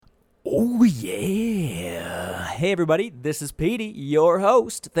Oh, yeah. Hey, everybody. This is Petey, your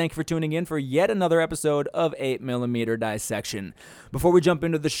host. Thank you for tuning in for yet another episode of 8mm Dissection. Before we jump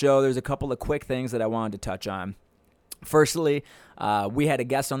into the show, there's a couple of quick things that I wanted to touch on. Firstly, we had a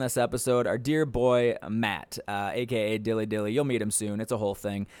guest on this episode, our dear boy, Matt, a.k.a. Dilly Dilly. You'll meet him soon. It's a whole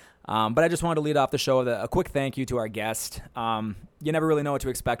thing. But I just wanted to lead off the show with a quick thank you to our guest. You never really know what to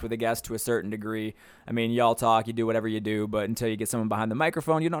expect with a guest to a certain degree. I mean, y'all talk, you do whatever you do, but until you get someone behind the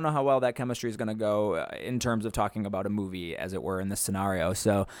microphone, you don't know how well that chemistry is going to go in terms of talking about a movie, as it were, in this scenario.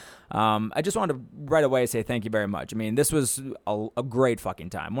 So I just wanted to right away say thank you very much. I mean, this was a great fucking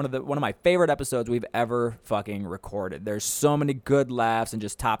time. One of my favorite episodes we've ever fucking recorded. There's so many good laughs and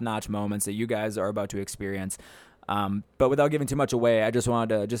just top-notch moments that you guys are about to experience. But without giving too much away, I just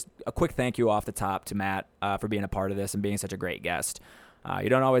wanted to a quick thank you off the top to Matt for being a part of this and being such a great guest. You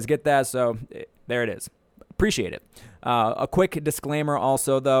don't always get that, so there it is. Appreciate it. A quick disclaimer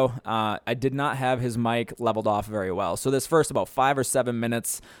also, though, I did not have his mic leveled off very well. So this first about 5 or 7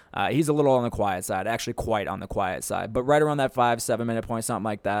 minutes, he's a little on the quiet side, actually quite on the quiet side. But right around that 5-7 minute point, something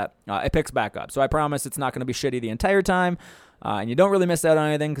like that, it picks back up. So I promise it's not going to be shitty the entire time. And you don't really miss out on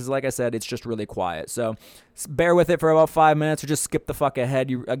anything because, like I said, it's just really quiet. So bear with it for about 5 minutes or just skip the fuck ahead.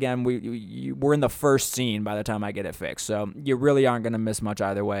 We're in the first scene by the time I get it fixed. So you really aren't going to miss much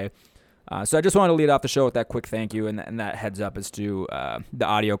either way. So I just wanted to lead off the show with that quick thank you and that heads up as to the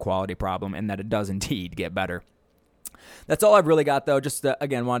audio quality problem and that it does indeed get better. That's all I've really got, though. Just,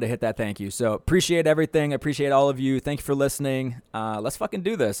 again, wanted to hit that thank you. So appreciate everything. Appreciate all of you. Thank you for listening. Let's fucking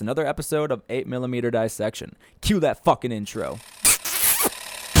do this. Another episode of 8mm Dissection. Cue that fucking intro.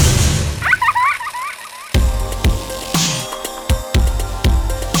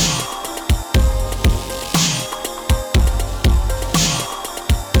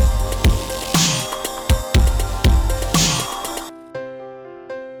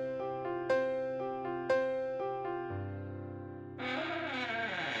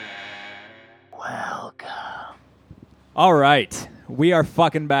 All right, we are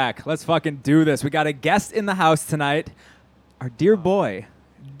fucking back. Let's fucking do this. We got a guest in the house tonight. Our dear boy,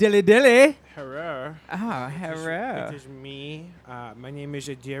 Dilly Dilly. Hello. Oh, hello. It is me. My name is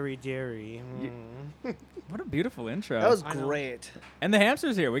Jerry Jerry. What a beautiful intro. That was great. And the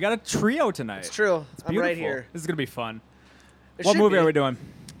hamster's here. We got a trio tonight. It's true. It's I'm beautiful. right here. This is going to be fun. It What should movie be. are we doing?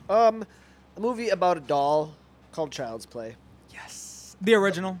 A movie about a doll called Child's Play. Yes. The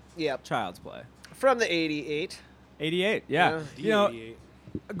original? Yep. Child's Play. From the 88. 88, yeah. Yeah. You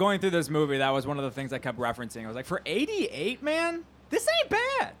know, going through this movie, that was one of the things I kept referencing. I was like, for 88, man, this ain't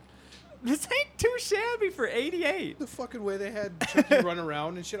bad. This ain't too shabby for 88. The fucking way they had Chucky run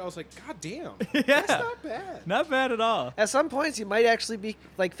around and shit, I was like, God damn. Yeah. That's not bad. Not bad at all. At some points, you might actually be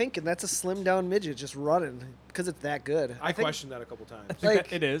like thinking that's a slim down midget just running because it's that good. I think- questioned that a couple times.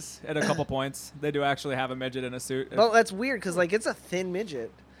 Like- It is at a couple points. They do actually have a midget in a suit. Well, that's weird because like it's a thin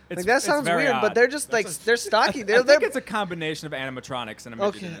midget. It's- Like that it's sounds very weird, odd. but they're just they're stocky. I They're think it's a combination of animatronics and a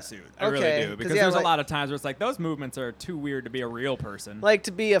midget Okay. in a suit. I really Okay. do. 'Cause, Because yeah, there's a like- lot of times where it's like, those movements are too weird to be a real person. like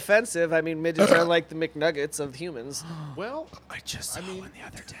to be offensive. I mean, midgets are like the McNuggets of humans. Well, I just saw one the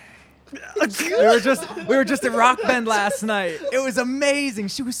other day. we We were just at Rock Bend last night. It was amazing.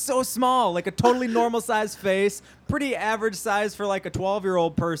 She was so small, like a totally normal sized face, pretty average size for like a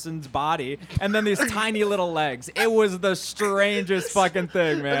 12-year-old person's body, and then these tiny little legs. It was the strangest fucking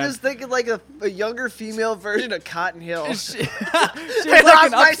thing, I'm man. just thinking like a younger female version of Cotton Hill. She was I like lost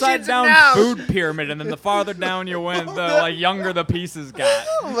an my upside shits down now. food pyramid, and then the farther down you went, the like younger the pieces got.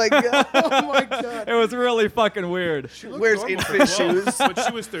 Oh my god. oh my God. It was really fucking weird. She looked Wears normal infant for 12, shoes. But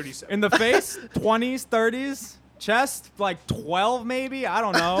she was 37. In the face, 20s, 30s. Chest, like 12 maybe. I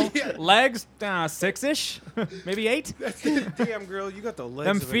don't know. Yeah. Legs, 6-ish, maybe 8. Damn, girl, you got the legs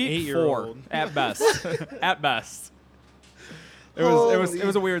Them of an feet, 4 8-year-old. at best. At best. It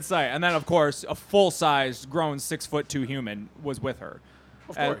was a weird sight. And then, of course, a full-sized, grown 6'2" human was with her,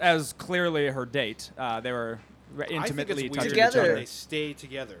 Of course. as clearly her date. They were I think intimately it's touching weird each Together. other. when they stay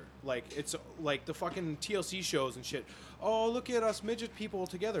together. Like, it's like the fucking TLC shows and shit. Oh, look at us midget people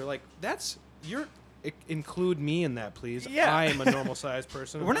together. Like, include me in that, please. Yeah. I am a normal-sized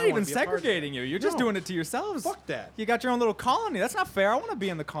person. We're and not I even wanna be a part of segregating that. you. You're just No. doing it to yourselves. Fuck that. You got your own little colony. That's not fair. I want to be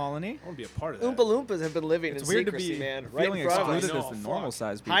in the colony. I want to be a part of that. Oompa Loompas have been living It's in weird secrecy, to be man. Right feeling in front of us. excluded I as the know, normal fuck.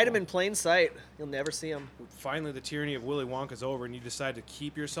 sized people. Hide them in plain sight. You'll never see them. Finally, the tyranny of Willy Wonka's over, and you decide to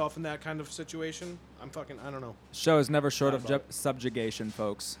keep yourself in that kind of situation. I don't know. Show is never short of Not about subjugation,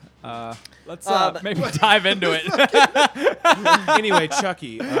 folks. Let's Um, maybe dive into it. Anyway,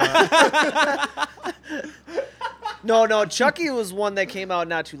 Chucky. No, Chucky was one that came out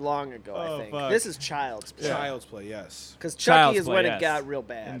not too long ago, Oh, I think. fuck. This is Child's Play. Child's Play, yes. Because Child's Chucky is Play, when yes. it got real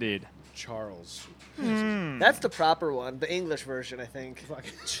bad. Indeed. Charles. That's the proper one, the English version, I think.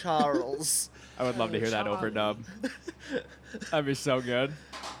 Charles. I would love to hear that overdub. That'd be so good.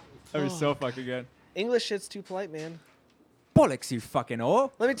 That'd be so fucking good. English shit's too polite, man. Bollocks, you fucking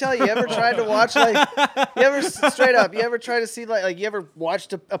oh. Let me tell you, you ever tried to watch, like, straight up, you ever try to see, like you ever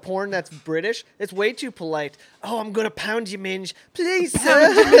watched a porn that's British? It's way too polite. Oh, I'm going to pound you, Minge. Please,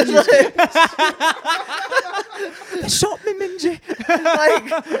 sir. Shot me, Minji.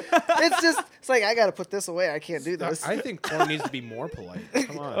 It's like, I got to put this away. I can't do this. I think porn needs to be more polite.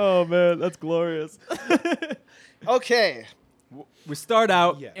 Come on. Oh, man, that's glorious. Okay. We start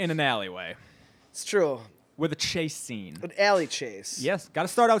out Yes. in an alleyway It's true. with a chase scene. An alley chase. Yes, got to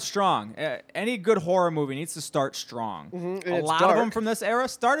start out strong. Any good horror movie needs to start strong. and A it's lot of them dark. from this era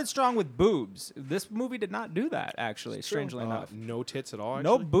started strong with boobs. This movie did not do that, actually, strangely enough. No tits at all.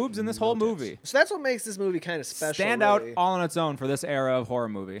 No Actually? boobs in this whole tits. movie. So that's what makes this movie kind of special. Stand out really. all on its own for this era of horror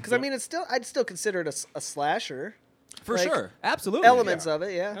movie. Because, I mean, I'd still consider it a slasher. For like, sure. Absolutely. Elements of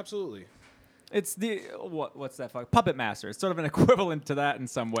it, yeah. Absolutely. It's the what's that fuck? Puppet Master. It's sort of an equivalent to that in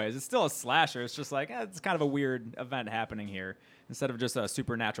some ways. It's still a slasher. It's just like it's kind of a weird event happening here instead of just a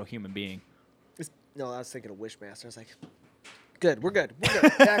supernatural human being. No, I was thinking of Wishmaster. I was like, good, we're good.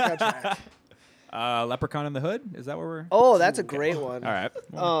 Back on track. Leprechaun in the Hood. Is that where we're? Oh, that's a great one. All right.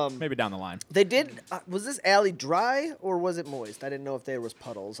 Well, maybe down the line. They did. Was this alley dry or was it moist? I didn't know if there was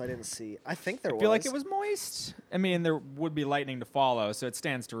puddles. I didn't see. I think there was. I feel like it was moist. I mean, there would be lightning to follow, so it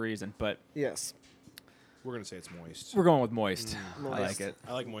stands to reason. But Yes. We're gonna say it's moist. we're going with moist. I Moist. like it.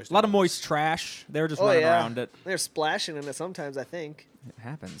 I like moist. A lot of moist trash. They were just Oh running yeah. around it. They're splashing in it sometimes. I think. It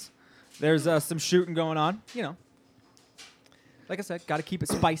happens. There's some shooting going on. You know, like I said, got to keep it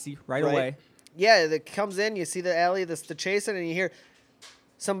spicy right away. Yeah, it comes in. You see the alley, the chasing, and you hear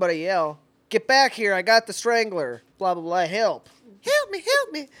somebody yell, "Get back here! I got the strangler!" Blah blah blah. Help! Help me!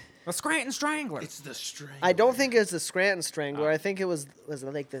 Help me! A Scranton Strangler. It's the string. I don't think it's the Scranton Strangler. I think it was it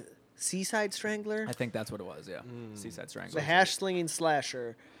like the Seaside Strangler, I think that's what it was. Yeah, Seaside Strangler. the hash slinging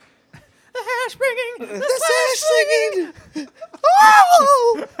slasher. The hash bringing. The hash slinging.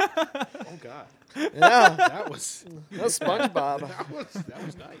 Oh! Oh God. Yeah, That was. that was SpongeBob. That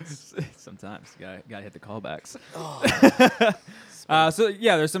was nice. Sometimes gotta hit the callbacks. Oh. So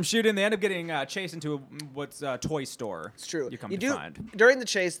yeah, there's some shooting. They end up getting chased into what's a toy store. It's true. You come You to do find. during the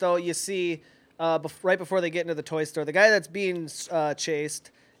chase though. You see right before they get into the toy store, the guy that's being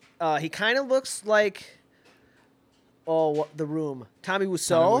chased. He kind of looks like The Room. Tommy Wiseau.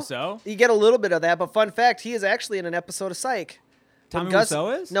 Tommy Wiseau? You get a little bit of that, but fun fact, he is actually in an episode of Psych. When Tommy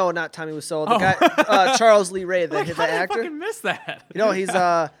Wiseau is? No, not Tommy Wiseau. The Oh. guy Charles Lee Ray, the Like, how did I actor. fucking miss that? You know,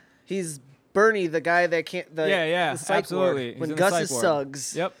 he's Bernie, the guy that can't. Yeah, the psych absolutely. ward, He's when in the Gus psych is ward.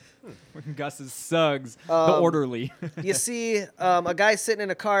 Suggs. Yep. When Gus is Suggs, the orderly. You see a guy sitting in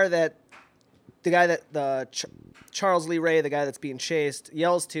a car that Charles Lee Ray, the guy that's being chased,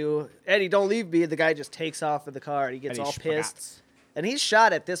 yells to, "Eddie, don't leave me." The guy just takes off in the car and he gets Eddie all pissed. Spagats. And he's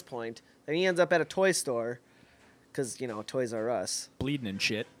shot at this point. And he ends up at a toy store because, Toys R Us. Bleeding and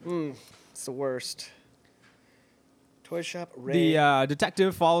shit. It's the worst. Toy shop, Ray. The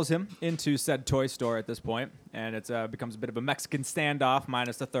detective follows him into said toy store at this point, and it becomes a bit of a Mexican standoff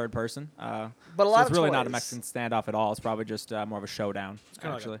minus the third person. But a so lot it's of really not a toys. Mexican standoff at all. It's probably just more of a showdown,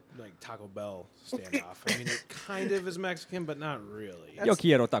 Kind actually. of like Taco Bell standoff. I mean, it kind of is Mexican, but not really. Yo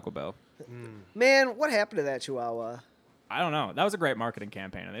quiero Taco Bell. Man, what happened to that Chihuahua? I don't know. That was a great marketing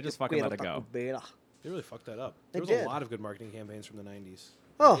campaign, and they just fucking let it go. Bella. They really fucked that up. They There was did. a lot of good marketing campaigns from the 90s.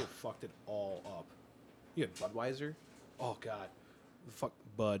 Oh. They fucked it all up. You had Budweiser. Oh, God. Fuck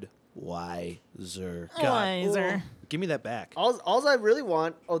Budweiser. God. Give me that back. All I really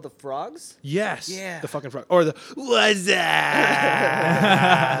want, the frogs? Yes. Yeah. The fucking frog. Or the what's up?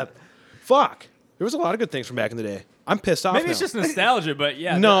 Fuck. There was a lot of good things from back in the day. I'm pissed off Maybe now. it's just nostalgia, but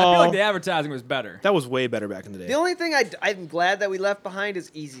yeah, No. I feel like the advertising was better. That was way better back in the day. The only thing I'm glad that we left behind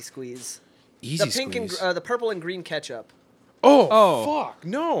is Easy Squeeze. Easy The pink Squeeze. and the purple and green ketchup. Oh, fuck.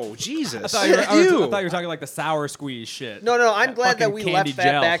 No. Jesus. I thought you Ew. were talking like the sour squeeze shit. No, I'm glad that fucking we candy left that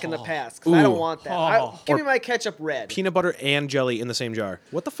gel. back in the past because I don't Ooh. want that. Oh. Give me Or my ketchup red. Peanut butter and jelly in the same jar.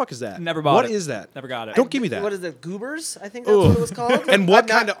 What the fuck is that? Never bought What it. is that? Never got it. Don't give me that. What is it? Goobers? I think that's Ugh. what it was called. And what I'm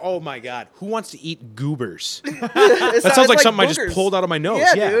not- kind of? Oh my god! Who wants to eat goobers? It That sounds like something I boogers. just pulled out of my nose.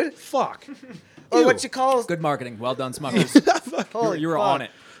 Yeah, dude. Fuck. Or Ew. what you call? Good marketing. Well done, Smuckers. Holy you were fuck. on it.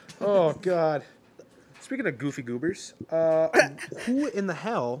 Oh god. Speaking of goofy goobers, who in the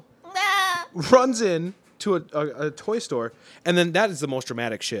hell runs in to a toy store, and then that is the most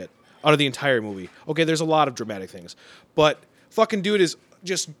dramatic shit out of the entire movie. Okay, there's a lot of dramatic things, but fucking dude is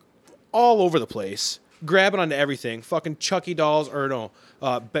just all over the place, grabbing onto everything. Fucking Chucky dolls, or no,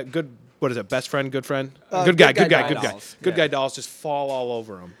 good. What is it? Best friend, good friend, good guy. dolls. Good Yeah. guy dolls just fall all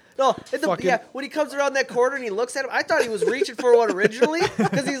over him. No, Fucking- when he comes around that corner and he looks at him, I thought he was reaching for one originally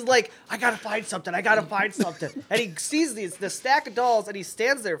because he's like, I gotta find something, and he sees this stack of dolls and he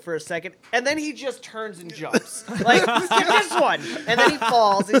stands there for a second and then he just turns and jumps like get this one, and then he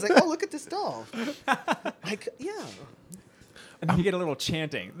falls. And he's like, oh, look at this doll. Like, yeah. And then you get a little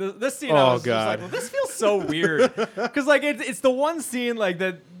chanting. This scene, Oh, I was just God. like, well, this feels so weird. Because, like, it's the one scene, like,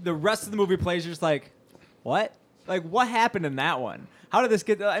 that the rest of the movie plays, you're just like, what? Like, what happened in that one? How did this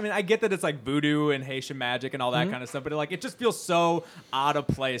get... I mean, I get that it's, like, voodoo and Haitian magic and all that kind of stuff, but, like, it just feels so out of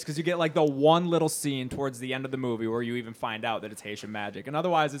place because you get, like, the one little scene towards the end of the movie where you even find out that it's Haitian magic. And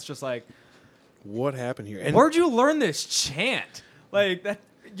otherwise, it's just like, What happened here? And where'd you learn this chant? Like, that...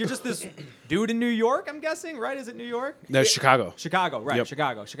 You're just this dude in New York, I'm guessing, right? Is it New York? no, Chicago. Chicago, right? Yep.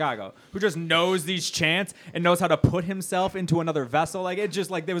 Chicago, who just knows these chants and knows how to put himself into another vessel. Like, it just,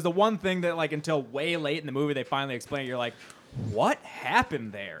 like, there was the one thing that, like, until way late in the movie they finally explain. You're like, what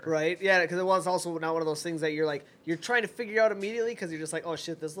happened there? Right, yeah, because it was also not one of those things that you're like, you're trying to figure out immediately because you're just like, oh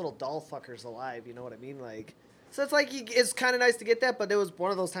shit, this little doll fucker's alive, you know what I mean? Like, so it's like, it's kind of nice to get that, but there was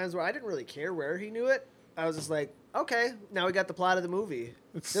one of those times where I didn't really care where he knew it. I was just like, okay, now we got the plot of the movie.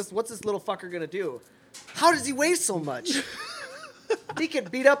 What's this little fucker gonna do? How does he weigh so much? He can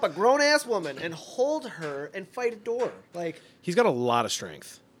beat up a grown-ass woman and hold her and fight a door. Like, He's got a lot of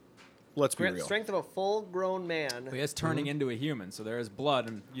strength. Let's be real. strength of a full-grown man. Well, he is turning into a human, so there is blood,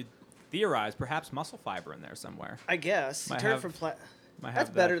 and you theorize perhaps muscle fiber in there somewhere. I guess. He Might turned have- from Might That's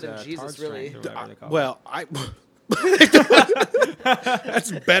have better that, than Jesus, Tard really. strength or whatever they call it. Well,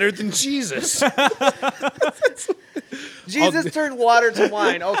 that's better than Jesus. Jesus turned water to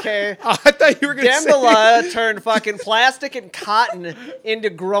wine, okay? I thought you were going to say. Dembala turned fucking plastic and cotton into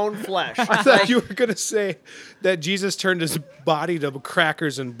grown flesh. I thought you were going to say that Jesus turned his body to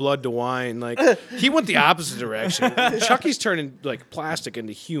crackers and blood to wine. Like, he went the opposite direction. Chucky's turning, like, plastic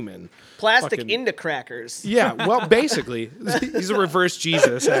into human. Plastic Fucking- into crackers. Yeah, well, basically. He's a reverse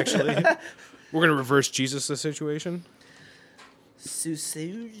Jesus, actually. We're going to reverse Jesus the situation.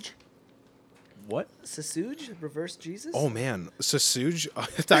 Sausage? What? Sausage? Reverse Jesus? Oh, man. Sasuj? I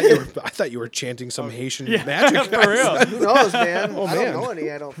thought you were chanting some Haitian magic. For real. Who knows, man? Oh, I man. don't know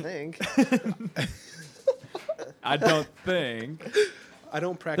any, I don't think. I don't think. I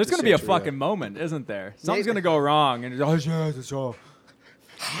don't practice. There's going to be a Santeria. fucking moment, isn't there? Something's Maybe. going to go wrong, and it's, oh, yes, it's all.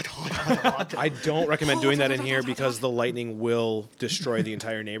 I don't recommend doing that in here because the lightning will destroy the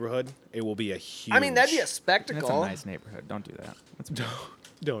entire neighborhood. It will be a huge... I mean, that'd be a That's spectacle. a nice neighborhood. Don't do that.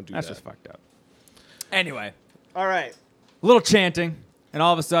 Don't do That's that. just fucked up. Anyway, All right. a little chanting, and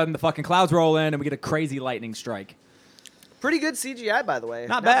all of a sudden the fucking clouds roll in, and we get a crazy lightning strike. Pretty good CGI, by the way.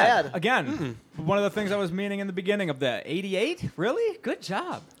 Not bad. Again, one of the things I was meaning in the beginning of the 88. Really? Good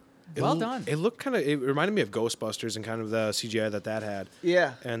job. Well done. It looked kind of... It reminded me of Ghostbusters and kind of the CGI that had.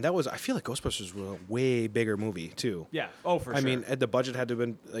 Yeah. And that was... I feel like Ghostbusters was a way bigger movie, too. Yeah. Oh, for sure. I mean, the budget had to have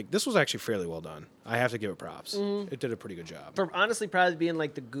been... Like, this was actually fairly well done. I have to give it props. Mm-hmm. It did a pretty good job. For honestly probably being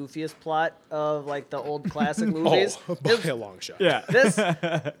like the goofiest plot of like the old classic movies. Oh, by a long shot. yeah. This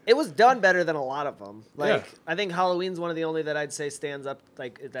it was done better than a lot of them. Like Yeah. I think Halloween's one of the only that I'd say stands up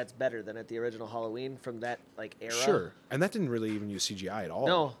like that's better than at the original Halloween from that like era. Sure. And that didn't really even use CGI at all.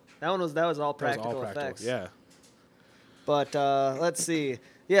 No, that was all That was practical all effects. Yeah. But let's see.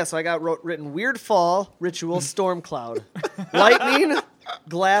 Yeah, so I got written Weird Fall, Ritual, Storm Cloud, Lightning,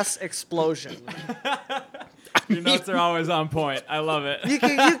 Glass Explosion. Your notes are always on point. I love it.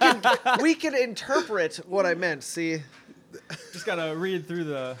 We can interpret what I meant. See? Just gotta read through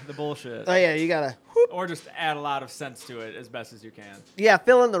the bullshit, Oh yeah, you gotta. or just add a lot of sense to it as best as you can. Yeah,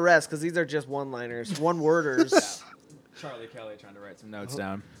 fill in the rest because these are just one-liners, one-worders. Charlie Kelly trying to write some notes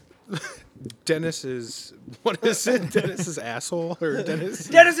down. Dennis is... What is it? Dennis is asshole? Or Dennis...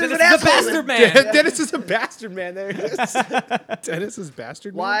 Dennis is an The asshole. bastard man. Dennis is a bastard man. There it is. Dennis is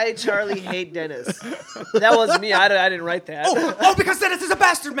bastard man. Why Charlie hate Dennis? That wasn't me. I didn't write that. Oh, because Dennis is a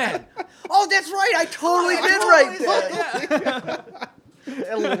bastard man. Oh, that's right. I totally did write that.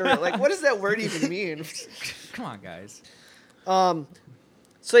 Illiterate. Like, what does that word even mean? Come on, guys.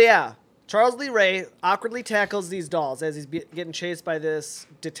 So yeah, Charles Lee Ray awkwardly tackles these dolls as he's getting chased by this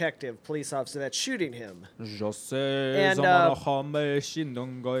police officer that's shooting him. And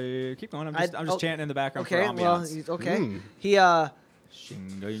keep going. I'm just chanting in the background Okay, for well, ambiance. okay. He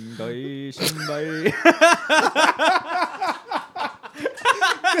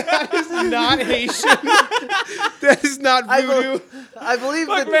Not Haitian. That is not voodoo. I believe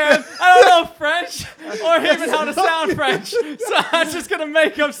Look, that. man, I don't know French or even how to sound French, so I'm just gonna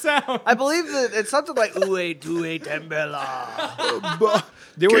make up sound. I believe that it's something like "Ue tue tembela."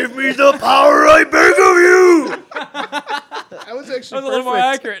 Give me the power I beg of you. That was actually That was a little more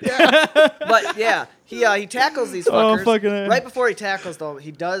perfect. accurate. But yeah, he tackles these Oh, fuckers. fucking A. Right before he tackles them,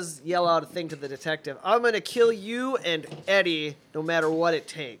 he does yell out a thing to the detective. I'm gonna kill you and Eddie, no matter what it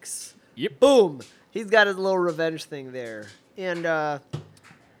takes. Yep. Boom. He's got his little revenge thing there, and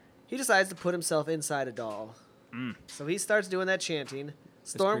he decides to put himself inside a doll. So he starts doing that chanting.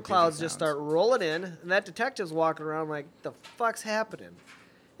 Storm creepy as clouds it just sounds. start rolling in, and that detective's walking around like, the fuck's happening?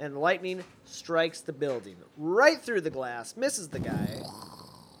 And lightning strikes the building right through the glass, misses the guy,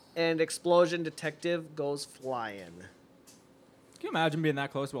 and explosion detective goes flying. Can you imagine being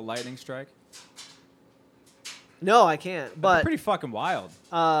that close to a lightning strike? No, I can't. But Pretty fucking wild.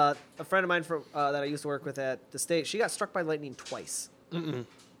 a friend of mine from that I used to work with at the state, she got struck by lightning twice.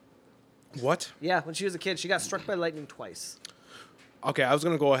 What? Yeah, when she was a kid, she got struck by lightning twice. Okay, I was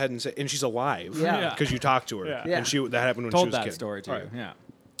gonna go ahead and say, and she's alive. Yeah. Because you talked to her. Yeah. Yeah. And that happened when she Told was a that kid. story to All you. right.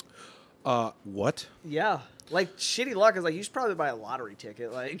 Yeah. What? Yeah, like shitty luck is like you should probably buy a lottery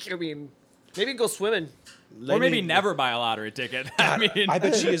ticket. Like, I mean, maybe go swimming. Or maybe never buy a lottery ticket. I mean, I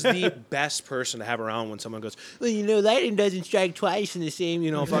bet she is the best person to have around when someone goes, well, lightning doesn't strike twice in the same,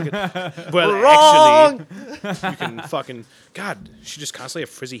 fucking. Well, Wrong. actually, you can fucking. God, she just constantly have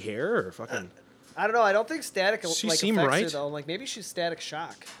frizzy hair or fucking. I don't know. I don't think static She like seem affects her right. though. Like maybe she's static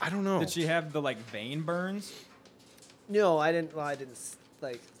shock. I don't know. did she have the like vein burns? No, I didn't. Well, I didn't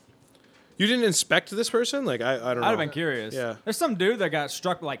like. You didn't inspect this person? Like, I don't know. I'd have been curious. Yeah. There's some dude that got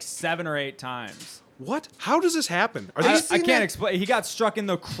struck like 7 or 8 times. What? How does this happen? Are I, these? I can't explain. He got struck in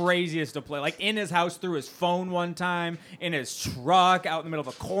the craziest of play. Like in his house through his phone one time, in his truck, out in the middle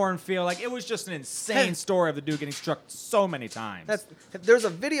of a cornfield. Like it was just an insane story of the dude getting struck so many times. There's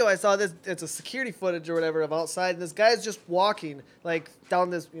a video I saw. This it's a security footage or whatever of outside, and this guy's just walking like down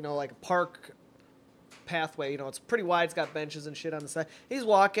this like park pathway. It's pretty wide. It's got benches and shit on the side. He's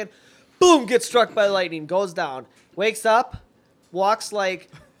walking. Boom! Gets struck by lightning. Goes down. Wakes up. Walks like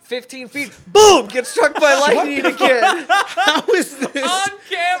 15 feet. Boom! Gets struck by lightning again. How is this? on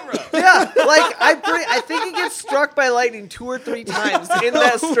camera. Yeah, like I think he gets struck by lightning 2 or 3 times in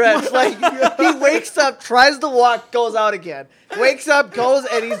that stretch. Like he wakes up, tries to walk, goes out again. Wakes up, goes,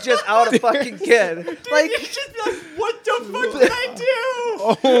 and he's just out a fucking kid. Like You should be like, what the fuck did I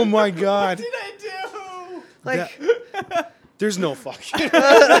do? Oh my God. What did I do? like There's no fucking.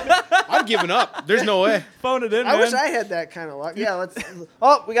 I'm giving up. There's no way. Phone it in, I man. wish I had that kind of luck. Yeah, let's.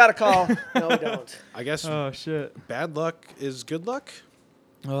 Oh, we got a call. No, we don't. I guess Oh shit. bad luck is good luck.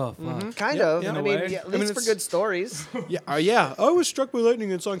 Oh fuck. Kind Yeah, of. yeah. I In a mean, way. yeah, at I mean, least for it's- good stories. Yeah, yeah. I was struck by lightning.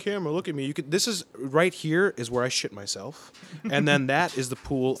 It's on camera. Look at me. You could. This is right here is where I shit myself, and then that is the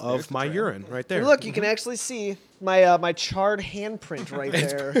pool of my urine right there. Look, you can actually see my my charred handprint right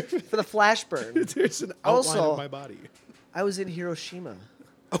there for the flash burn. There's an outline Also- of my body. I was in Hiroshima.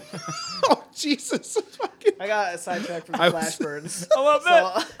 Oh Jesus! Fucking. I got sidetracked from I the was- flash burns. A little bit.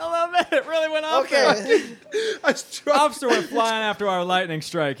 So- A little bit. It really went off. Okay. I struck. Officer went flying after our lightning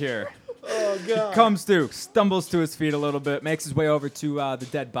strike here. Oh God. Comes through, stumbles to his feet a little bit, makes his way over to the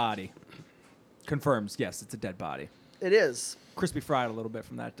dead body. Confirms, yes, it's a dead body. It is. Crispy fried a little bit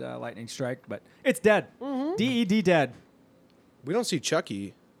from that lightning strike, but it's dead. DED dead. We don't see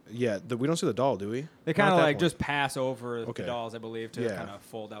Chucky yet. We don't see the doll, do we? They Not kind at of that like point. just pass over Okay. the dolls, I believe, to Yeah. kind of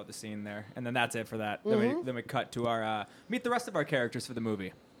fold out the scene there, and then that's it for that. Then we cut to our meet the rest of our characters for the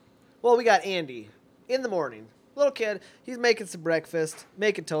movie. Well, we got Andy in the morning. Little kid. He's making some breakfast,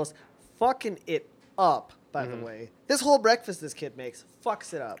 making toast, fucking it up, by the way. This whole breakfast this kid makes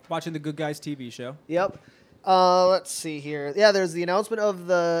fucks it up. Watching the Good Guys TV show. Yep. Let's see here. Yeah, there's the announcement of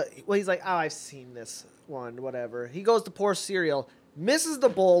the. Well, he's like, oh, I've seen this one, whatever. He goes to pour cereal, misses the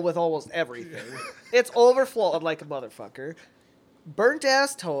bowl with almost everything. It's overflowed like a motherfucker. Burnt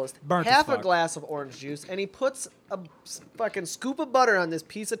ass toast, Burnt as half a fuck. glass of orange juice, and he puts a fucking scoop of butter on this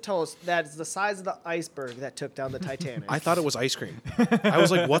piece of toast that's the size of the iceberg that took down the Titanic. I thought it was ice cream. I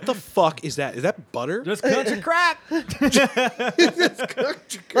was like, what the fuck is that? Is that butter? Just country crap.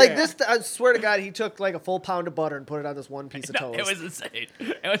 Like this, I swear to God, he took like a full pound of butter and put it on this one piece of toast. It was insane.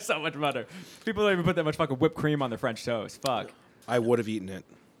 It was so much butter. People don't even put that much fucking whipped cream on their French toast. Fuck. I would have eaten it.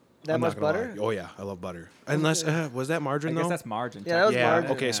 that I'm not much gonna butter? lie. Oh yeah, I love butter. Unless was that I margarine guess though? that's margin. Yeah, that was yeah.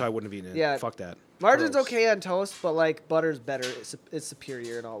 margarine. Okay, so I wouldn't have eaten it. Yeah. Fuck that. Margarine Gross. okay on toast, but like butter's better. It's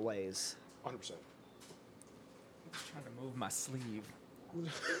superior in all ways. 100%. Trying to move my sleeve.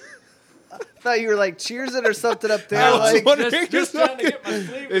 Thought you were like cheersing or something up there. I was Like, wondering. just trying to get my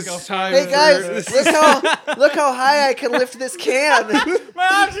sleeve to It's go. time. hey for- guys, look how high I can lift this can. My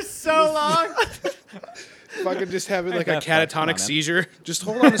arms are so long. Fucking just having like a Come on, catatonic man. seizure. Just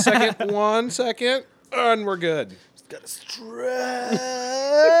hold on a second. 1 second. And we're good. Gotta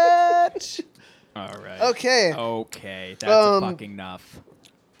stretch. All right. Okay, Okay, that's fucking enough.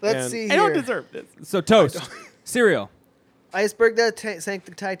 let's And- see I don't here. deserve this. So toast, cereal. Iceberg that sank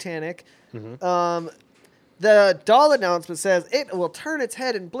the Titanic. Mm-hmm. The doll announcement says it will turn its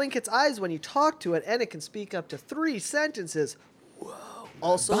head and blink its eyes when you talk to it, and it can speak up to 3 sentences. Whoa.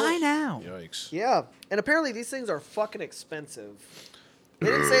 Also, Buy now. Yikes. yeah, and apparently these things are fucking expensive. They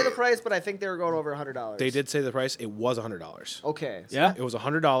didn't say the price, but I think they were going over $100. They did say the price. It was $100. Okay. so- Yeah. It was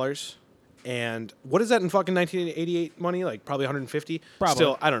 $100. And what is that in fucking 1988 money? Like probably 150. Probably.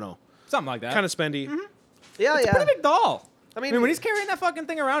 Still, I don't know. Something like that. Kind of spendy. Yeah, It's a yeah. pretty big doll. I I mean, mean, when he's carrying that fucking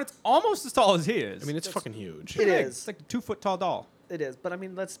thing around, it's almost as tall as he is. I mean, it's fucking huge. It Big. is. It's like a 2 foot tall doll. It is, but I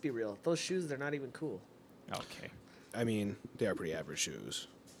mean, let's be real. Those shoes, they're not even cool. Okay. I mean, they are pretty average shoes.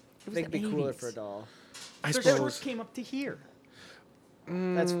 was They could the be cooler 80s. for a doll. I Their suppose. shorts came up to here.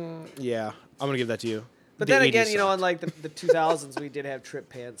 That's. Yeah, I'm gonna give that to you. But The then 80s again, you know, sucked. in like the 2000s, we did have trip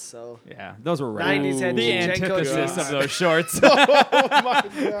pants, so. Yeah, those were rad. 90s had the Zinchenko antithesis shoes. of those shorts.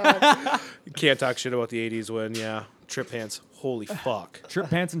 You can't talk shit about the 80s when, yeah, trip pants. Holy fuck. Trip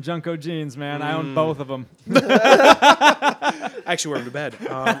pants and Junko jeans, man. I own both of them. I actually wear them to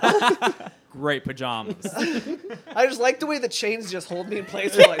bed. Great pajamas. I just like the way the chains just hold me in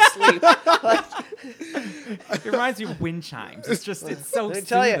place while I sleep. It reminds me of wind chimes. It's just, it's so Let me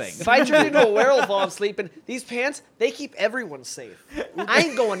tell you, soothing. if I turn into a werewolf while I'm sleeping, these pants, they keep everyone safe. I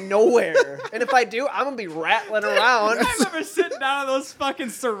ain't going nowhere. And if I do, I'm going to be rattling around. I remember sitting down on those fucking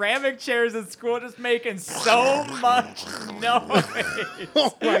ceramic chairs at school just making so much noise.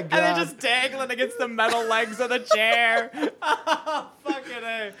 Oh my And then just dangling against the metal legs of the chair. Oh, fucking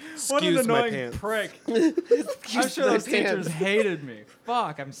A. What an Excuse my annoying pants. prick. I'm sure those my pants. teachers hated me.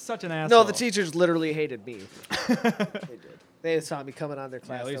 Fuck, I'm such an asshole. No, the teachers literally hated me. They did. They saw me coming on their Yeah,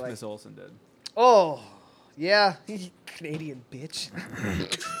 class. at They're least like, Miss Olsen did. oh, yeah, Canadian bitch.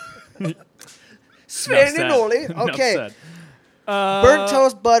 Sven and Oli. Enough Okay. said. Burnt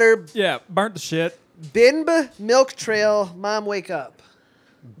toast butter, Yeah, burnt the shit. Bimb milk trail, mom wake up.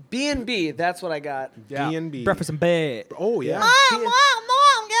 B&B, that's what I got. Yeah. B&B. Breakfast in bed. Oh, yeah. Mom, get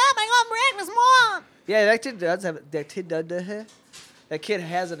up, I got breakfast, mom. Yeah, that kid does have that kid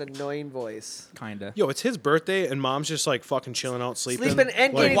has an annoying voice. Kinda. Yo, it's his birthday, and mom's just like fucking chilling out, sleeping. Sleeping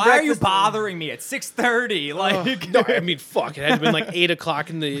and like, getting Why are you breakfast. bothering me at 6:30? Like, No, I mean, fuck. It had been like 8 o'clock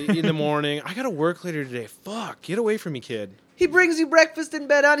in the morning. I gotta work later today. Fuck, get away from me, kid. He brings you breakfast in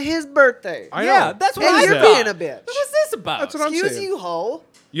bed on his birthday. I yeah, know. that's what And I you're thought. being a bitch. What's this about? That's what I'm Excuse saying. you, ho.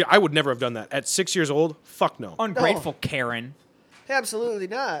 Yeah, I would never have done that at 6 years old. Fuck no. Ungrateful Karen. Absolutely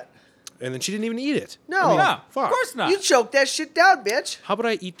not. And then she didn't even eat it. No. No, fuck. of course not. You choke that shit down, bitch. How about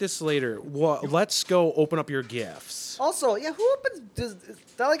I eat this later? Well, let's go open up your gifts. Also, yeah, who opens?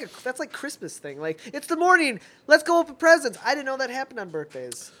 That's like Christmas thing. Like it's the morning. Let's go open presents. I didn't know that happened on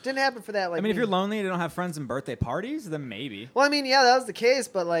birthdays. Didn't happen for that. Like I mean, if me. you're lonely and you don't have friends and birthday parties, then maybe. Well, I mean, yeah, that was the case,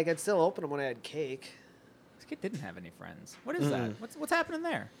 but like I'd still open them when I had cake. This kid didn't have any friends. What is that? What's happening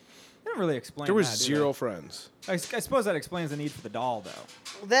there? They don't really explain. There was that, do zero friends. they? I suppose that explains the need for the doll,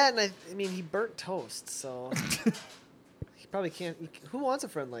 though. That and I mean, he burnt toast, so he probably can't. Who wants a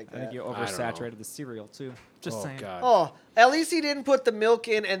friend like I think that? you don't oversaturated the cereal too. Just Oh saying. god. Oh, at least he didn't put the milk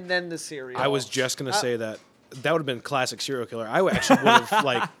in and then the cereal. I was just gonna say that. That would have been classic serial killer. I actually would have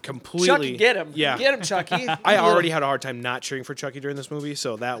like completely. Chucky, get him. Yeah. Get him, Chucky. I already had a hard time not cheering for Chucky during this movie,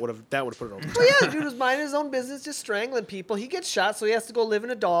 so that would have put it over. the Well, top. yeah, the dude was minding his own business, just strangling people. He gets shot, so he has to go live in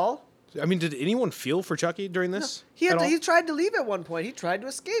a doll. I mean, did anyone feel for Chucky during this? He at all? he tried to leave at one point. He tried to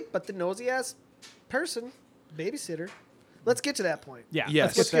escape, but the nosy ass person, babysitter. Let's get to that point. Yeah.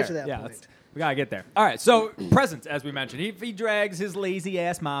 Yes. Let's get to there. that yeah, point. we gotta get there. All right. So presents, as we mentioned, he drags his lazy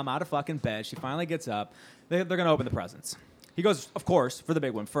ass mom out of fucking bed. She finally gets up. They're gonna open the presents. He goes, of course, for the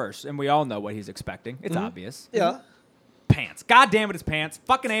big one first, and we all know what he's expecting. It's obvious. Yeah. Pants. God damn it, it's pants.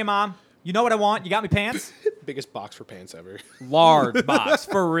 Fucking A, mom. You know what I want? You got me pants? Biggest box for pants ever. Large box,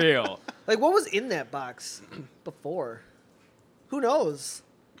 for real. Like, what was in that box before? Who knows?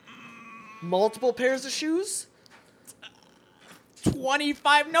 Multiple pairs of shoes?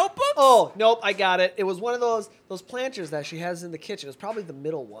 25 notebooks? Oh, nope, I got it. It was one of those planters that she has in the kitchen. It was probably the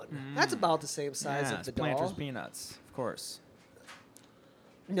middle one. That's about the same size yeah, as the it's Planters doll. peanuts, of course.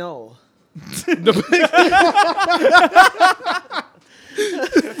 No.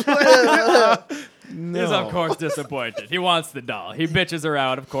 No. He's, of course, disappointed. He wants the doll. He bitches her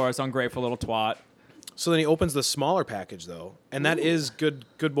out, of course, ungrateful little twat. So then he opens the smaller package, though, and that is good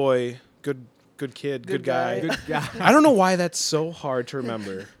boy, good kid, good guy. Good guy. I don't know why that's so hard to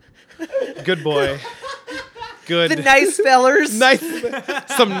remember. Good boy. Good. The nice fellers. Nice,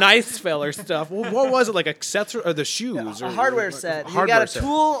 some nice feller stuff. Well, what was it, like accessory or the shoes? A or, hardware set. You hardware got a set.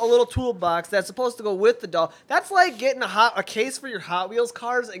 tool, a little toolbox that's supposed to go with the doll. That's like getting a case for your Hot Wheels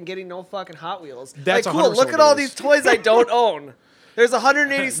cars and getting no fucking Hot Wheels. That's like, cool. 100% Look what at it all is. these toys I don't own. There's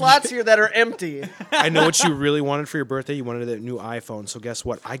 180 slots here that are empty. I know what you really wanted for your birthday. You wanted a new iPhone. So guess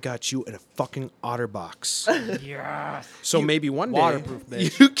what? I got you in a fucking OtterBox. Yes. So maybe one day waterproof,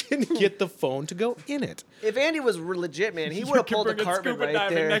 bitch. you can get the phone to go in it. If Andy was legit, man, he would have pulled a Cartman right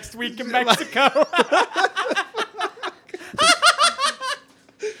there. next week in Mexico.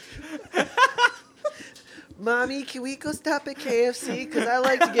 Mommy, can we go stop at KFC? Because I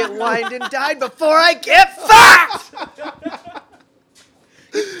like to get wined and dined before I get fucked!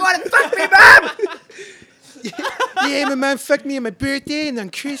 You want to fuck me, Mom? Yeah, my mom fucked me on my birthday and on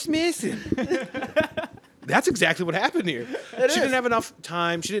Christmas. That's exactly what happened here. She is. didn't have enough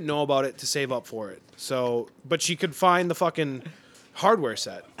time. She didn't know about it to save up for it. So, but she could find the fucking hardware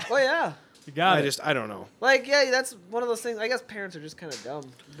set. Oh, yeah. You got it. I don't know. Like, yeah, that's one of those things. I guess parents are just kind of dumb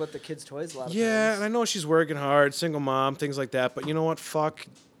with the kids' toys a lot of Yeah, and times. I know she's working hard, single mom, things like that. But you know what? Fuck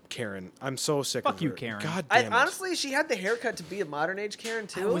Karen. I'm so sick of Fuck you, her. Karen. God I damn it. honestly, she had the haircut to be a modern age Karen,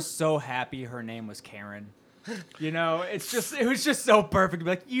 I too. was so happy her name was Karen. You know, it was just so perfect to be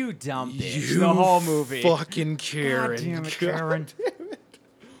like, you dumb bitch, You the whole movie. fucking God Karen. damn it, Karen.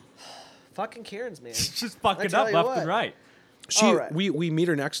 Fucking Karens, man. Just I fucking tell up you left what. and right. She, All right. we meet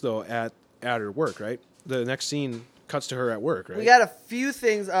her next though at her work, right? The next scene cuts to her at work, right? We got a few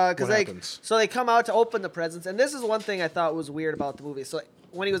things because What like happens? so they come out to open the presents, and this is one thing I thought was weird about the movie. So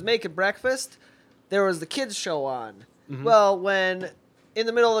when he was making breakfast, there was the kids show on. Mm-hmm. Well, when in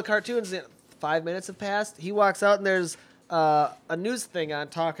the middle of the cartoons, 5 minutes have passed, he walks out and there's a news thing on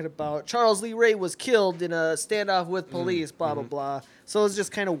talking about Charles Lee Ray was killed in a standoff with police, blah blah blah. So it was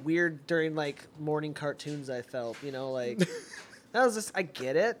just kind of weird during like morning cartoons. I felt, like that was just I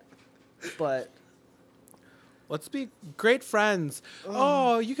get it, but. Let's be great friends.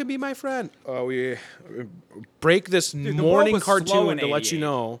 Oh, you can be my friend. Oh, we break this Dude, the world morning was slow cartoon in to let you 88.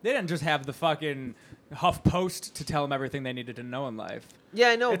 know. They didn't just have the fucking Huff Post to tell them everything they needed to know in life. Yeah,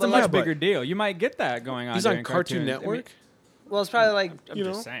 I know. It's but a like, much bigger deal. You might get that going on. He's on during Cartoon cartoons. I mean, Network. well, it's probably like I'm You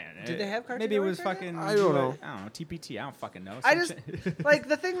just know? saying. Did they have Cartoon Maybe it was Network back fucking. I don't know. I don't know. TPT. I don't fucking know. I Some just shit. like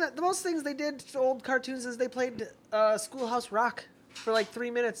the most things they did to old cartoons is they played Schoolhouse Rock for like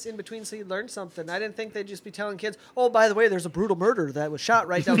 3 minutes in between, so you learned something. I didn't think they'd just be telling kids, "Oh, by the way, there's a brutal murder that was shot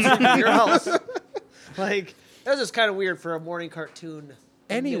right down the street from your house." Like that was just kind of weird for a morning cartoon.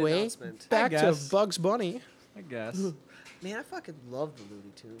 Anyway, announcement. back to guess. Bugs Bunny. I guess. Man, I fucking love the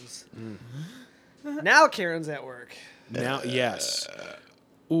Looney Tunes. Now Karen's at work. Now, yes.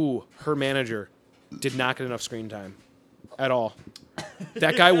 Ooh, her manager did not get enough screen time at all.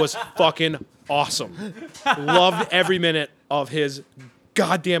 That guy was fucking awesome. Loved every minute of his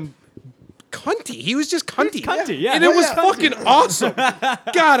goddamn cunty. He was just cunty. cunty, yeah. And it was fucking awesome. God,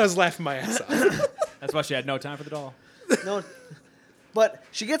 I was laughing my ass off. That's why she had no time for the doll. No, but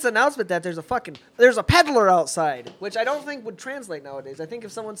she gets an announcement that there's a peddler outside, which I don't think would translate nowadays. I think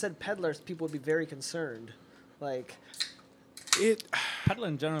if someone said peddlers, people would be very concerned. Like, It,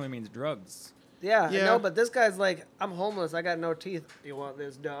 Peddling generally means drugs. yeah, I Yeah. know, but this guy's like, I'm homeless. I got no teeth. You want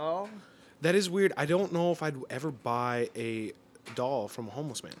this doll? that is weird. I don't know if I'd ever buy a doll from a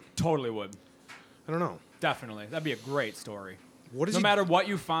homeless man. Totally would. I don't know. Definitely. That'd be a great story. What is No he? matter what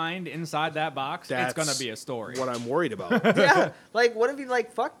you find inside that box, That's it's gonna be a story. What I'm worried about. Yeah, like, what if he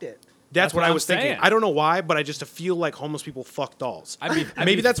like fucked it? That's what I I'm was thinking. saying. I don't know why, but I just feel like homeless people fuck dolls. I'd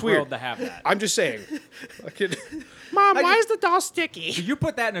Maybe be that's thrilled weird. to have that. I'm just saying. Mom, why is the doll sticky? You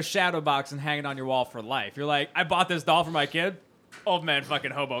put that in a shadow box and hang it on your wall for life. You're like, I bought this doll for my kid. Old man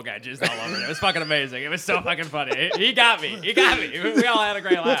fucking hobo guy jizzed all over it. It was fucking amazing. It was so fucking funny. He got me. He got me. We all had a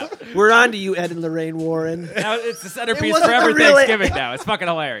great laugh. We're on to you, Ed and Lorraine Warren. Now it's the centerpiece wasn't for every the real- Thanksgiving now. It's fucking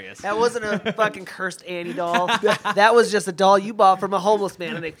hilarious. That wasn't a fucking cursed Annie doll. That was just a doll you bought from a homeless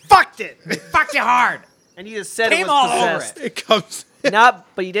man, and they fucked it. Fucked you hard. And you just said it Came was all over possessed. It comes.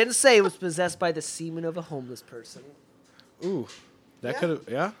 But you didn't say it was possessed by the semen of a homeless person. Ooh, that Yeah. could have.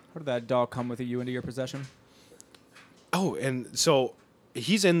 Yeah. How did that doll come with you into your possession? Oh, and so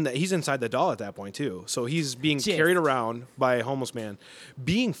he's inside the doll at that point too. So he's being Jizz. carried around by a homeless man,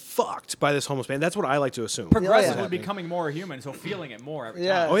 being fucked by this homeless man. That's what I like to assume. Progressively yeah. becoming more human, so feeling it more every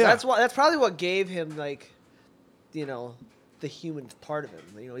Yeah, time. Oh, yeah. That's probably what gave him like, the human part of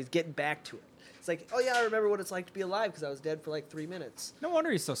him. He's getting back to it. It's like, oh yeah, I remember what it's like to be alive because I was dead for like 3 minutes. No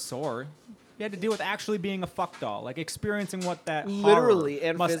wonder he's so sore. He had to deal with actually being a fuck doll, like experiencing what that Literally horror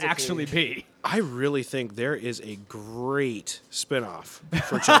and must physically. actually be. I really think there is a great spin-off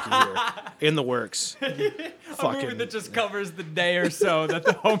for Chucky here in the works. A movie Fucking that just covers the day or so that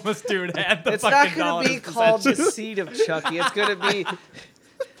the homeless dude had the It's fucking not doll going in to be his called possession. The Seed of Chucky. It's going to be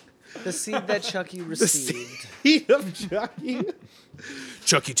The Seed That Chucky Received. seed of Chucky.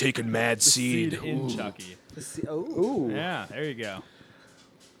 Chucky taking mad Seed seed. in Ooh. Chucky. Ooh. Yeah, there you go.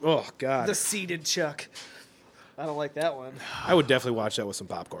 Oh God. The Seeded Chuck. I don't like that one. I would definitely watch that with some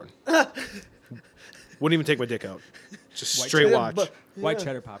popcorn. Wouldn't even take my dick out. Just White straight cheddar, watch. but- White Yeah.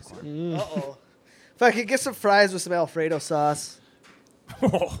 cheddar popcorn. Uh-oh. If I could get some fries with some Alfredo sauce.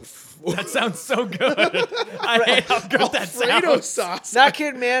 Oh, that sounds so good. I hate how good that Alfredo sounds. sauce. Not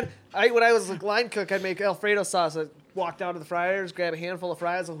kidding, man. When I was a line cook, I'd make Alfredo sauce. I'd walk down to the fryers, grab a handful of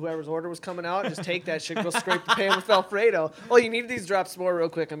fries of whoever's order was coming out, and just take that shit, go scrape the pan with Alfredo. Oh, you need these drops more real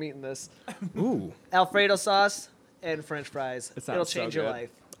quick. I'm eating this. Ooh. Alfredo sauce and French fries. It sounds It'll so change your good. life.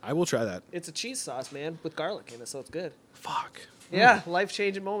 I will try that. It's a cheese sauce, man, with garlic in it, so it's good. Fuck. Yeah,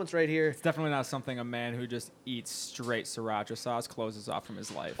 life-changing moments right here. It's definitely not something a man who just eats straight sriracha sauce closes off from his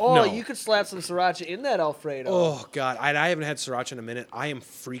life. Oh, No. you could slap some sriracha in that Alfredo. Oh God, I haven't had sriracha in a minute. I am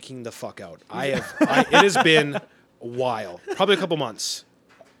freaking the fuck out. It has been a while, probably a couple months.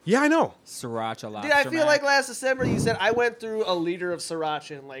 Yeah, I know. Sriracha lobster. Dude, I feel like mac. last December you said I went through a liter of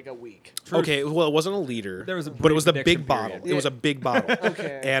sriracha in like a week. Okay, well, it wasn't a liter. There was a but it was the brief big addiction bottle. period. It was a big bottle.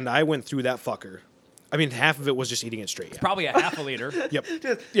 Okay. And I went through that fucker. I mean, half of it was just eating it straight. Yeah. Probably a half a liter. Yep.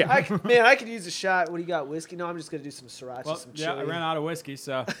 Dude, Yeah. I could use a shot. What do you got? Whiskey? No, I'm just gonna do some sriracha, Well, some yeah, chili. I ran out of whiskey,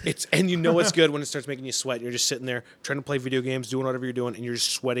 so And you know it's good when it starts making you sweat. And you're just sitting there trying to play video games, doing whatever you're doing, and you're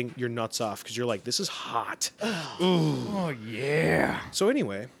just sweating your nuts off because you're like, this is hot. oh yeah. So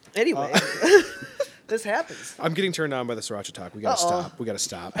anyway, Anyway, this happens. I'm getting turned on by the sriracha talk. We gotta Uh-oh. stop. We gotta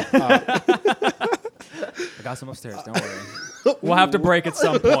stop. I got some upstairs. Don't worry. We'll have to break at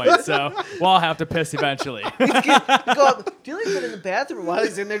some point, so we'll all have to piss eventually. Go up. Do you like been in the bathroom while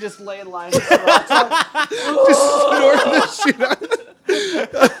he's in there just laying lines of sriracha?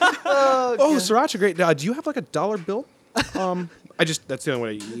 Oh, sriracha, great. Do you have like a dollar bill? That's the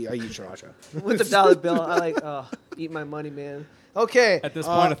only way I eat sriracha. With the dollar bill, I like eat my money, man. Okay. At this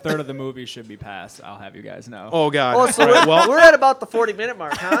point, a third of the movie should be passed. I'll have you guys know. Oh God. Oh, so All right, well, we're at about the 40-minute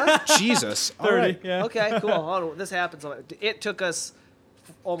mark, huh? Jesus. All 30. right. Yeah. Okay, cool. Hold on. This happens. It took us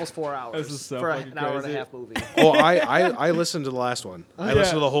almost 4 hours This is so for fucking an hour and a crazy. half movie. Oh, I listened to the last one. I yeah.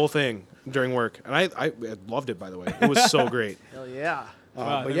 listened to the whole thing during work, and I loved it. By the way, it was so great. Hell yeah.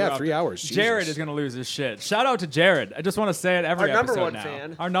 Wow, But they yeah, were 3 hours. Jared Jesus. is going to lose his shit. Shout out to Jared. I just want to say it every Our number episode one now.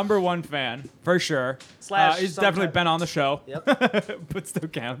 fan. Our number one fan, for sure. Slash he's sometime- definitely been on the show. Yep. But still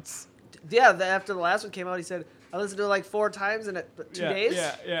counts. Yeah, after the last one came out, he said, I listened to it like 4 times in 2 yeah, days.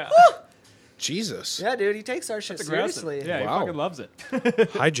 Yeah. Jesus. Yeah, dude, he takes our shit That's aggressive. seriously. Yeah, Wow. he fucking loves it.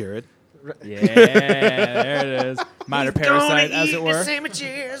 Hi, Jared. Yeah, there it is. Minor He's parasite, gonna as eat it were. the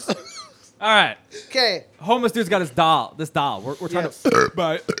sandwiches. All right. Okay. Homeless dude's got his doll. This doll. We're trying Yes. to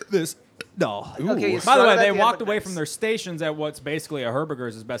buy this doll. Okay, you By the way, started at they the walked end, away nice. from their stations at what's basically a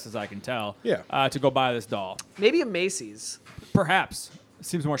Herberger's, as best as I can tell. Yeah. To go buy this doll. Maybe a Macy's. Perhaps.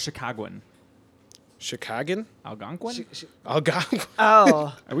 Seems more Chicagoan. Chicagan? Algonquin? Algonquin.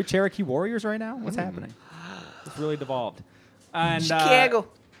 Oh, Are we Cherokee Warriors right now? What's happening? It's really devolved. And Chicago.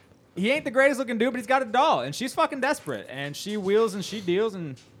 he ain't the greatest looking dude, but he's got a doll, and she's fucking desperate. And she wheels and she deals,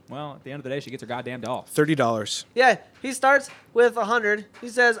 and well, at the end of the day, she gets her goddamn doll. $30. Yeah, he starts with 100. He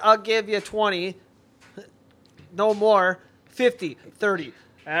says, I'll give you 20. No more. 50. 30.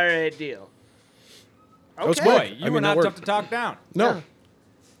 All right, deal. That was Okay. quick. Boy, I you mean, were that not tough worked. to talk down. No. Yeah.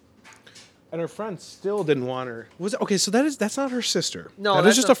 And her friend still didn't want her. Was it okay? So that's not her sister. No, that is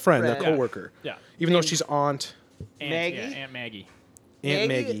that's just a a friend, a friend. coworker. Yeah. Even though Named- she's Aunt Maggie? Yeah, Aunt Maggie.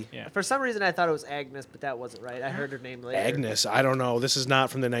 Maggie. Yeah. For some reason, I thought it was Agnes, but that wasn't right. I heard her name later. Agnes. I don't know. This is not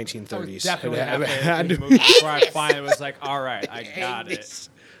from the I was 1930s. definitely It halfway had through to the be- movie before I finally was like, all right, I got it.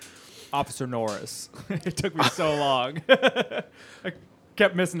 Officer Norris. It took me so long. I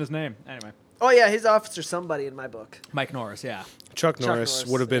kept missing his name. Anyway, Oh, yeah, he's Officer Somebody in my book. Mike Norris, yeah. Chuck Norris Norris,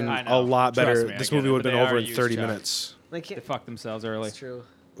 would have been yeah. I know. a lot Trust better. me, I This get movie it, would have but been they over in already 30 used Chuck. minutes. Like, They fucked themselves early. That's true.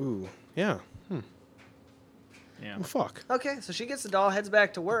 Ooh, yeah. Yeah. Well, fuck. Okay, so she gets the doll, heads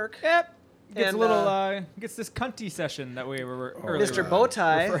back to work. Yep. Gets And, a little, gets this cunty session that we were earlier Mr.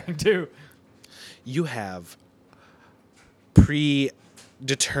 Bowtie. referring to. You have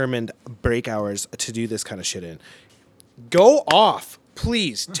predetermined break hours to do this kind of shit in. Go off,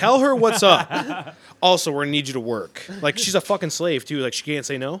 please. Tell her what's up. Also, we're gonna need you to work. Like she's a fucking slave too. Like she can't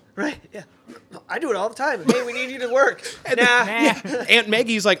say no. Right? Yeah. I do it all the time. Hey, we need you to work. Nah. Aunt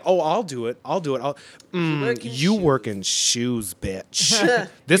Maggie's like, oh, I'll do it. work in You shoes. work in shoes, bitch.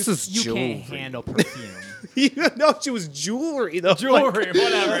 This is You jewelry. can't handle perfume. No, she was jewelry though. Jewelry, Like,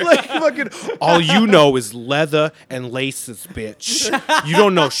 whatever. like fucking. All you know is leather and laces, bitch. You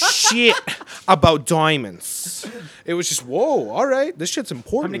don't know shit about diamonds. It was just whoa. All right, this shit's How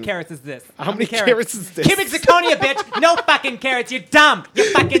important. many carats is this? How many carats is this? Cubic zirconia, bitch. No fucking carats. You're dumb. You're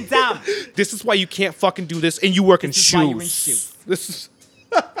fucking dumb. This is why you can't fucking do this, and you work in This is shoes. why you in shoes. This is.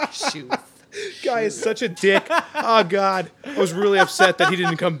 Shoot. Guy is such a dick. Oh God, I was really upset that he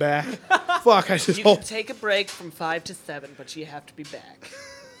didn't come back. Fuck, I just You hope. can take a break from 5 to 7, but you have to be back.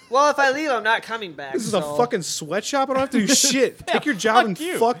 Well, if I leave, I'm not coming back. This is a so- fucking sweatshop. I don't have to do shit. Take your job fuck and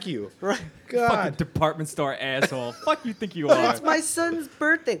you. fuck you. Right. Fucking God. department store asshole. Fuck you think you But are. it's my son's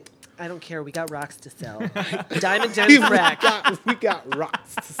birthday. I don't care. We got rocks to sell. Diamond Gems Rack. We got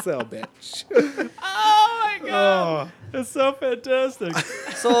rocks to sell, bitch. Oh my god. Oh. That's so fantastic.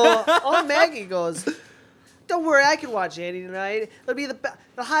 So Aunt Maggie goes, "Don't worry, I can watch Annie tonight. It'll be the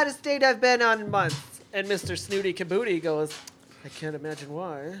hottest date I've been on in months." And Mr. Snooty Kabooty goes, "I can't imagine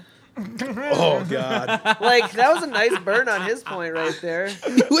why." Oh God. Like that was a nice burn on his point right there.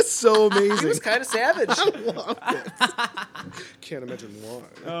 It was so He amazing. was kind of savage. Can't imagine why.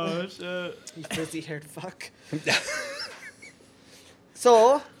 Oh shit. You frizzy-haired fuck.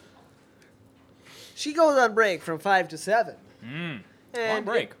 So she goes on break from 5 to 7. And Long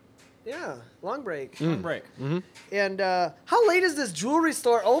break. Yeah, long break. Long break. And how late is this jewelry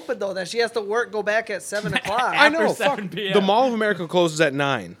store open though that she has to go back at 7 o'clock? I know. After Fuck. 7 p.m. The Mall of America closes at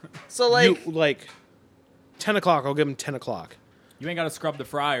 9. So like, You like 10 o'clock. I'll give him 10 o'clock. You ain't got to scrub the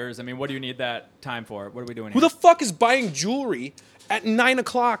fryers. I mean, what do you need that time for? What are we doing Who here? the fuck is buying jewelry at 9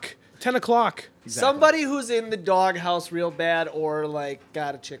 o'clock, 10 o'clock? Exactly. somebody who's in the doghouse real bad or like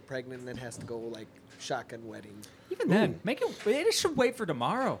got a chick pregnant and then has to go like shotgun wedding. Even then, make it. It should wait for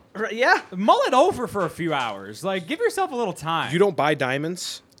tomorrow. Right, yeah. Mull it over for a few hours. Like, give yourself a little time. You don't buy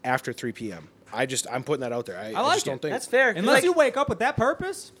diamonds after 3 p.m. I'm putting that out there. I like just don't it. think. That's fair. Unless like, you wake up with that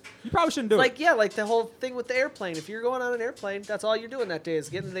purpose, you probably shouldn't do like it. yeah, like the whole thing with the airplane. If you're going on an airplane, that's all you're doing that day is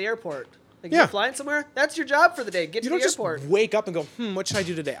getting to the airport. Like Yeah. you're flying somewhere, that's your job for the day. Get You to don't the just airport. wake up and go, what should I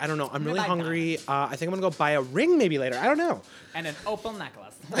do today? I don't know. I'm really Buy hungry. I think I'm going to go buy a ring maybe later. I don't know. And an opal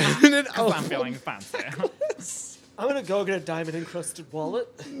necklace. And then, Because I'm feeling fancy. I'm gonna go get a diamond encrusted wallet.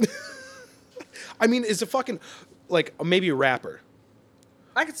 I mean, it's a fucking, like, maybe a rapper.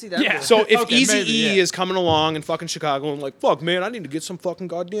 I could see that. Yeah. too. So if Okay, Easy maybe, E yeah. is coming along in fucking Chicago and like, fuck, man, I need to get some fucking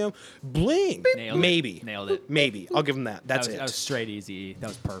goddamn bling. Nailed it. Maybe. Nailed it. Maybe. I'll give him that. That's that was, it. That was straight easy. That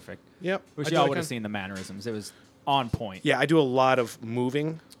was perfect. Yep. Wish I do y'all like would have him. seen the mannerisms. It was on point. Yeah, I do a lot of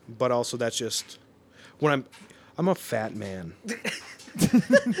moving, but also that's just when I'm a fat man.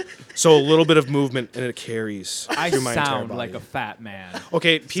 So a little bit of movement and it carries I through my entire sound body. like a fat man.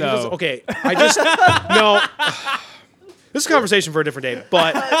 Okay, Peter. So- Okay, I just no. This is a conversation for a different day,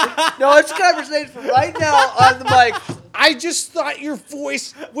 but No, it's a conversation for right now on the mic. I just thought your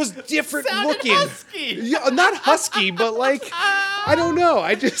voice was different Sounded looking. husky. Yeah, not husky, but like I don't know.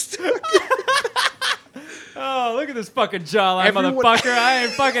 I just Oh, look at this fucking jawline, Everyone- motherfucker. I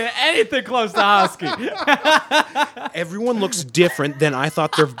ain't fucking anything close to husky. everyone looks different than I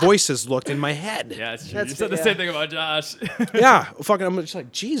thought their voices looked in my head. Yeah, it's true. That's You said fair, the same thing about Josh. Yeah, fucking. I'm just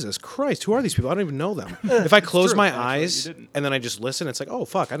like, Jesus Christ, who are these people? I don't even know them. If I close true, my actually, eyes you didn't. and then I just listen, it's like, oh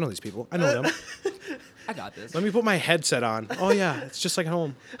fuck, I know these people. I know them. I got this. Let me put my headset on. Oh yeah, it's just like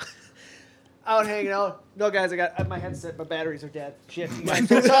home. Out hanging out. No, guys, I got my headset. My batteries are dead. Shit, you guys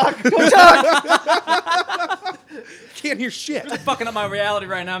don't talk. Don't talk. Can't hear shit. Fucking up my reality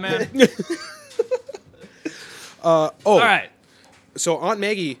right now, man. Oh, All right. so Aunt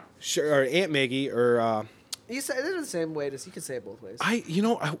Maggie or Aunt Maggie or You say it in the same way. You can say it both ways. I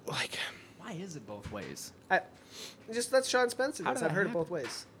like. Why is it both ways? Just that's Sean Spencer. How did I've that heard it happen? both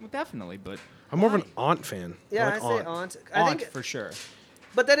ways. Well, definitely, but I'm more of an aunt fan. Yeah, like I say aunt. I aunt think, for sure.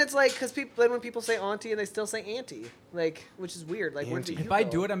 but then it's like because people then when people say auntie and they still say auntie, like which is weird. Like when do Auntie. you If I go?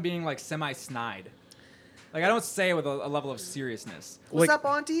 do it, I'm being like semi-snide. Like I don't say it with a level of seriousness. What's like- up,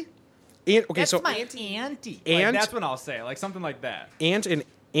 auntie? Aunt, okay, so auntie. Aunt? Like, that's what I'll say. Like something like that. aunt and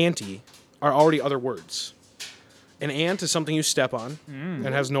auntie are already other words. An ant is something you step on and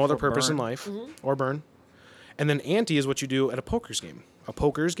has no other Or purpose in burn. life or burn. And then auntie is what you do at a poker's game. A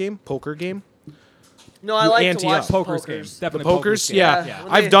poker game. No, I You like ante to watch up. Pokers game. pokers. The Definitely pokers, game. yeah. Yeah.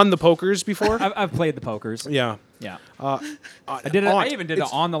 When I've they- done the pokers before. I've played the pokers. Yeah. Yeah. I I I even did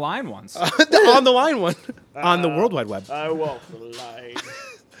it on the line once. the on the line one on the World Wide Web. I walk the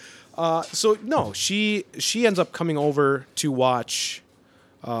line. So no, she ends up coming over to watch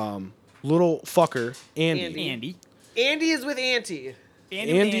little fucker, Andy. Andy. Andy is with Auntie.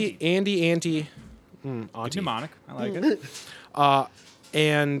 Andy, Auntie. Mnemonic. I like it.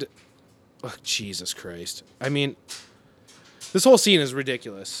 And oh, Jesus Christ. I mean, this whole scene is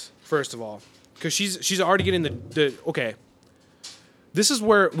ridiculous, first of all. Because she's already getting the okay. This is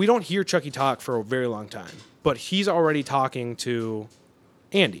where we don't hear Chucky talk for a very long time. But he's already talking to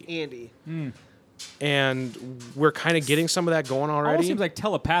Andy. And we're kind of getting some of that going already. Almost seems like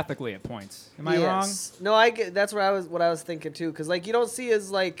telepathically at points. Am I wrong? No, I get. That's what I was thinking too. Because like you don't see his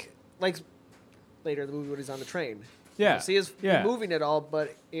like later in the movie when he's on the train. Yeah. You don't see his moving at all,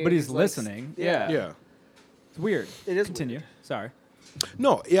 but he's listening. Yeah. Yeah. It's weird. It is. Continue. Weird. Sorry.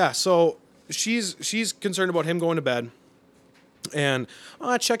 No, yeah. So she's concerned about him going to bed, and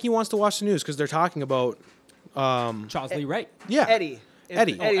Chucky wants to watch the news because they're talking about Charles Lee Ray. yeah Eddie.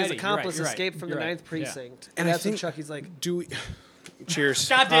 Eddie. Eddie's Eddie, accomplice you're right, escaped from the you're right. 9th precinct. And And I that's when think- Chucky's like, Do we? Cheers.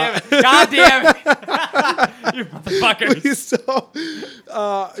 God damn it. God damn it. You motherfuckers.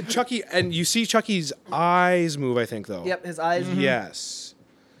 So, Chucky, and you see Chucky's eyes move. I think though. yep, his eyes. Yes.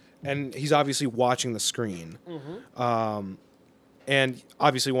 And he's obviously watching the screen. And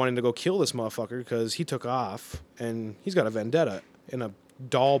obviously wanting to go kill this motherfucker because he took off and he's got a vendetta in a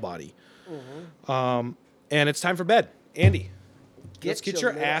doll body. And it's time for bed. Andy, let's get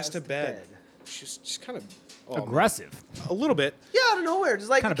your ass to bed. She's kind of Aggressive. a little bit. Yeah, out of nowhere. Just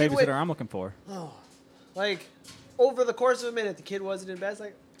like Kind of the kid babysitter I'm looking for. like over the course of a minute, the kid wasn't in bed. It's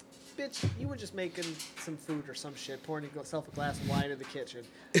like, bitch, you were just making some food or some shit, pouring yourself a glass of wine in the kitchen.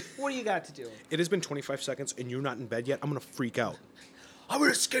 What do you got to do? It has been 25 seconds and you're not in bed yet. I'm going to freak out. I'm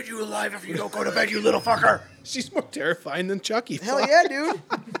gonna skin you alive if you don't go to bed, you little fucker. She's more terrifying than Chucky. Hell yeah, dude.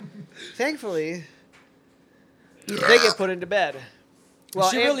 Thankfully, they get put into bed. Well,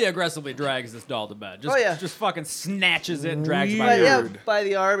 she and- really aggressively drags this doll to bed. Just, Oh, yeah. just fucking snatches it and drags it by, by the yeah, arm. by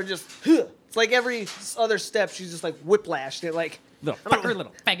the arm and just. It's like every other step, she's just like whiplashed it. Like, Little fucker,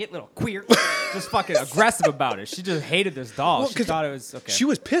 little faggot, little queer. Just fucking aggressive about it. She just hated this doll. Well, She 'cause thought it was okay. She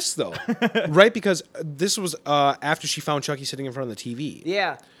was pissed though, right? Because this was after she found Chucky sitting in front of the TV.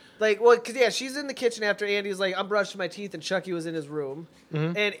 yeah. Like, well, because, yeah, she's in the kitchen after Andy's like, I'm brushing my teeth, and Chucky was in his room.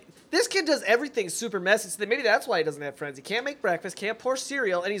 And this kid does everything super messy. So maybe that's why he doesn't have friends. He can't make breakfast, can't pour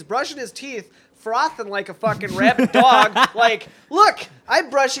cereal, and he's brushing his teeth, frothing like a fucking rabid dog. Like, look, I'm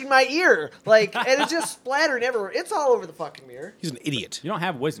brushing my ear. Like, and it's just splattering everywhere. It's all over the fucking mirror. He's an idiot. You don't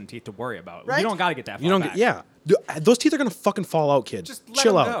have wisdom teeth to worry about. Right? You don't got to get that far You don't back. get, yeah. Those teeth are gonna fucking fall out, kid. Just let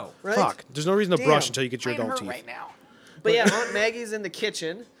Chill them out. go. Right? Fuck. There's no reason to Damn. brush until you get your Mine adult hurt teeth. right now. But yeah, Aunt Maggie's in the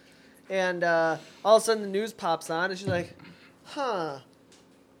kitchen, and all of a sudden the news pops on, and she's like, huh.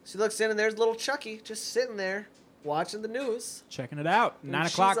 She looks in, and there's little Chucky just sitting there watching the news. Checking it out. And 9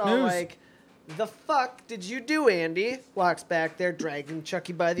 she's o'clock all news. like, the fuck did you do, Andy? Walks back there, dragging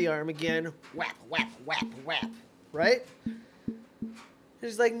Chucky by the arm again. Whap, whap, whap, whap. Right? And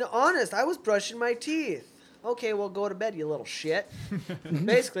he's like, no, honest, I was brushing my teeth. Okay, well, go to bed, you little shit.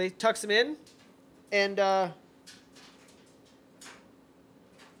 Basically, tucks him in, and,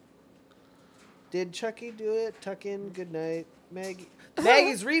 did Chucky do it? Tuck in, good night.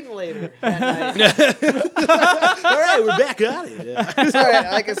 Maggie's reading later that night. All right, we're back at it. Sorry,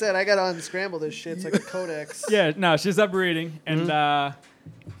 like I said, I got to unscramble this shit. It's like a codex. Yeah, no, she's up reading and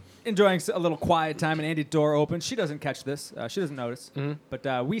enjoying a little quiet time. And Andy's door opens. She doesn't catch this. She doesn't notice.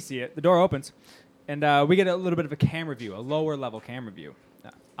 But we see it. The door opens. And we get a little bit of a camera view, a lower level camera view.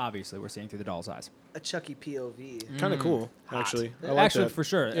 Obviously, we're seeing through the doll's eyes. A Chucky POV. Kind of cool, actually. I like Actually, that. for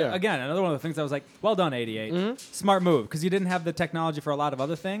sure. Yeah. Again, another one of the things I was like, well done, 88. Smart move, because you didn't have the technology for a lot of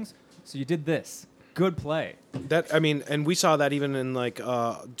other things, so you did this. Good play. That I mean, and we saw that even in like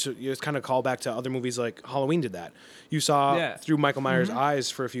it's kind of call back to other movies like Halloween did that. You saw through Michael Myers' eyes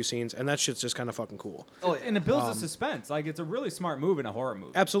for a few scenes, and that shit's just kind of fucking cool. Oh, yeah. And it builds the suspense. Like, it's a really smart move in a horror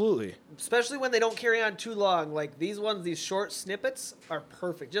movie. Absolutely. Especially when they don't carry on too long. Like these ones, these short snippets are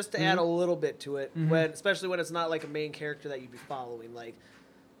perfect just to add a little bit to it. Especially when it's not like a main character that you'd be following. Like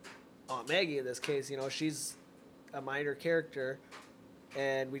Aunt Maggie in this case, you know, she's a minor character,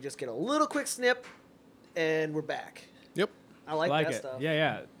 and we just get a little quick snip, and we're back. Yep. I like that stuff.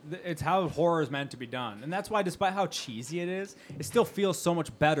 Yeah. It's how horror is meant to be done. And that's why, despite how cheesy it is, it still feels so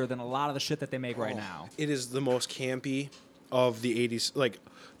much better than a lot of the shit that they make right now. It is the most campy of the 80s, like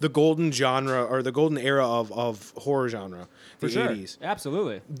the golden genre or the golden era of horror genre, the For sure. 80s.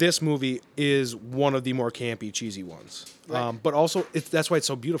 Absolutely. This movie is one of the more campy, cheesy ones. Right. But also, that's why it's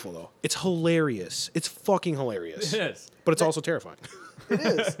so beautiful, though. It's hilarious. It's fucking hilarious. It is. But it's also terrifying. It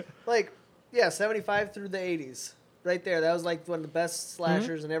is. Like, yeah, 75 through the 80s. right there. That was like one of the best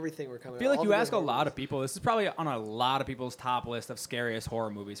slashers and everything were coming. I feel like All you the ask good a horror lot of movies. people. This is probably on a lot of people's top list of scariest horror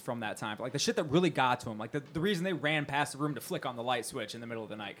movies from that time. Like the shit that really got to them. Like the reason they ran past the room to flick on the light switch in the middle of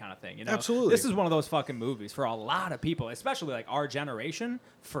the night kind of thing. You know? Absolutely. This is one of those fucking movies for a lot of people, especially like our generation,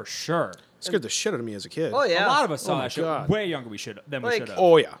 for sure. Scared the shit out of me as a kid. Oh yeah. A lot of us saw my that shit God. way younger than we Like- should have.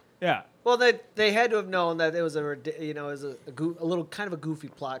 Oh yeah. Yeah. Well, they had to have known that it was a little kind of a goofy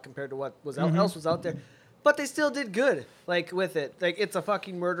plot compared to what was else was out there, but they still did good. Like with it, like it's a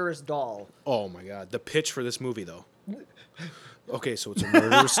fucking murderous doll. Oh my god, the pitch for this movie though. Okay, so it's a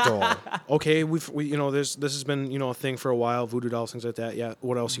murderous doll. Okay, we this has been a thing for a while, voodoo dolls, things like that. Yeah,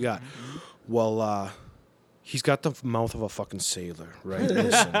 what else you got? Well, he's got the mouth of a fucking sailor, right?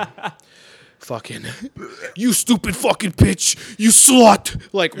 Listen, fucking, you stupid fucking bitch, you slut.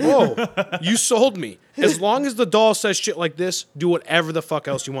 Like, whoa, you sold me. As long as the doll says shit like this, do whatever the fuck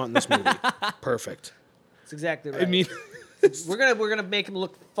else you want in this movie. Perfect. That's exactly right. I mean. we're gonna make him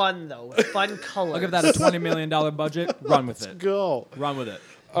look fun though, with fun colors. Look at that, a $20 million budget. Run with it. Go. Run with it.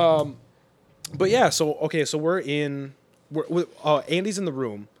 But yeah, so we're Andy's in the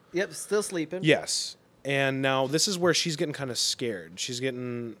room. Yep, still sleeping. Yes. And now this is where she's getting kind of scared. She's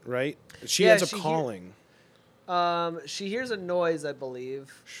getting, right? She Yeah, ends up she calling. She hears a noise, I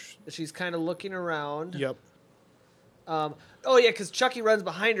believe. She's kind of looking around. Yep. Oh yeah, because Chucky runs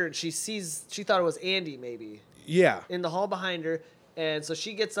behind her and she thought it was Andy maybe Yeah. in the hall behind her, and so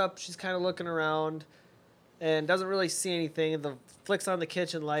she gets up. She's kind of looking around, and doesn't really see anything. And the flicks on the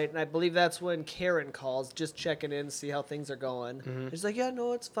kitchen light, and I believe that's when Karen calls, just checking in, see how things are going. She's like, "Yeah,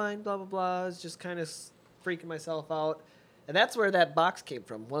 no, it's fine." Blah blah blah. I was just kind of freaking myself out, and that's where that box came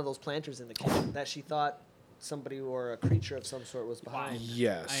from. One of those planters in the kitchen that she thought somebody or a creature of some sort was behind.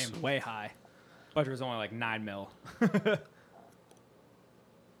 Yes. I am way high. Budget was only like $9 million.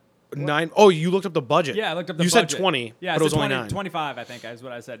 9. Oh, you looked up the budget. Yeah, I looked up the You budget. said 20, Yeah, but it was only 20, 9. 25, I think, is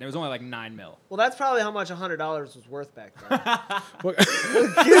what I said. And it was only like $9 million. Well, that's probably how much $100 was worth back then.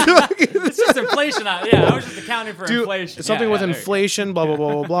 It's just inflation. Yeah, I was just accounting for Dude, inflation. something Yeah, with yeah, there you go. inflation, blah, blah,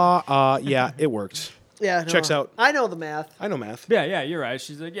 blah, blah, blah. Yeah, it worked. Yeah, no, Checks out. I know the math. I know math. Yeah, you're right.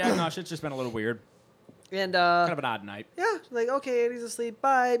 She's like, yeah, no, shit's just been a little weird. And Kind of an odd night. yeah, like okay, Andy's asleep.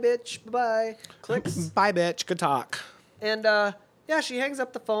 Bye, bitch. Bye. Clicks. Bye, bitch. Good talk. And yeah, she hangs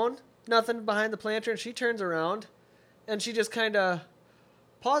up the phone. Nothing behind the planter, and she turns around, and she just kind of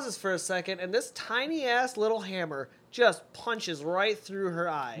pauses for a second, and this tiny ass little hammer just punches right through her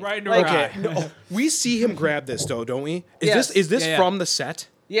eye. Right into Like, her eye. Okay. No, we see him grab this, though, don't we? Yes. Is this Yeah, yeah. from the set?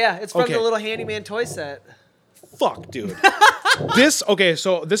 Yeah, it's from Okay. the little handyman toy set. Fuck, dude.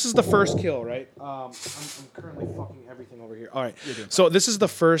 So this is the first kill, right? I'm currently fucking everything over here. All right. So this is the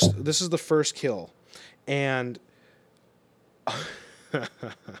first kill. And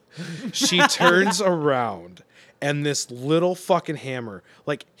she turns around and this little fucking hammer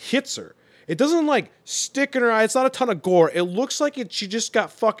like hits her. It doesn't like stick in her eye. It's not a ton of gore. It looks like she just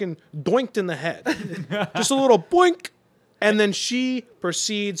got fucking doinked in the head. Just a little boink. And then she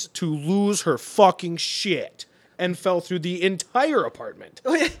proceeds to lose her fucking shit and fell through the entire apartment.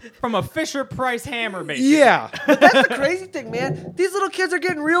 From a Fisher Price hammer, basically. Yeah. That's the crazy thing, man. These little kids are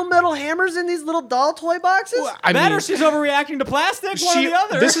getting real metal hammers in these little doll toy boxes. I That mean, or she's overreacting to plastic, one or the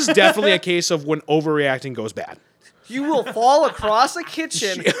other. this is definitely a case of when overreacting goes bad. You will fall across a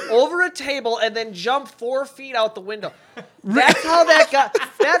kitchen, over a table, and then jump 4 feet out the window. That's how that guy.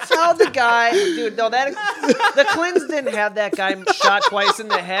 That's how the guy. Dude, no, the Clintons didn't have that guy shot twice in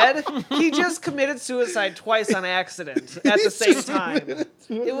the head. He just committed suicide twice on accident at the same time.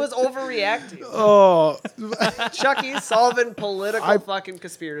 It was overreacting. Oh, Chucky solving political fucking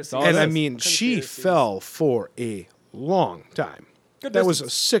conspiracies. all and it I is. mean, she Conspiracies. fell for a long time. Good That was a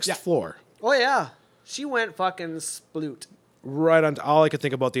distance. 6th Yeah. floor. Oh yeah, she went fucking sploot. Right on. All I could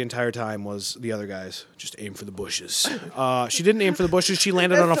think about the entire time was the other guys. Just aim for the bushes. She didn't aim for the bushes. She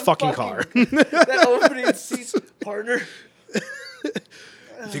landed on a That's the fucking car. That opening seat partner.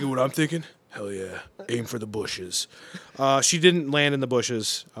 Think of what I'm thinking? Hell yeah. Aim for the bushes. She didn't land in the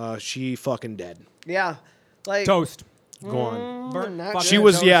bushes. She fucking dead. Yeah, like Toast. Go on. Burnt not fucking She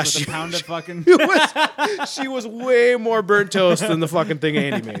was- toast yeah, with she- a pound of fucking. She was way more burnt toast than the fucking thing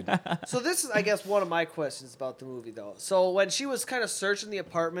Andy made. So this is, I guess, one of my questions about the movie, though. So when she was kind of searching the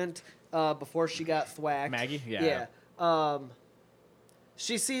apartment before she got thwacked, Maggie? Yeah.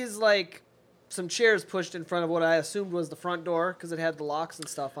 she sees like some chairs pushed in front of what I assumed was the front door because it had the locks and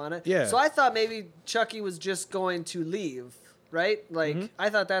stuff on it. Yeah. So I thought maybe Chucky was just going to leave, right? Like I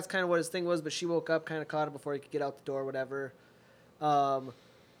thought that's kind of what his thing was, but she woke up, kind of caught him before he could get out the door, whatever.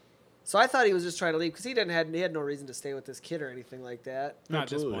 So I thought he was just trying to leave because he had no reason to stay with this kid or anything like that. Not at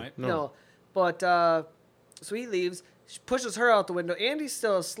this Absolutely. point. No. No. But So he leaves, pushes her out the window. Andy's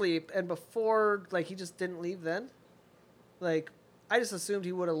still asleep, and before, like, he just didn't leave then? Like, I just assumed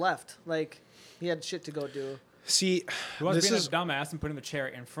he would have left. Like, he had shit to go do. See, He was this being is a dumbass and putting the chair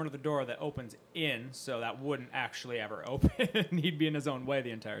in front of the door that opens in, so that wouldn't actually ever open. He'd be in his own way the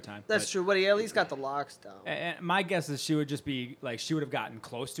entire time. That's true, but he at least got the locks down. And my guess is she would just be like, she would have gotten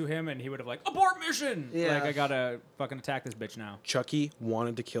close to him, and he would have like, abort mission. Yeah. Like, I gotta fucking attack this bitch now. Chucky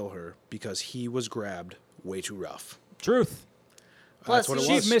wanted to kill her because he was grabbed way too rough. Truth. Plus, That's what it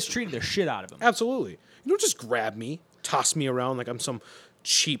She was. mistreated the shit out of him. Absolutely. You don't just grab me, toss me around like I'm some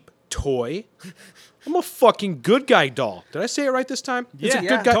cheap toy. I'm a fucking good guy doll. Did I say it right this time? It's a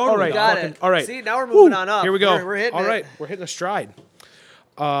Yeah, good guy. totally. All right. Got fucking- it. All right. See, now we're moving Woo. on up. Here we go. We're hitting all it. right. We're hitting a stride.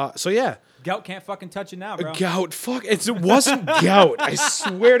 So yeah. Gout can't fucking touch you now, bro. Gout. Fuck. It wasn't gout. I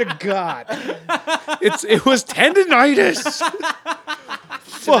swear to God. It was tendinitis.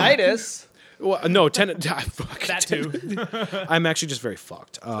 Fuck. Tinnitus. Well, no, fuck. That too. I'm actually just very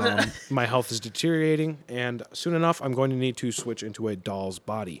fucked. My health is deteriorating, and soon enough, I'm going to need to switch into a doll's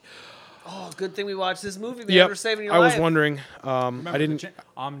body. Oh, good thing we watched this movie, man. Yep. We're saving your I life. was wondering. Remember I didn't.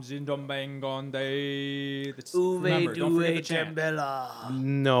 I'm Zindombangonde. Uwe Don't forget the Due chant. Jambella.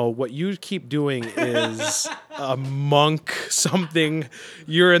 No, what you keep doing is a monk something.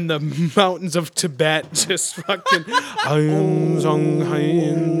 You're in the mountains of Tibet, just fucking.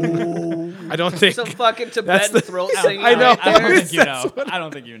 I don't think. Some fucking Tibetan the- throat singing. I know. right I don't there. think you know. I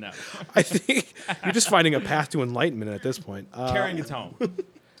don't think you know. I think you're just finding a path to enlightenment at this point. Carrying gets home.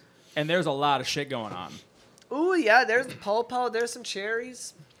 And there's a lot of shit going on. Ooh, yeah, there's the pawpaw. There's some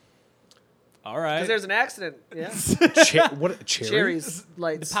cherries. All right. Because there's an accident. Yeah. What cherry? Cherries,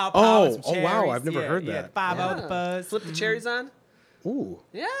 lights. Pow Oh, and some oh, wow, cherries. I've never heard Yeah, that. Five out Yeah. the buzz. Flip the cherries on. Ooh,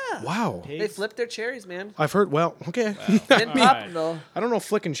 Yeah. wow. They flipped their cherries, man. I've heard. Well, okay. Didn't pop right. though. I don't know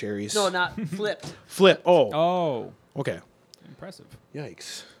flicking cherries. No, not flipped. Flip. Oh, Oh, okay. impressive.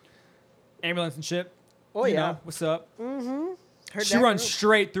 Yikes. Ambulance and shit. Oh, You yeah. know, what's up? Heard She that runs group.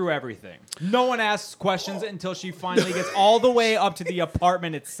 straight through everything. No one asks questions until she finally gets all the way up to the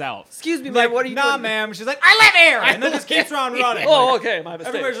apartment itself. Excuse me, Like, man. What are you nah, doing? ma'am. She's like, I live here, and then just keeps on running. Oh, Like, okay. My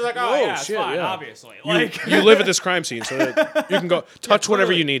mistake. everybody's just like, oh, Whoa, yeah, it's shit, fine, yeah. obviously. Like, You live at this crime scene, so that you can go touch whatever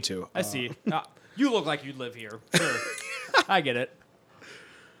clearly. you need to. I see. You look like you'd live here. Sure. I get it.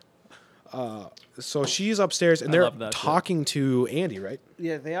 So she's upstairs, and I they're love that shit. talking to Andy, right?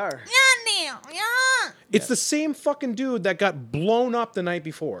 Yeah, they are. It's the same fucking dude that got blown up the night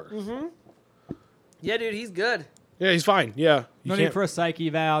before. Mm-hmm. Yeah, dude, he's good. Yeah, he's fine. Yeah. No need for a psych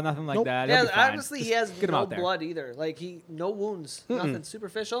eval, nothing like Nope. that. He'll Yeah, be fine. honestly, Just he has get him no out there. blood either. Like no wounds, nothing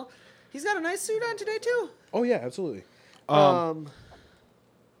superficial. He's got a nice suit on today too. Oh, yeah, absolutely.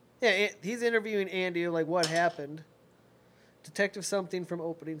 Yeah, he's interviewing Andy. Like, what happened? Detective something from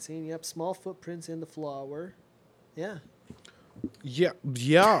opening scene. Yep, small footprints in the flower. Yeah. Yeah,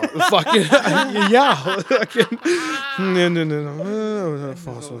 fucking, yeah. Fucking- no.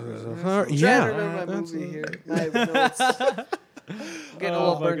 Trying to Yeah. remember my movie here. My notes. Getting a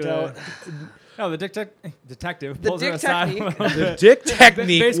little burnt out. No, the detective The pulls her dick aside. technique. The dick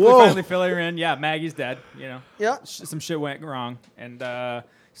technique. Basically, Whoa. finally filling her in. Yeah, Maggie's dead. You know, Yeah. some shit went wrong, and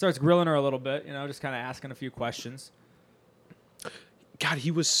starts grilling her a little bit. You know, just kind of asking a few questions. God,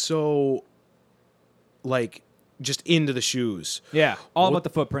 he was so, like, just into the shoes. Yeah, all What- about the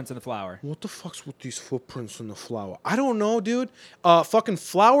footprints in the flower. What the fuck's with these footprints in the flower? I don't know, dude. Fucking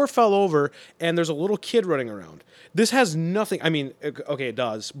flower fell over, and there's a little kid running around. This has nothing. I mean, okay, it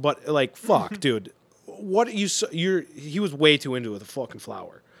does, but like, fuck, dude. What he was way too into the fucking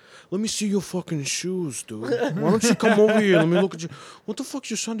flower. Let me see your fucking shoes, dude. Why don't you come over here? Let me look at you. What the fuck's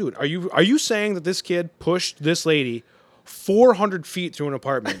your son doing? Are you saying that this kid pushed this lady 400 feet through an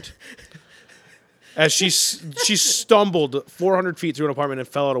apartment? As she stumbled 400 feet through an apartment and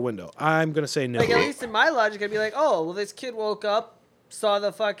fell out a window. I'm gonna say no. Like, at least in my logic, I'd be like, oh, well, this kid woke up,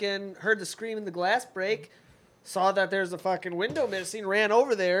 heard the scream in the glass break, saw that there's a fucking window missing, ran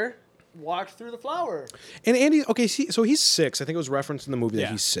over there, walked through the flower. And Andy, okay, so he's 6. I think it was referenced in the movie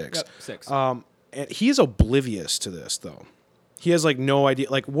that he's 6. Yep, 6. And he's oblivious to this, though. He has like no idea.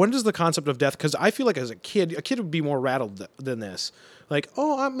 Like, when does the concept of death? Because I feel like as a kid would be more rattled than this. Like,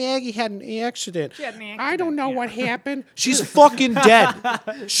 oh, Aunt Maggie had an accident. She had an I don't accident, know yeah. what happened. She's fucking dead.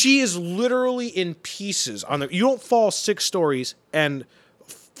 She is literally in pieces on the. You don't fall 6 stories and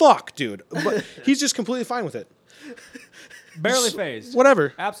fuck, dude. But he's just completely fine with it. Barely phased.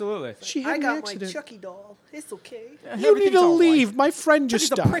 Whatever. Absolutely. She had I an got accident. my Chucky doll. It's okay. You need Everything's to all right. leave. My friend just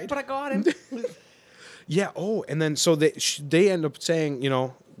He's a died. prick, but I got him. Yeah. Oh, and then so they end up saying, you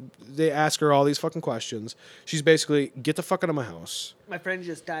know, they ask her all these fucking questions. She's basically, get the fuck out of my house. My friend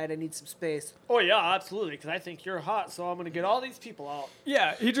just died. I need some space. Oh yeah, absolutely. Because I think you're hot, so I'm gonna get all these people out.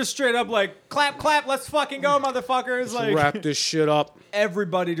 Yeah, he just straight up like, clap, clap, let's fucking go, motherfuckers. Like, Wrap this shit up.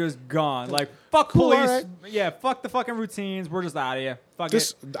 everybody just gone. Like, fuck Cool, police. alright. Yeah, fuck the fucking routines. We're just out of here. Fuck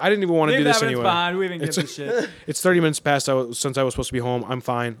This it. I didn't even want to Leave do the this evidence anyway. behind. We even give a shit. It's 30 minutes past since I was supposed to be home. I'm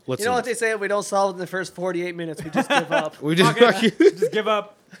fine. Let's You know leave. what they say? If we don't solve it in the first 48 minutes, we just give up. We just Fuck it. Just give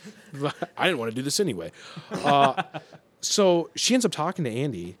up. I didn't want to do this anyway. So she ends up talking to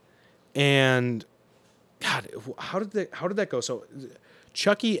Andy, and God, how did that go? So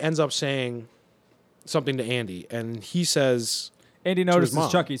Chucky ends up saying something to Andy, and he says, Andy his notices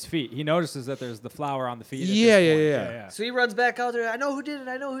mom. Chucky's feet. He notices that there's the flour on the feet. at this Yeah, point. yeah. So he runs back out there. I know who did it.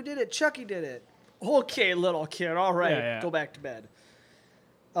 I know who did it. Chucky did it. Okay, little kid. All right, Yeah. go back to bed.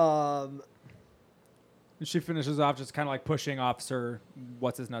 And she finishes off just kind of like pushing Officer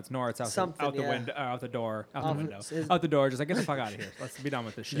what's his nuts Norris out Something, the yeah. window, out the door, out the window, his- out the door. Just like get the fuck out of here. Let's be done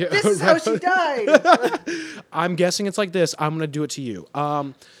with this shit. Yeah. This is how she died. I'm guessing it's like this. I'm gonna do it to you.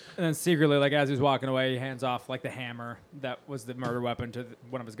 And then secretly, like as he's walking away, he hands off like the hammer that was the murder weapon to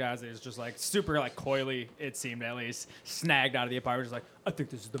one of his guys. He's just like super like coyly, it seemed at least, snagged out of the apartment. Just like, I think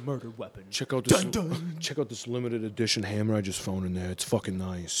this is the murder weapon. Check out this. Check out this limited edition hammer I just found in there. It's fucking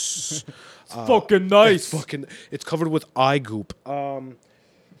nice. Fucking nice. It's covered with eye goop.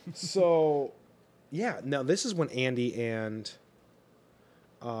 So, yeah. Now this is when Andy and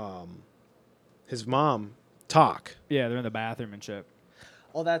his mom talk. Yeah, they're in the bathroom and shit.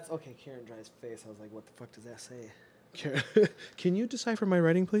 Oh, that's okay. Karen Dry's face. I was like, what the fuck does that say? Can you decipher my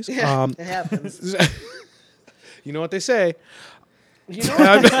writing, please? It happens. You know what they say. You know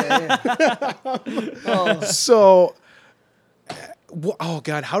what they say. So, oh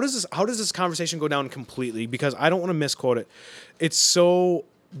God, how does this conversation go down completely? Because I don't want to misquote it. It's so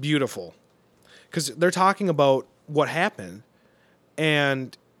beautiful because they're talking about what happened,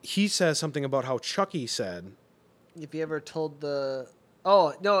 and he says something about how Chucky said If you ever told the...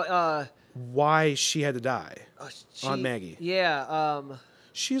 Oh, no. why she had to die. Aunt Maggie. Yeah.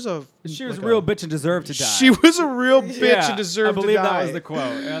 She was a real bitch and deserved to die. She was a real bitch Yeah, and deserved I to die. believe that was the quote.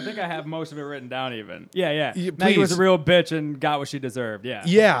 And I think I have most of it written down even. Yeah. Yeah, Maggie was a please. real bitch and got what she deserved. Yeah.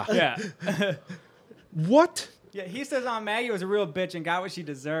 Yeah. Yeah. What? Yeah, he says Aunt Maggie was a real bitch and got what she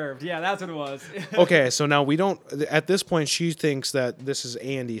deserved. Yeah, that's what it was. Okay, so now we don't. At this point, she thinks that this is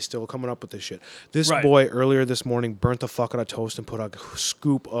Andy still coming up with this shit. This Right. boy earlier this morning burnt the fuck out of toast and put a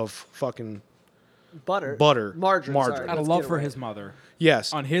scoop of fucking Butter. Margarine. Sorry, Out of let's love get it for right. his mother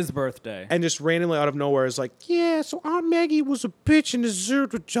yes, on his birthday. and just randomly out of nowhere is like, yeah. So Aunt Maggie was a bitch and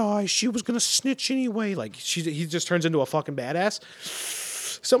deserved to die. She was gonna snitch anyway. Like he just turns into a fucking badass.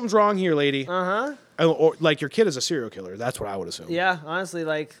 Something's wrong here, lady. Uh-huh. Or like your kid is a serial killer. That's what I would assume. Yeah, honestly,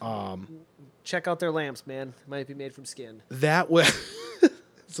 like, check out their lamps, man. Might be made from skin. That was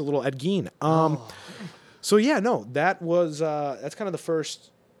it's a little Ed Gein. So yeah, no, that was that's kind of the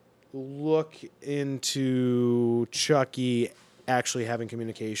first look into Chucky actually having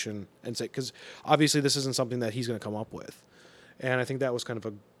communication and say, because obviously this isn't something that he's going to come up with, and I think that was kind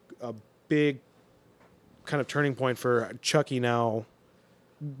of a big kind of turning point for Chucky now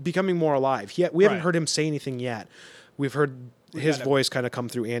becoming more alive. We haven't Right. heard him say anything yet. We've heard his got a- voice kind of come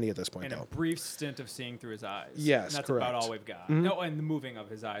through Andy at this point, And a though. brief stint of seeing through his eyes. Yes, and that's correct. about all we've got. No, and the moving of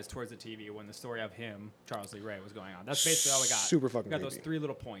his eyes towards the TV when the story of him, Charles Lee Ray, was going on. That's basically all we got. Super fucking We got those creepy. 3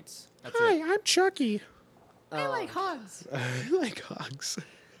 little points. That's Hi, it. I'm Chucky. I like hugs. I like hugs.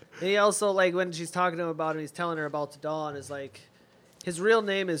 He also, like, when she's talking to him about him, he's telling her about the dawn, is like, his real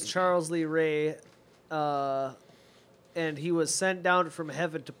name is Charles Lee Ray, and he was sent down from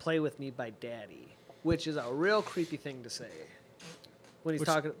heaven to play with me by Daddy, which is a real creepy thing to say. When he's Which-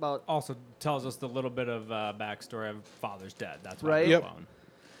 talking about... Also tells us the little bit of backstory of father's dead. That's why Right. we're Yep.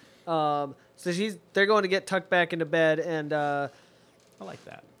 alone. So they're going to get tucked back into bed, and I like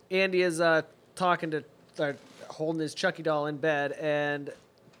that. Andy is holding his Chucky doll in bed, and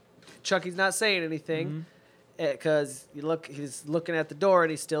Chucky's not saying anything because he's looking at the door,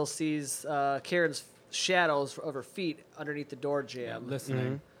 and he still sees Karen's shadows of her feet underneath the door Yeah, jamb.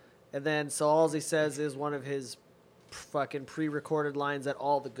 listening. And then so all he says is one of his fucking pre-recorded lines that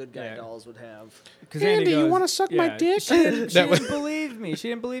all the good guy Yeah. dolls would have. Because Andy, you wanna suck my dick? She didn't That was- believe me. She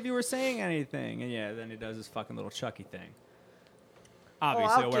didn't believe you were saying anything. And yeah, then he does his fucking little Chucky thing.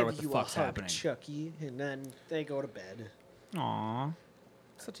 Obviously I'll aware give what the you fuck's a hug, happening. Chucky, and then they go to bed. Aww.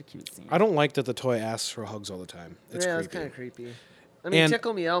 Such a cute scene. I don't like that the toy asks for hugs all the time. It's yeah, creepy. it's kind of creepy. I mean, And-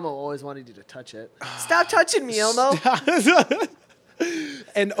 Tickle Me Elmo always wanted you to touch it. Stop touching me, Elmo.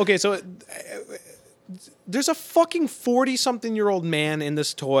 And okay, so there's a fucking 40-something-year-old man in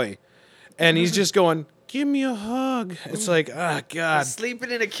this toy, and he's just going, give me a hug. It's like, oh, God.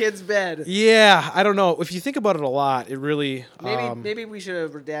 Sleeping in a kid's bed. Yeah, I don't know. If you think about it a lot, it really... Maybe we should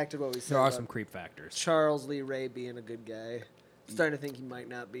have redacted what we said. There are about some creep factors. Charles Lee Ray being a good guy. I'm starting to think he might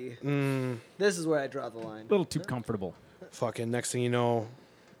not be. This is where I draw the line. A little too comfortable. fucking next thing you know,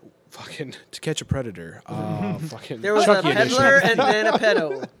 fucking To Catch a Predator. Fucking There was Chucky a peddler edition. and then a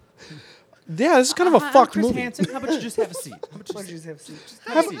pedo. Yeah, this is kind of a fucked Chris movie. Hansen, how about you just have a seat? How about you Why just don't you just have a seat? Just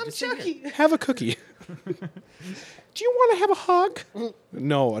have a seat? I'm Just sit here. Chucky. Have a cookie. Do you want to have a hug?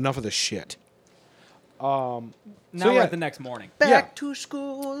 No, enough of this shit. Now So, we're yeah. at the next morning. Back to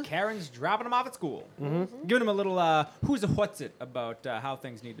school. Karen's dropping him off at school, giving him a little who's a what's it about how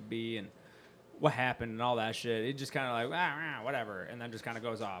things need to be and what happened and all that shit. He just kind of like whatever, and then just kind of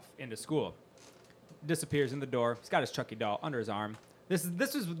goes off into school. Disappears in the door. He's got his Chucky doll under his arm.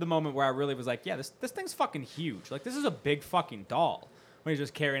 This was the moment where I really was like, yeah, this thing's fucking huge. Like this is a big fucking doll. When he's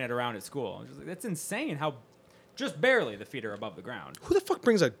just carrying it around at school, I was just like, that's insane. How just barely the feet are above the ground. Who the fuck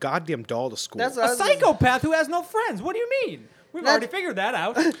brings a goddamn doll to school? That's what I A was psychopath who has no friends. What do you mean? We've already figured that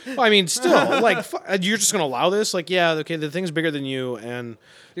out. Well, I mean, still, like, you're just gonna allow this? Like, yeah, okay, the thing's bigger than you, and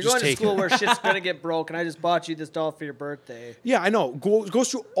You're just going to take school it. where shit's gonna get broke, and I just bought you this doll for your birthday. Yeah, I know.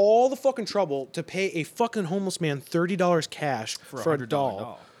 Goes through all the fucking trouble to pay a fucking homeless man $30 cash for a $100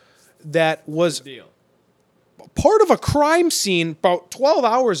 doll that was Deal. part of a crime scene about 12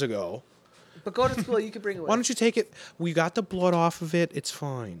 hours ago. But go to school, you can bring it with. Why don't you take it? We got the blood off of it. It's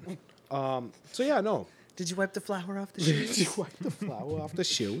fine. So yeah, no. Did you wipe the flour off the shoes? You wipe the flour off the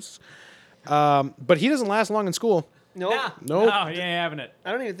shoes. But he doesn't last long in school. Nope. Nope. No, he ain't having it.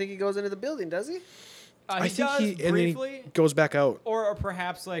 I don't even think he goes into the building, does he? I think does he and then he briefly, goes back out. or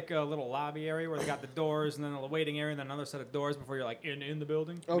perhaps like a little lobby area where they got the doors and then a waiting area and then another set of doors before you're like in the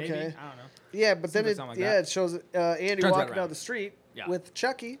building. Okay. Maybe. I don't know. Yeah, but then Seems like it something like that. it shows Andy Turns right walking around. down the street Yeah. with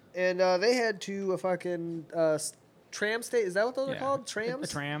Chucky, and they head to a fucking tram station. Is that what those are called? Trams?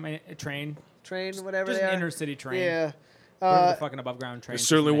 A tram, a train, Train, whatever just they an are. inner city train. Yeah. Whatever the fucking above ground train. It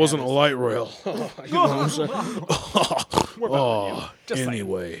certainly system they wasn't a have light rail. You know what I'm saying? Just saying.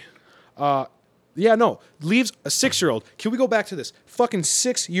 Anyway. Yeah, no. Leaves a 6-year-old. Can we go back to this? Fucking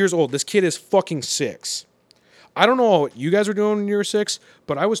 6 years old. This kid is fucking 6. I don't know what you guys were doing when you were 6,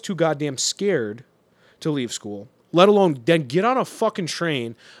 but I was too goddamn scared to leave school. Let alone then get on a fucking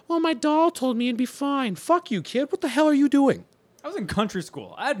train. Well, my doll told me it'd be fine. Fuck you, kid. What the hell are you doing? I was in country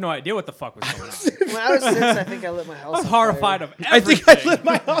school. I had no idea what the fuck was going on. When I was 6, I think I lit my house I was on horrified fire. of everything. I think I lit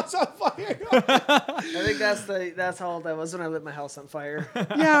my house on fire. I think that's how old I was when I lit my house on fire.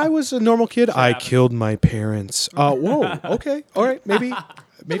 Yeah, I was a normal kid. I happens. killed my parents. Whoa. Okay. All right. Maybe.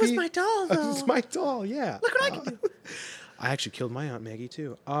 It was my doll, It was though. my doll. Yeah. Look what I can do. I actually killed my Aunt Maggie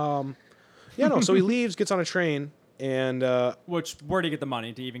too. Yeah. No. So he leaves, gets on a train, and Which, where do you get the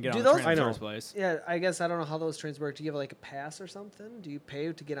money to even get Do on the those- train in the I know. first place? Yeah, I guess I don't know how those trains work. Do you have like a pass or something? Do you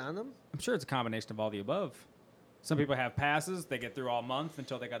pay to get on them? I'm sure it's a combination of all the above. Some people have passes; they get through all month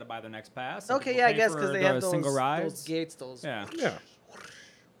until they got to buy their next pass. Some Okay, people yeah, I pay guess for because they the have those, single those rides. gates. Those. Yeah, yeah,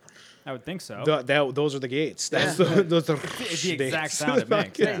 I would think so. those are the gates. That's Yeah. those are It's the exact sound it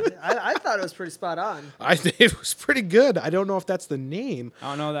makes. Yeah. Yeah. I thought it was pretty spot on. I think it was pretty good. I don't know if that's the name. I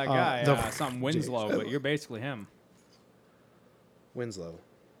don't know that guy. the- Something Winslow, but you're basically him. Winslow.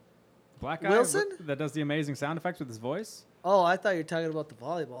 Black guy Wilson? that does the amazing sound effects with his voice. Oh, I thought you were talking about the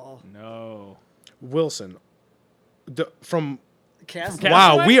volleyball. No. Wilson. From Cast. Castaway?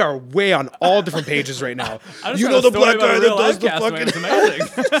 wow, we are way on all different pages right now. I just You read know a the story black about guy a that real does life the Castaway. fucking.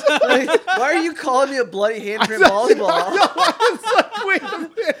 It's amazing. Why are you calling me a bloody handprint volleyball? Wait a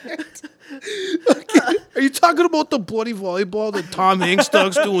minute. Are you talking about the bloody volleyball that Tom Hanks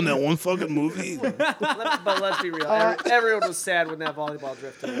does doing that one fucking movie? But let's be real. Everyone was sad when that volleyball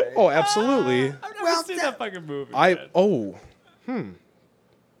drifted away. Oh, absolutely. I've never seen that fucking movie.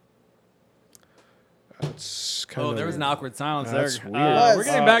 That's kind of. Oh, there was an awkward silence That's there. weird. We're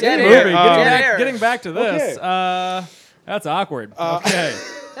getting back to Dead the air. movie. Dead air. Getting back to this. Okay. That's awkward. Okay.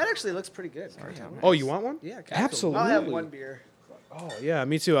 That actually looks pretty good. Oh, you want one? Yeah, Absolutely. I'll have one beer. Oh, yeah,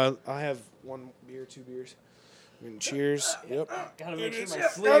 me too. I have 1 beer, 2 beers. I mean, cheers. Yep. Gotta make sure my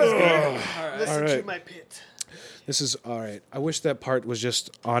sleeves good. Listen All to right. my pit. This is all right. I wish that part was just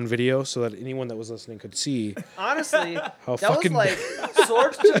on video so that anyone that was listening could see. Honestly, How that fucking- was like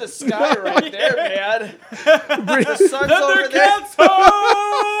swords to the sky right there, man. The sun's over there.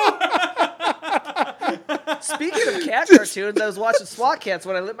 Speaking of cat cartoons, I was watching SWAT Cats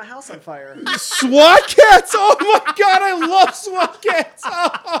when I lit my house on fire. SWAT Cats! Oh my god, I love SWAT Cats!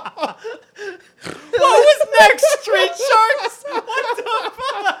 What was next? Street Sharks? What the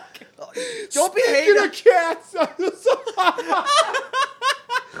fuck? Don't be Speaking hating. of cats,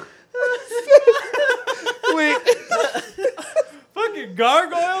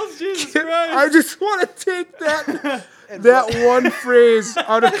 That one phrase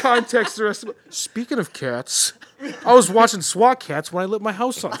out of context. The rest of it. Speaking of cats, I was watching SWAT Cats when I lit my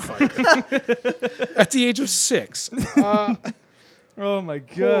house on fire at the age of 6. Oh my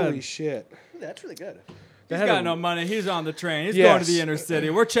god. Holy shit! That's really good. He's had got a- no money. He's on the train. He's Yes. going to the inner city.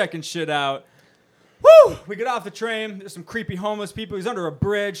 We're checking shit out. Woo! We get off the train. There's some creepy homeless people. He's under a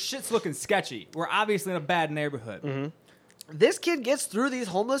bridge. Shit's looking sketchy. We're obviously in a bad neighborhood. Mm-hmm. This kid gets through these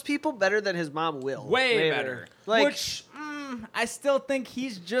homeless people better than his mom will. Way better. Like, Which, I still think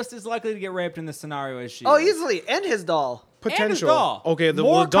he's just as likely to get raped in this scenario as she oh, is. easily. And his doll. And his Potential. doll. Okay, the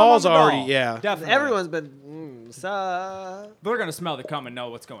More well, doll's come on the already doll. yeah. Definitely. Everyone's been. They're going to smell the cum and know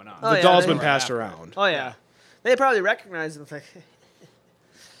what's going on. Oh, The yeah, doll's they- been passed around. Oh, yeah. They probably recognize him. Like,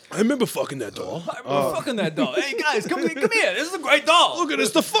 I remember fucking that doll. I'm fucking that doll. Hey, guys, come here. This is a great doll. Look at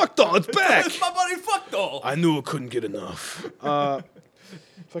this, the fuck doll. It's back. It's my buddy fuck doll. I knew it couldn't get enough.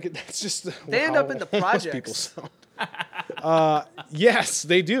 Fucking, that's just They end how up in the homeless projects. people sound. Yes,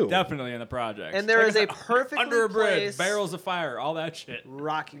 they do. Definitely in the project. And there Like is I a said, perfectly under a bridge, placed barrels of fire, all that shit.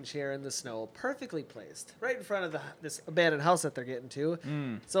 rocking chair in the snow, perfectly placed, right in front of this abandoned house that they're getting to.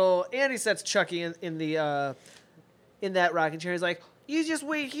 Mm. So Andy sets Chucky in that rocking chair. He's like, "You just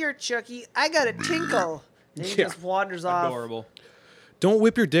wait here, Chucky. I got a tinkle." And he Yeah. just wanders off. Adorable. Don't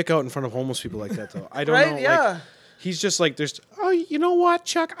whip your dick out in front of homeless people like that, though. I don't Right? know. Yeah. Like, he's just like, there's. Oh, you know what,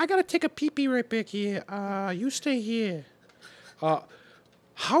 Chuck? I gotta take a pee-pee right back here. You stay here.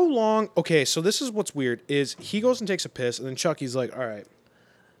 How long? Okay, so this is what's weird. Is he goes and takes a piss, and then Chucky's like, all right.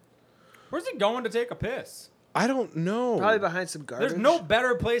 Where's he going to take a piss? I don't know. Probably behind some garbage. There's no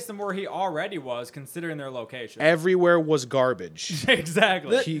better place than where he already was, considering their location. Everywhere was garbage.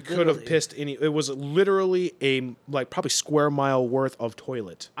 Exactly. He could have Literally. pissed any. It was literally a probably square mile worth of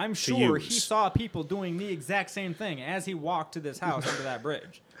toilet. I'm to sure he use. saw people doing the exact same thing as he walked to this house under that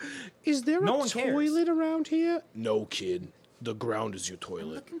bridge. Is there No a one cares. toilet around here? No, kid. The ground is your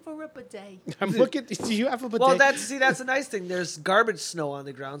toilet. Looking for a bidet. I'm looking. Do you have a bidet? Well, that's a nice thing. There's garbage snow on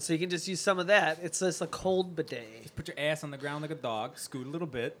the ground, so you can just use some of that. It's just a cold bidet. Put your ass on the ground like a dog, scoot a little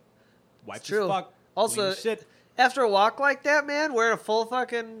bit, wipe It's your true. fuck. Also, clean your shit. after a walk like that, man, wearing a full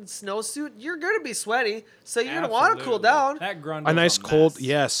fucking snowsuit, you're gonna be sweaty, so you're gonna want to cool Absolutely. down. That grundle's a nice a cold. mess.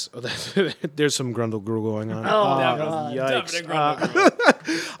 Yes, there's some grundle gruel going on. Oh, Definitely- yikes! definitely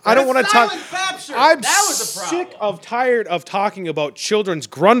grundle. I don't want to talk. Silent capture. I'm That was the problem. sick of tired of talking about children's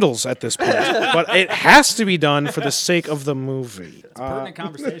grundles at this point, but it has to be done for the sake of the movie. Pertinent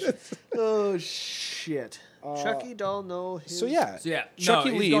conversation. Oh shit! Chucky doll no. So yeah, So yeah,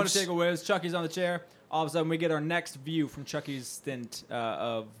 Chucky no, he's going leaves. to take a whiz. Chucky's on the chair. All of a sudden, we get our next view from Chucky's stint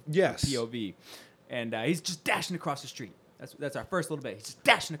of Yes. POV, and he's just dashing across the street. That's our first little bit. He's just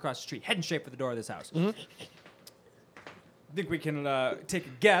dashing across the street, heading straight for the door of this house. Mm-hmm. I think we can take a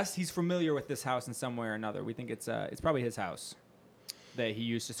guess. He's familiar with this house in some way or another. We think it's probably his house that he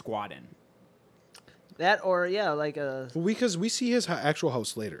used to squat in. That or yeah, like a because we see his actual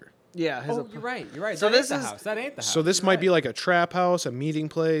house later. yeah. His Oh, you're right. You're right. So that this ain't is- the house. That ain't the house. So this You're might right. be like a trap house, a meeting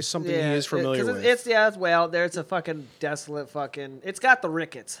place, something he is familiar 'cause with. it's way out there. It's a fucking desolate fucking. It's got the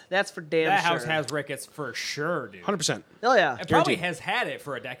rickets. That's for damn that sure. house has rickets for sure, dude. 100%. Oh yeah. It probably Guaranteed. has had it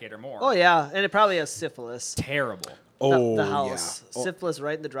for a decade or more. Oh yeah, and it probably has syphilis. Terrible. Oh The house. yeah. Oh, Syphilis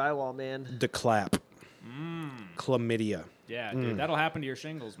right in the drywall, man. the clap. Mm. Chlamydia. Yeah, dude, that'll happen to your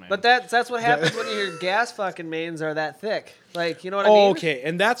shingles, man. But that's what happens when your gas fucking mains are that thick. Like, you know what I mean? Oh, okay,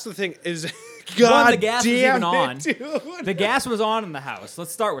 and that's the thing is, God the gas was damn even on. it, dude. the gas was on in the house.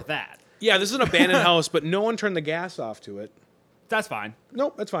 Let's start with that. Yeah, this is an abandoned house, but no one turned the gas off to it. That's fine.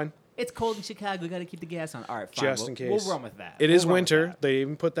 Nope, that's fine. It's cold in Chicago. Got to keep the gas on. All right, fine. Just we'll, in case. We'll run with that. It We'll is run with winter. that. They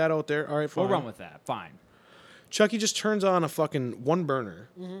even put that out there. All right, fine. We'll run with that. Fine. Chucky just turns on a fucking one burner.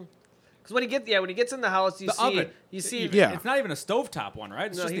 Because when he gets in the house, you The see oven. you see Yeah. It's not even a stovetop one, right?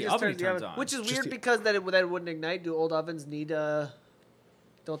 It's no, just he the just oven he turns the turns oven, on. which is Just weird the- because that wouldn't ignite. Do old ovens need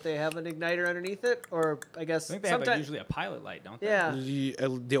don't they have an igniter underneath it? Or I guess I think they have sometimes usually a pilot light, don't they? yeah.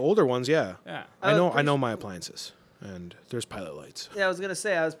 The older ones, yeah. Yeah. I was know. I pretty know my appliances, and there's pilot lights. Yeah, I was gonna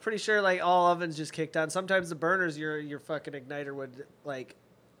say I was pretty sure like all ovens just kicked on. Sometimes the burners, your fucking igniter would like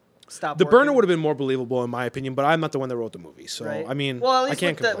stop. The burner working. would have been more believable in my opinion, but I'm not the one that wrote the movie, so Right. I mean, well, at I least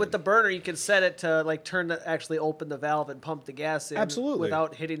can't with the burner, you can set it to like actually open the valve and pump the gas in. Absolutely.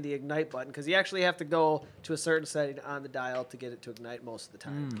 Without hitting the ignite button, because you actually have to go to a certain setting on the dial to get it to ignite most of the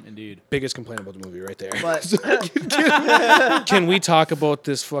time. Indeed. biggest complaint about the movie right there. But Can we talk about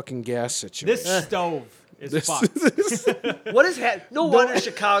this fucking gas situation? This stove is fucked. what is no wonder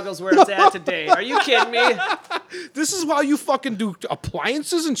Chicago's where it's at today. Are you kidding me? This is why you fucking do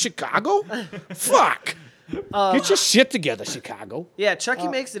appliances in Chicago? Fuck. Get your shit together, Chicago. Yeah, Chucky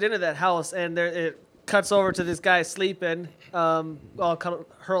makes it into that house, and cuts over to this guy sleeping,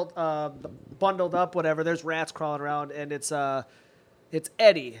 hurled, bundled up, whatever. There's rats crawling around, and it's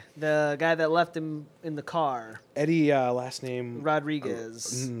Eddie, the guy that left him in the car. Eddie, last name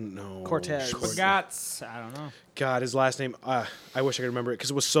Rodriguez. no Cortez. Forgots. I don't know. God, his last name. I wish I could remember it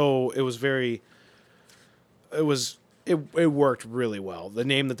because it worked really well. The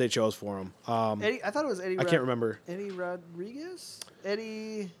name that they chose for him. Eddie, I thought it was Eddie. I can't remember. Eddie Rodriguez.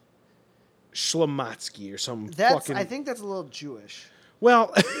 Eddie. Schlematsky or something. I think that's a little Jewish.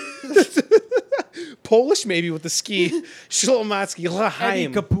 Well, Polish maybe with the ski. Schlematsky. Eddie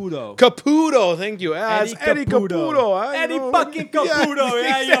Caputo. Caputo, thank you. It's Eddie Caputo. Eddie fucking Caputo.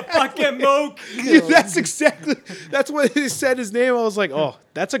 Yeah, you fucking moke. That's what he said his name. I was like, oh,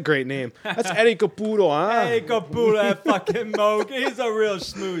 that's a great name. That's Eddie Caputo, huh? Eddie Caputo, that fucking moke. He's a real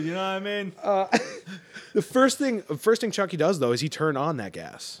schmooze, you know what I mean? The first thing Chucky does though is he turned on that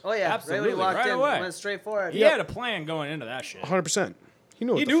gas. Oh yeah, Absolutely, right when he walked right in, away. went straight for it. He had a plan going into that shit. 100%. He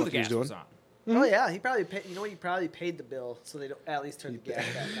knew what He the knew fuck the he was gas doing. was on. Oh yeah, he probably paid. You know what? He probably paid the bill, so they don't at least turn the gas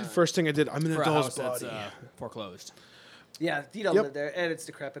back on. First thing I did, I'm in For a a doll's house that's body. foreclosed. Yeah, you don't Yep. live there, and it's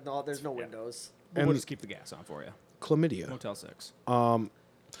decrepit and all. There's no windows. But And- we'll just keep the gas on for you. Chlamydia. Motel 6.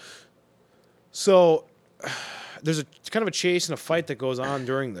 So there's a kind of a chase and a fight that goes on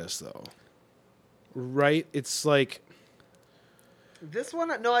during this though. Right? It's like This one,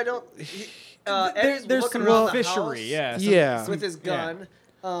 no, I don't. Eddie's There's looking some around the fishery, house yeah. Yeah. with his gun.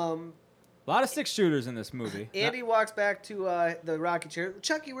 A lot of 6-shooters in this movie. Andy walks back to the rocky chair.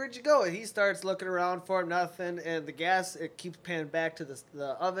 Chucky, where'd you go? And he starts looking around for him, nothing. And the gas, it keeps panning back to the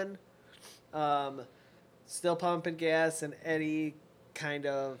oven. Still pumping gas, and Eddie kind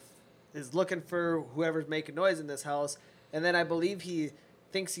of is looking for whoever's making noise in this house. And then I believe he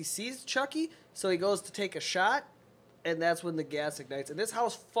thinks he sees Chucky, so he goes to take a shot, and that's when the gas ignites. And this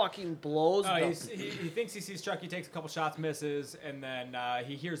house fucking blows. Oh, he thinks he sees Chucky, takes a couple shots, misses, and then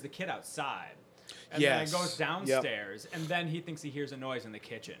he hears the kid outside. And Yes. then goes downstairs, and then he thinks he hears a noise in the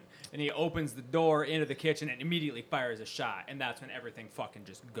kitchen. And he opens the door into the kitchen and immediately fires a shot. And that's when everything fucking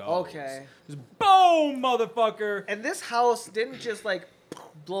just goes. Okay. Just boom, motherfucker. And this house didn't just like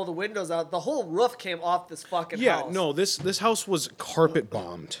blow the windows out. The whole roof came off this fucking yeah, house. no, this house was carpet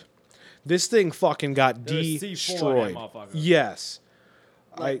bombed. This thing fucking got There was C4 in that destroyed. motherfucker. Yes.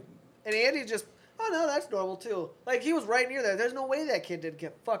 And Andy just, oh no, that's normal too. Like he was right near there. There's no way that kid didn't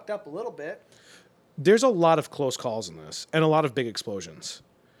get fucked up a little bit. There's a lot of close calls in this and a lot of big explosions.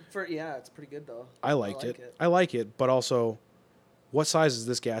 Yeah, it's pretty good though. I liked it. I like it, but also, what size is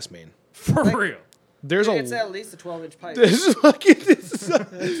this gas main? For Like- real. There's It's a at least a 12-inch pipe.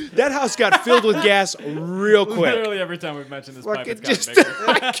 that house got filled with gas real quick. Literally every time we've mentioned this pipe, Fucking it's just gotten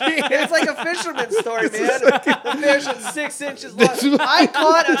bigger. It's like a fisherman's story, man. The fish is 6 inches long. I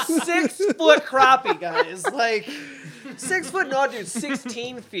caught a 6-foot crappie, guys. Like 6 foot, no, dude,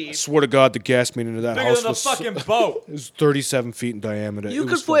 16 feet. Swear to God, the gas main into that Bigger house than a was fucking boat. it was 37 feet in diameter. You it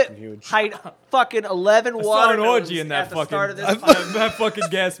could was put fucking huge. height fucking 11 I saw water an orgy in that at the start of fucking this. that fucking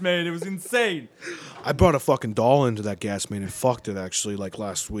gas main. It was insane. I brought a fucking doll into that gas main and fucked it actually like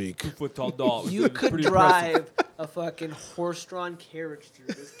last week. 2-foot tall doll. You It was could pretty impressive. drive a fucking horse-drawn carriage through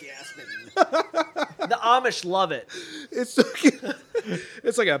this gas main. The Amish love it. It's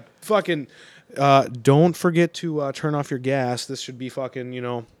it's like a fucking. Don't forget to turn off your gas. This should be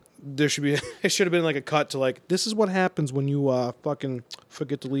fucking. There should be. It should have been like a cut to like. This is what happens when you fucking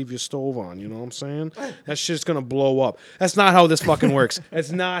forget to leave your stove on. You know what I'm saying? That shit's gonna blow up. That's not how this fucking works.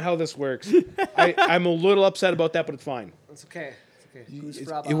 That's not how this works. I'm a little upset about that, but it's fine. It's okay. It's okay. Goose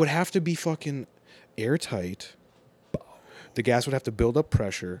drop It would out. have to be fucking airtight. The gas would have to build up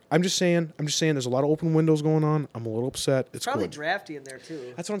pressure. I'm just saying. There's a lot of open windows going on. I'm a little upset. It's Probably good. drafty in there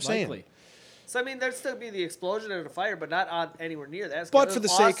too. That's what I'm saying. Likely. So I mean, there'd still be the explosion and a fire, but not on anywhere near that. But It for was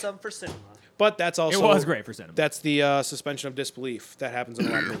the sake- awesome for cinema. But that's also was great for cinema. That's the suspension of disbelief that happens in a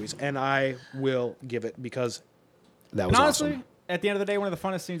lot of movies, and I will give it because that was And honestly, awesome. at the end of the day, one of the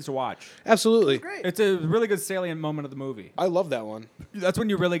funnest scenes to watch. Absolutely, Great. It's a really good salient moment of the movie. I love that one. That's when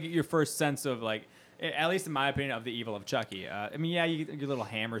you really get your first sense of like, at least in my opinion, of the evil of Chucky. I mean, yeah, you get your little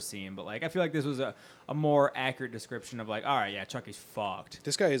hammer scene, but like, I feel like this was a more accurate description of like, all right, yeah, Chucky's fucked.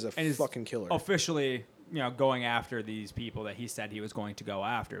 This guy is a And is fucking killer. Officially, going after these people that he said he was going to go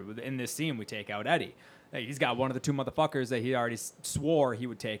after. In this scene, we take out Eddie. Like, he's got one of the 2 motherfuckers that he already swore he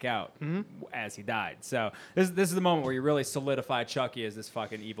would take out as he died. So this is the moment where you really solidify Chucky as this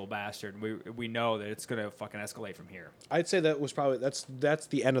fucking evil bastard. We know that it's gonna fucking escalate from here. I'd say that was probably that's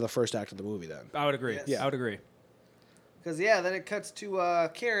the end of the first act of the movie. Then I would agree. Yes. Yeah, I would agree. Because, yeah, then it cuts to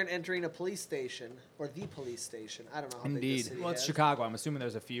Karen entering a police station, or the police station. I don't know how big Indeed. the city Well, it's is. Chicago. I'm assuming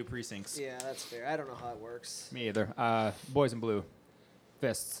there's a few precincts. Yeah, that's fair. I don't know how it works. Me either. Boys in blue.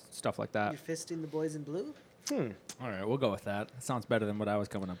 Fists. Stuff like that. You're fisting the boys in blue? All right, we'll go with that. Sounds better than what I was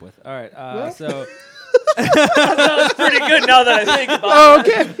coming up with. All right, so... That's pretty good now that I think about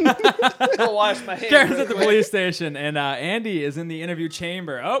it. I'll wash my hands. Karen's at the police station, and Andy is in the interview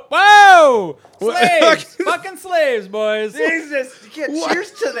chamber. Oh, whoa! Slaves! Fucking slaves, boys! Jesus, you can't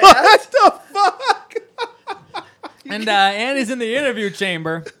cheers to that. What the fuck? And Andy's in the interview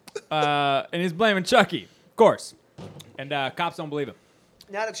chamber, and he's blaming Chucky, of course. And cops don't believe him.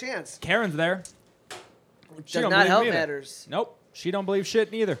 Not a chance. Karen's there. She Does don't not believe help him either. matters. Nope, she don't believe shit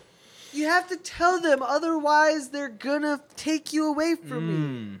neither. You have to tell them, otherwise they're gonna take you away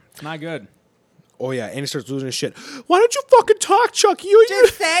from me. It's not good. Oh yeah, Andy starts losing his shit. Why don't you fucking talk, Chucky? You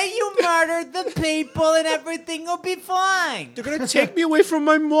say you murdered the people, and everything will be fine. They're gonna take me away from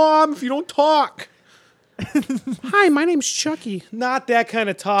my mom if you don't talk. Hi, my name's Chucky. Not that kind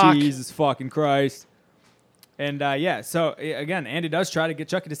of talk. Jesus fucking Christ. And yeah, so again, Andy does try to get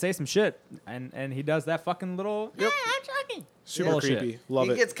Chucky to say some shit, and he does that fucking little. Yep. I'm Chucky. Super Bullshit. creepy. Love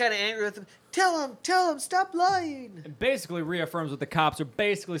He it. gets kind of angry with him. Tell him, stop lying. And basically reaffirms what the cops are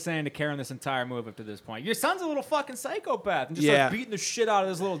basically saying to Karen this entire move up to this point. Your son's a little fucking psychopath, and just Yeah. starts beating the shit out of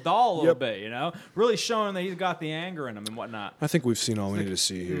this little doll a little Yep. bit, you know, really showing that he's got the anger in him and whatnot. I think we've seen all we need to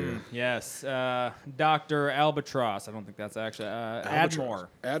see here. Yes, Dr. Albatross. I don't think that's actually Albatross.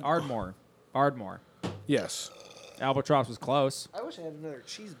 Ardmore. Ardmore. Yes. Albatross was close. I wish I had another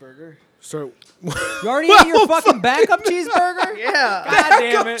cheeseburger. So You already ate your fucking backup cheeseburger? Yeah. God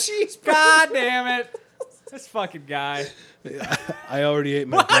damn it. cheeseburger. God damn it. This fucking guy. I already ate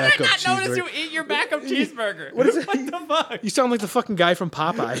my How did I backup not notice cheeseburger. you eat your backup cheeseburger? What the fuck? You sound like the fucking guy from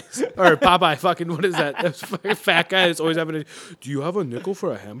Popeyes. Or Popeye fucking, what is that? That fucking fat guy that's always having a, do you have a nickel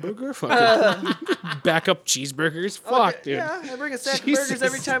for a hamburger? Fucking backup cheeseburgers? Fuck, dude. Yeah, I bring a sack Jesus. of burgers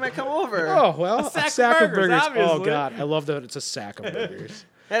every time I come over. Oh, well, A sack of burgers, Oh, obviously. God. I love that it's a sack of burgers.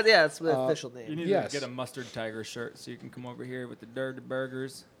 Yeah, it's the official You name. need Yes. to get a mustard tiger shirt so you can come over here with the dirty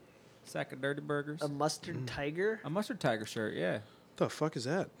burgers. Sack of dirty burgers. A mustard tiger? A mustard tiger shirt, yeah. What the fuck is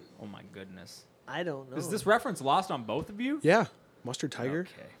that? Oh my goodness. I don't know. Is this reference lost on both of you? Yeah. Mustard tiger?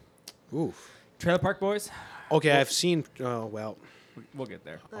 Okay. Oof. Trailer Park Boys? Okay, I've seen, oh, well, We'll get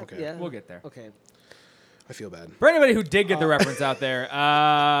there. okay. Yeah. We'll get there. Okay. I feel bad. For anybody who did get the reference out there,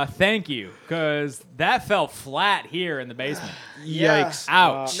 thank you, because that fell flat here in the basement. Yeah. Yikes.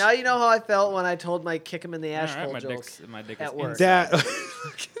 Ouch. Now you know how I felt when I told my kick him in the All ash right, hole my joke. my dick at is work. inside.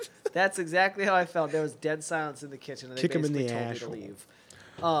 That, That's exactly how I felt. There was dead silence in the kitchen, and they Kick him in basically the told me ash to hole.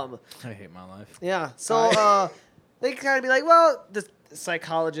 leave. I hate my life. Yeah. So they kind of be like, well, the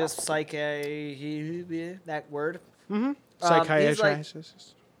psychologist, that word.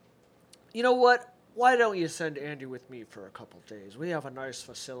 psychiatrist. You know what? Why don't you send Andy with me for a couple days? We have a nice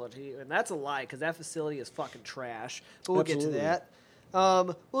facility, and that's a lie because that facility is fucking trash. But we'll get to Absolutely. that.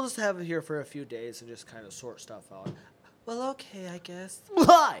 We'll just have him here for a few days and just kind of sort stuff out. Well, okay, I guess.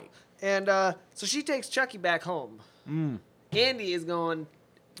 Why? And so she takes Chucky back home. Andy is going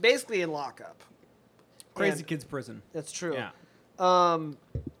basically in lockup. Crazy And Kids Prison. That's true. Yeah.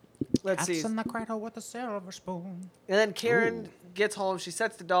 Let's see. the cradle with a silver spoon. And then Karen gets home. She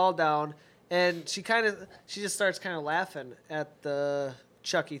sets the doll down, and she just starts kind of laughing at the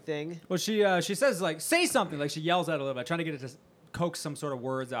Chucky thing. Well, she says, like, say something. Like, she yells at it a little bit, trying to get it to coax some sort of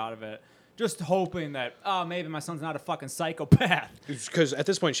words out of it. Just hoping that, oh, maybe my son's not a fucking psychopath. Because at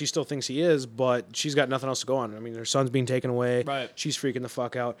this point, she still thinks he is, but she's got nothing else to go on. I mean, her son's being taken away. Right. She's freaking the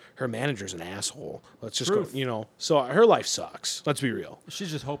fuck out. Her manager's an asshole. Let's just Truth. go, you know. So her life sucks. Let's be real.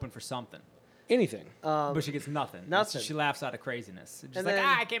 She's just hoping for something. Anything. But she gets nothing. Nothing. She laughs out of craziness. Just And like, then-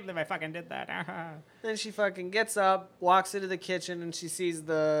 I can't believe I fucking did that. Then she fucking gets up, walks into the kitchen, and she sees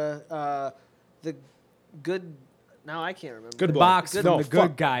the good. Now I can't remember. Good The boy. box Good- from no, the fuck.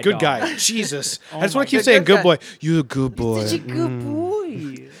 good guy Good doll. guy. Jesus. Oh I just my want to keep God. saying Good good boy. guy. You're a good boy. Such a good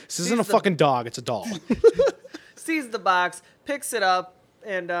boy. This isn't a fucking dog. It's a doll. Sees the box, picks it up,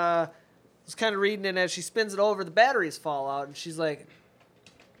 and was kind of reading it. As she spins it over, the batteries fall out, and she's like,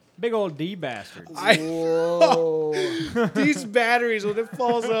 Big old D bastard. "Whoa!" These batteries, when it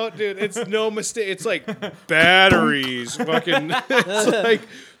falls out, dude, it's no mistake. It's like batteries. Fucking. It's like.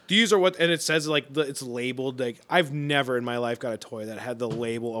 These are what, and it says like it's labeled. Like I've never in my life got a toy that had the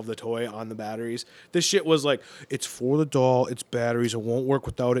label of the toy on the batteries. This shit was like, it's for the doll. It's batteries. It won't work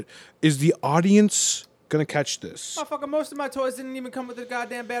without it. Is the audience gonna catch this? Motherfucker, most of my toys didn't even come with the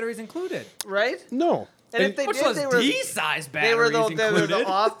goddamn batteries included. right? No. And if they Which did, was they were D-size they were batteries the included.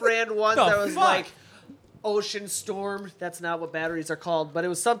 off-brand ones The that was fuck? like Ocean Storm. That's not what batteries are called, but it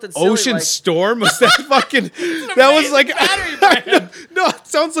was something silly Ocean like, Storm? Was that fucking... that was like... no, it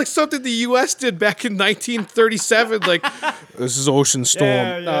sounds like something the U.S. did back in 1937. Like, this is Ocean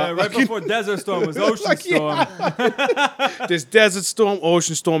Storm. right before Desert Storm was Ocean Storm. There's Desert Storm,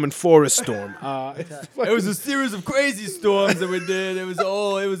 Ocean Storm, and Forest Storm. It was a series of crazy storms that we did. It was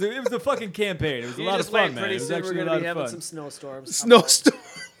a fucking campaign. It was a you lot of just wait, fun, man. pretty It was soon we're actually a going to lot be of having fun. some snowstorms. Snowstorm.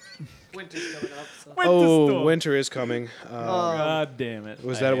 Winter's coming up. So. Oh, storm. winter is coming. God damn it.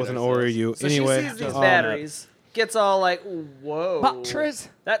 Was that with an O or a U? So Anyway. she sees these batteries, gets all like, whoa. Batteries?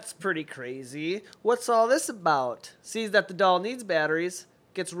 That's pretty crazy. What's all this about? Sees that the doll needs batteries,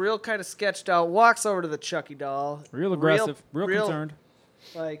 gets real kind of sketched out, walks over to the Chucky doll. Real aggressive, real concerned.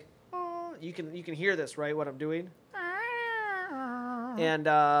 Like, oh, you can hear this, right, what I'm doing? And,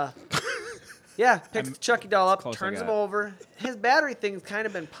 yeah, picks the Chucky doll up, close I turns him got. over. His battery thing's kind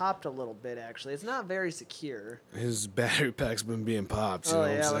of been popped a little bit, actually. It's not very secure. His battery pack's been being popped. You know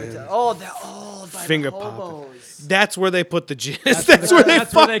Yeah, what I'm like saying? by Finger the popping. hobos. That's where they put the jizz. That's where they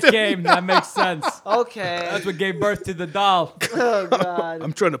That's where they fucked it. came. That makes sense. Okay. That's what gave birth to the doll. Oh, God.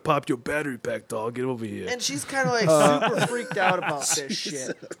 I'm trying to pop your battery pack, dog. Get over here. And she's kind of like super freaked out about this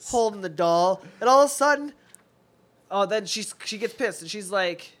shit, holding the doll, and all of a sudden, then she gets pissed and she's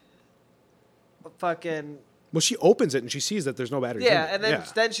like, "Fucking Well, she opens it and she sees that there's no batteries. in yeah!" it. And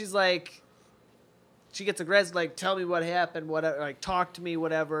then she's like, she gets aggressive, like, "Tell me what happened, whatever, like talk to me,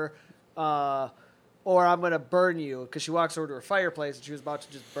 whatever, or I'm gonna burn you." Because she walks over to her fireplace and she was about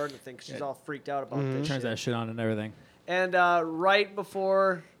to just burn the thing because she's all freaked out about this. Turns shit. that shit on and everything. And right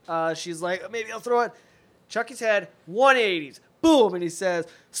before she's like, "Maybe I'll throw it," Chucky's head 180s, boom, and he says,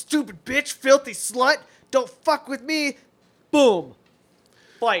 "Stupid bitch, filthy slut, don't fuck with me," boom,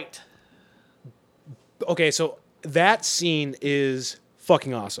 fight. Okay, so that scene is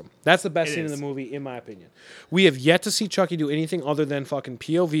fucking awesome. That's the best It scene is. in the movie, in my opinion. We have yet to see Chucky do anything other than fucking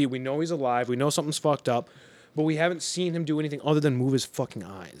POV. We know he's alive. We know something's fucked up, but we haven't seen him do anything other than move his fucking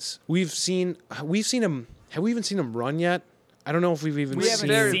eyes. We've seen him. Have we even seen him run yet? I don't know if we've even We haven't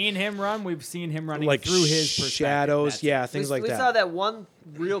seen seen him run. We've seen him running like through his perspective. shadows, That's yeah, it. things we, like we that. saw that one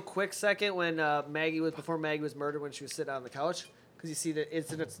real quick second when before Maggie was murdered, when she was sitting on the couch. Because you see that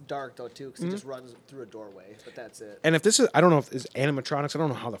it's dark though too, because he just runs through a doorway. But that's it. And if this is, I don't know if it's animatronics. I don't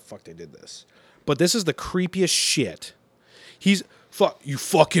know how the fuck they did this, but this is the creepiest shit. He's you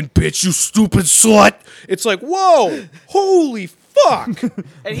fucking bitch, you stupid slut. It's like, whoa, holy fuck,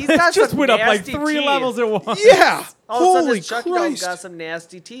 And he's got Just some went up like nasty 3 teeth. levels at once. yeah, All of a sudden, holy this Chucky doll's Christ. got some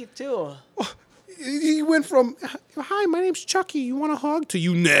nasty teeth too. He went from, hi, my name's Chucky, you want a hug, to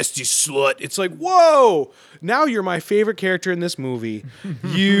you nasty slut. It's like, whoa, now you're my favorite character in this movie.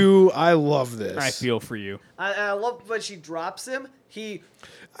 I love this. I feel for you. I love when she drops him. He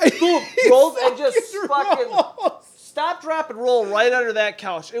boom, rolls and just fucking stop, drop, and roll right under that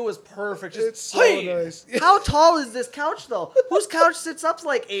couch. It was perfect. Just, It's so nice. How tall is this couch though? Whose couch sits up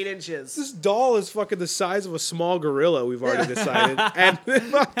like 8 inches? This doll is fucking the size of a small gorilla. We've already decided, and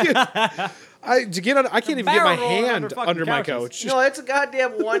fucking, I can't even get my barrel rolling hand under fucking under my couches. couch. No, it's a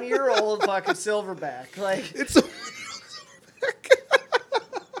goddamn 1-year-old fucking silverback. Like It's a,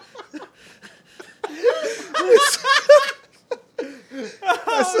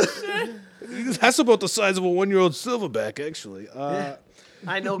 that's about the size of a 1-year-old silverback, actually.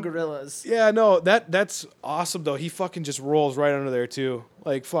 I know gorillas. Yeah, no, that's awesome though. He fucking just rolls right under there too,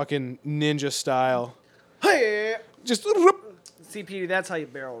 like fucking ninja style. Hey, Just see, Petey, that's how you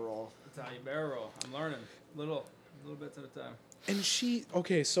barrel roll. That's how you barrel roll. I'm learning. Little bits at a time.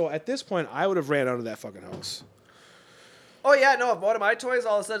 and so at this point, I would have ran out of that fucking house. Oh yeah, no. If one of my toys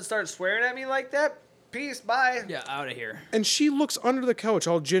all of a sudden starts swearing at me like that, peace, bye. Yeah, out of here. And she looks under the couch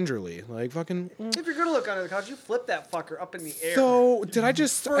all gingerly, like fucking. If you're gonna look under the couch, you flip that fucker up in the air. So did I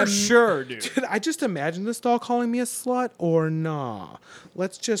just For sure, dude. Did I just imagine this doll calling me a slut or nah?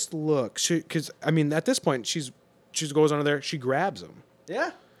 Let's just look. Because I mean, at this point, she goes under there. She grabs him,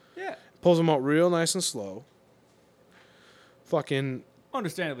 Yeah. Yeah. pulls him out real nice and slow. Fucking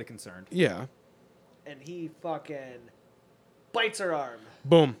Understandably concerned. yeah. And he fucking bites her arm.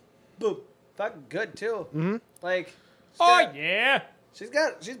 Boom. Boom. Fucking good too. Mm-hmm. Like, Yeah.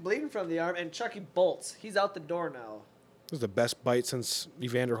 she's bleeding from the arm, and Chucky bolts. He's out the door now. This is the best bite since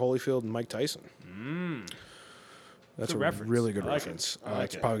Evander Holyfield and Mike Tyson. That's Good a reference. really good I like reference. it. I like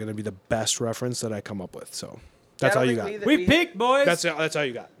It's it. probably going to be the best reference that I come up with. So Yeah, that's I all don't you think got. We peaked, boys. That's all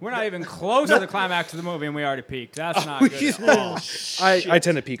you got. We're not even close to the climax of the movie, and we already peaked. That's not good at all. I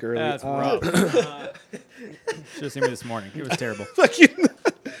tend to peek early. That's rough. Should have seen me this morning. It was terrible.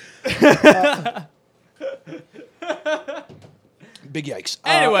 Big yikes.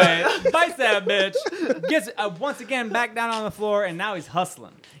 Anyway, bites that bitch, gets once again back down on the floor, and now he's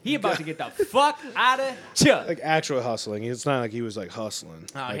hustling. He about to get the fuck out of Chuck. Like actual hustling. It's not like he was like hustling.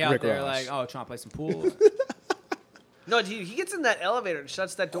 Like he out Rick there Ross. like, trying to play some pool. No, he gets in that elevator and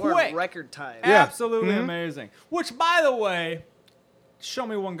shuts that door Quick. in record time. Yeah. Absolutely amazing. Which, by the way, show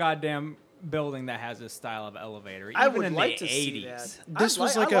me one goddamn building that has this style of elevator. Even I would in like the to 80s. see that. This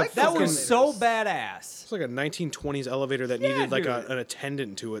was like a those That was elevators. so badass. It's like a 1920s elevator that needed like an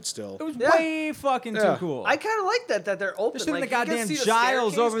attendant to it still. It was Yeah. way fucking too Yeah. cool. I kind of like that they're open. There should have like, been the you can goddamn see the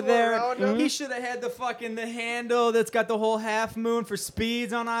Giles staircase over going there. around them. He should have had the handle that's got the whole half moon for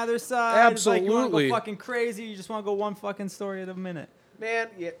speeds on either side. It's like you want to Absolutely. go fucking crazy. You just want to go one fucking story at a minute. Man,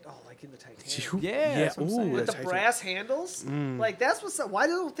 yeah. Oh, like in the Titanic. Yeah, that's what I'm saying. With that's the how brass handles? Like, that's what's up. Why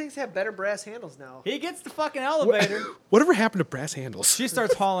don't things have better brass handles now? He gets the fucking elevator. Whatever happened to brass handles? She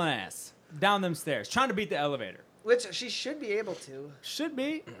starts hauling ass down them stairs, trying to beat the elevator. Which she should be able to. Should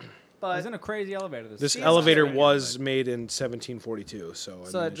be. But He's in a crazy elevator. This She's elevator not was made in 1742, so I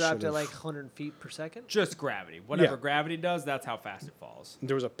so mean, it dropped should've- at like 100 feet per second. Just gravity. Whatever Yeah. gravity does, that's how fast it falls.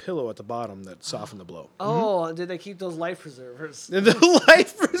 There was a pillow at the bottom that softened the blow. Oh, did they keep those life preservers? And the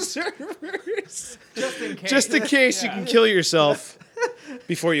life preservers, Just in case. just in case you can kill yourself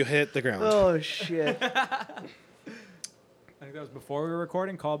before you hit the ground. Oh shit! I think that was before we were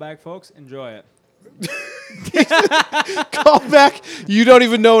recording. Call back, folks. Enjoy it. Call back. You don't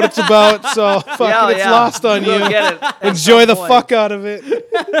even know what it's about, so fucking it's lost on We'll you. get it at Enjoy some the point. fuck out of it.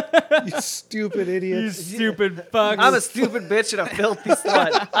 You stupid idiot. Stupid fuck. I'm a stupid bitch and a filthy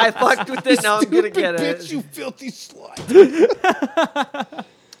slut. I fucked with it. Now I'm gonna get Bitch, it. you filthy slut.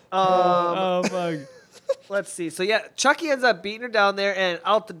 Oh fuck. Let's see. So yeah, Chucky ends up beating her down there and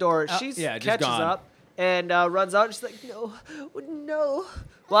out the door. She yeah, just catches gone. up and runs out. And she's like, no.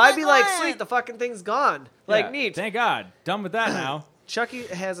 Well, I'd be like, sweet, the fucking thing's gone. Like, Yeah, neat. Thank God. Done with that now. Chucky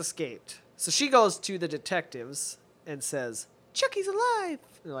has escaped. So she goes to the detectives and says, Chucky's alive. And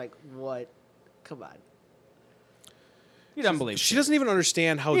they're like, what? Come on. You don't believe. She doesn't even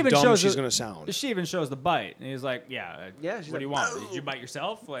understand how He even dumb shows she's the- going to sound. She even shows the bite, and he's like, "Yeah, Yeah, she's What do you like, want? Did you bite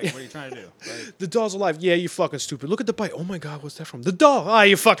yourself? Like, what are you trying to do?" Like, The doll's alive. Yeah, you fucking stupid. Look at the bite. Oh my God, what's that from? The doll. Ah,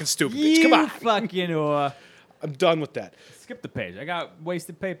 you fucking stupid bitch. Come you on. fucking I'm done with that. skip the page. I got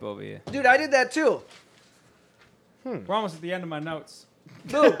wasted paper over here. Dude, I did that too. We're almost at the end of my notes.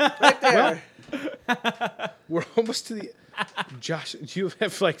 Boom. Right there. We're almost to the. Josh, do you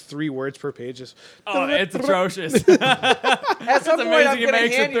have like 3 words per page? Just Oh, it's atrocious. At some point, amazing I'm it going to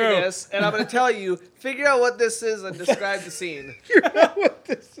makes it hand you through. this, and I'm going to tell you, figure out what this is and describe the scene. what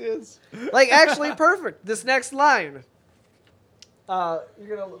this is. Like, actually perfect. This next line.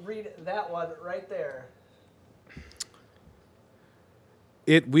 You're going to read that one right there.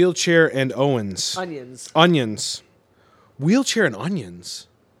 It wheelchair and Owens. Onions. Onions. Wheelchair and onions.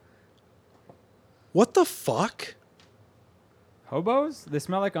 What the fuck? Hobos? They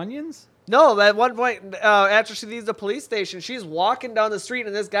smell like onions? No, at one point, after she leaves the police station, she's walking down the street,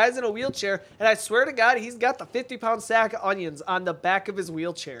 and this guy's in a wheelchair, and I swear to God, he's got the 50-pound sack of onions on the back of his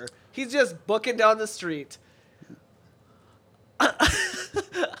wheelchair. He's just booking down the street.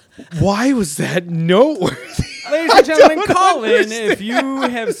 Why was that noteworthy? Ladies and gentlemen, don't call in understand. if you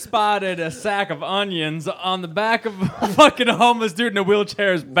have spotted a sack of onions on the back of a fucking homeless dude in a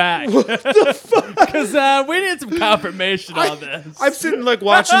wheelchair's back. Because we need some confirmation on this. I'm sitting like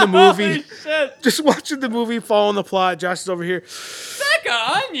watching the movie. Holy shit. Just watching the movie, following the plot. Josh is over here. Sack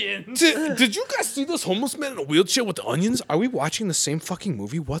of onions? Did you guys see this homeless man in a wheelchair with onions? Are we watching the same fucking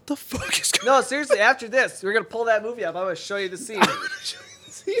movie? What the fuck is going on? No, seriously, after this, we're going to pull that movie up. I'm going to show you the scene.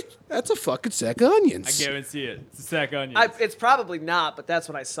 That's a fucking sack of onions. I can't even see it. It's a sack of onions. It's probably not, but that's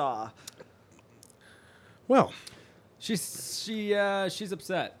what I saw. Well, She's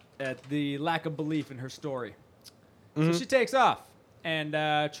upset at the lack of belief in her story. So she takes off and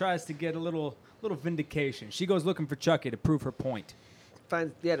tries to get a little vindication. She goes looking for Chucky to prove her point.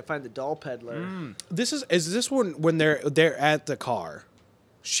 To find the doll peddler. is this when they're at the car?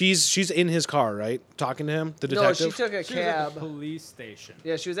 She's in his car, right? Talking to him, the No, detective. she took a She was at cab. the police station.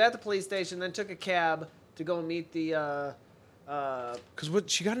 Yeah, she was at the police station, then took a cab to go meet the. Because what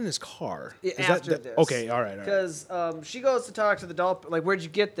she got in his car. Yeah, Is after that, this. Okay, all right. Because she goes to talk to the doll. Like, where'd you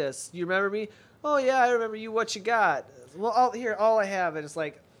get this? You remember me? Oh yeah, I remember you. What you got? Well, all I have, and it's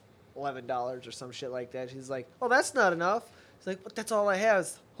like $11 or some shit like that. She's like, oh, that's not enough. He's like, but that's all I have.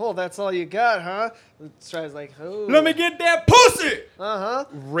 Oh, that's all you got, huh? And Stride's like, oh. Let me get that pussy! Uh huh.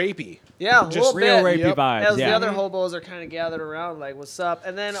 Rapey. Yeah, a Just little Real bit. rapey Yep. vibes, As the yeah. other hobos are kind of gathered around, like, what's up?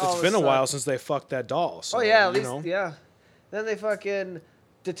 And then all It's of been a sudden- while since they fucked that doll. So, Oh yeah, at you least know. yeah. Then they fucking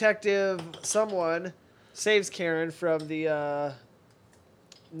detective someone saves Karen from the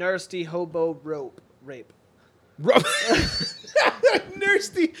Nasty hobo rape.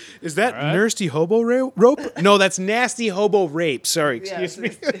 Nasty. Is that right. nasty hobo rope? No, that's nasty hobo rape. Sorry, excuse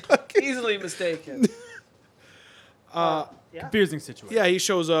me. Easily mistaken. Yeah. Confusing situation. Yeah, he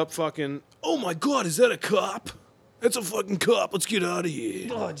shows up fucking, oh my god, is that a cop? That's a fucking cop. Let's get out of here.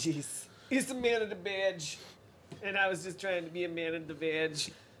 Oh, jeez. He's the man of the badge. And I was just trying to be a man of the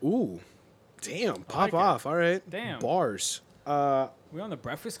badge. Ooh. Damn, pop like it. off. All right. Damn. Bars. We on the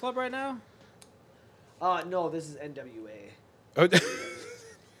Breakfast Club right now? No, this is NWA.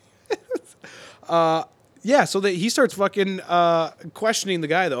 Yeah, so he starts fucking questioning the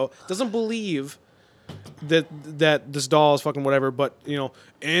guy, though. Doesn't believe that this doll is fucking whatever, but,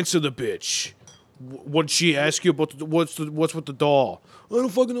 answer the bitch. What'd she ask you about? What's with the doll? I don't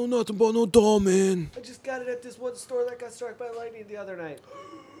fucking know nothing about no doll, man. I just got it at this one store that got struck by lightning the other night.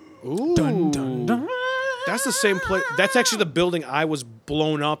 Ooh. That's the same place. That's actually the building I was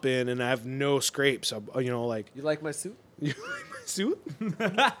blown up in, and I have no scrapes. Like... You like my suit? You like my suit?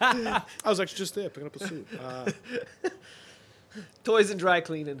 I was actually just there picking up a suit. Toys and dry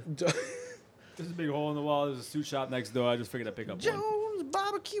cleaning. There's a big hole in the wall. There's a suit shop next door. I just figured I'd pick up one. Jones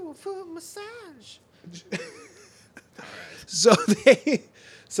barbecue for massage.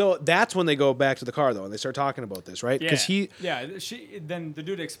 So that's when they go back to the car, though, and they start talking about this, right? Because then the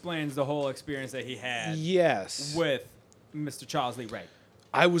dude explains the whole experience that he had yes, with Mr. Charles Lee Ray.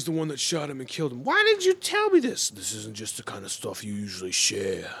 I was the one that shot him and killed him. Why didn't you tell me this? This isn't just the kind of stuff you usually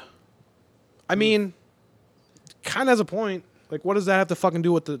share. I mean, kind of has a point. Like, what does that have to fucking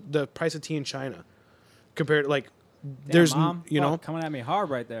do with the price of tea in China? Compared, like, there's, Mom, coming at me hard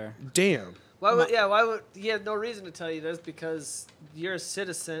right there. damn. Why would he had no reason to tell you this because you're a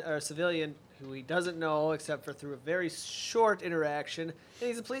citizen or a civilian who he doesn't know except for through a very short interaction, and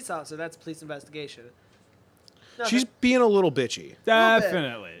he's a police officer. That's police investigation. She's being a little bitchy.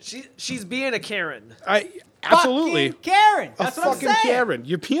 Definitely. She's being a Karen. Absolutely. Fucking Karen. A That's what I'm fucking saying. Karen.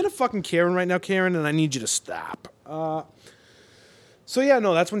 You're being a fucking Karen right now, Karen, and I need you to stop. So yeah,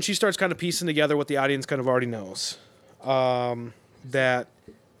 no, that's when she starts kind of piecing together what the audience kind of already knows. That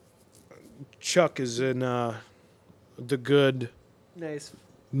Chuck is in the good,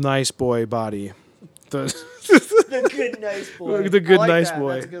 nice boy body. The good nice boy. The good I like nice that.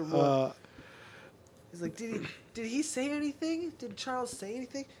 boy. That's a good one. He's like, did he say anything? Did Charles say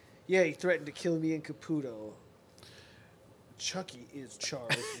anything? Yeah, he threatened to kill me in Caputo. Chucky is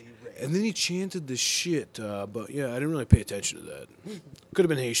Charles Lee Ray. And then he chanted this shit, but yeah, I didn't really pay attention to that. Could have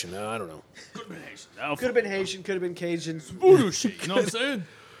been Haitian. I don't know. Could have been Haitian, could have been Cajun. Voodoo shit. You know what I'm saying?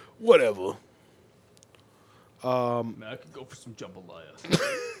 Whatever. Man, I could go for some jambalaya.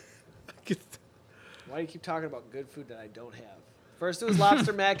 Why do you keep talking about good food that I don't have? First it was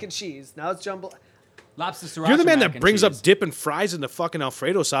lobster mac and cheese. Now it's jambalaya. Lobster sriracha. You're the man mac that and brings up cheese. dip and fries in the fucking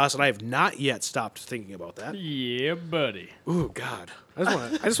Alfredo sauce, and I have not yet stopped thinking about that. Yeah, buddy. Ooh, God. I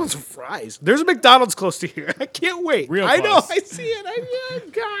just want some fries. There's a McDonald's close to here. I can't wait. Real I know. close. I see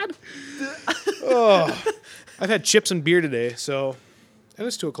it. God. Oh, I've had chips and beer today, so... And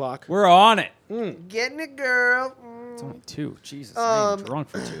it's 2 o'clock. We're on it. Getting it, girl. It's only 2. Jesus, I ain't drunk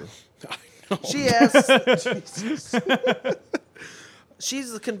for 2. She asks.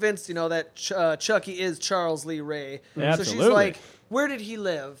 She's convinced, that Chucky is Charles Lee Ray. So she's Absolutely. like, "Where did he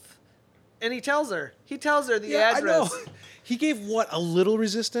live?" And he tells her. He tells her the I know. address. He gave what, a little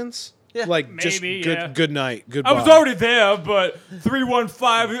resistance? Yeah. Like just Maybe, good yeah. good night. Goodbye. I was already there, but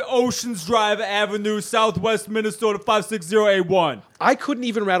 315 Oceans Drive Avenue, Southwest Minnesota 56081. I couldn't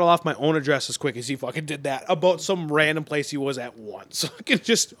even rattle off my own address as quick as he fucking did that about some random place he was at once. So I could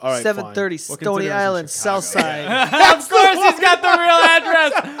just all right. 730 Well, Stony consider it Island, in Chicago. South Side. Of course he's got the real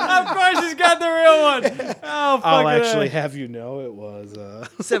address. Of course he's got the real one. Oh, fuck I'll it. actually have you know it was.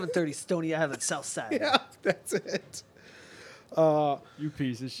 730 Stony Island, South Side. Yeah, that's it. You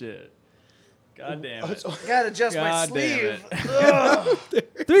piece of shit. God damn it. Gotta adjust my God damn sleeve.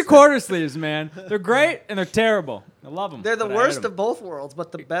 it. 3/4 sleeves, man. They're great and they're terrible. I love them. They're the worst of both worlds,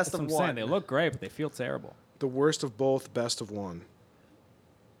 but the best That's of what I'm one. saying. They look great, but they feel terrible. The worst of both, best of one.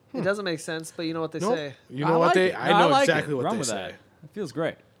 It doesn't make sense, but you know what they Nope. say. You know what they? I know like exactly it. what Run they with say. that. It feels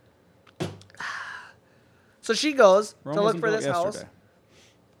great. So she goes Rome to look wasn't for built this house, yesterday.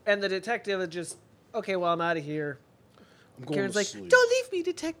 and the detective is just, okay, well, I'm out of here. I'm going Karen's to like, sleep. don't leave me,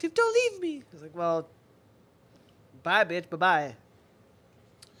 detective, don't leave me. He's like, well, bye, bitch, bye-bye.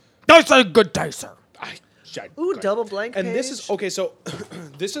 That's a good day, sir. Ooh, double blank And page. this is okay. So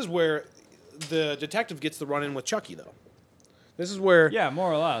this is where the detective gets the run in with Chucky, though. This is where Yeah,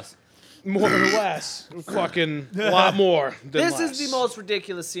 more or less. More or less. Fucking a lot more than This less. is the most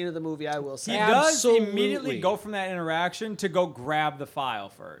ridiculous scene of the movie, I will He say. does Absolutely. immediately go from that interaction to go grab the file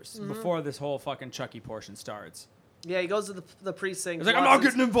first before this whole fucking Chucky portion starts. Yeah, he goes to the precinct. He's like, I'm not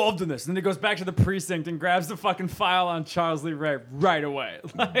getting involved in this. And then he goes back to the precinct and grabs the fucking file on Charles Lee Ray right away.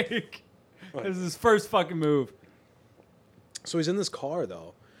 Like, this is his first fucking move. So he's in this car,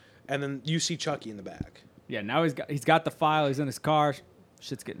 though. And then you see Chucky in the back. Yeah, now he's got the file. He's in his car.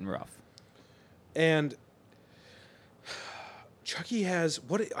 Shit's getting rough. And Chucky has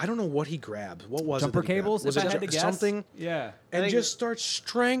I don't know what he grabbed. What was Jumper it? that he grabbed? cables, Was if it I had to guess. something? Yeah. And think just starts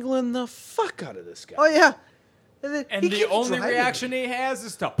strangling the fuck out of this guy. Oh, yeah. And, then And he the keeps only driving. reaction he has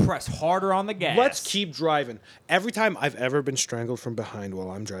is to press harder on the gas. Let's keep driving. Every time I've ever been strangled from behind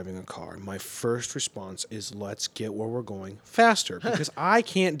while I'm driving a car, my first response is let's get where we're going faster because I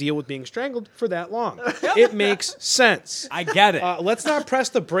can't deal with being strangled for that long. It makes sense. I get it. Let's not press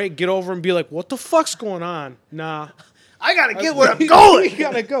the brake, get over and be like, what the fuck's going on? Nah. I gotta get where I'm going. You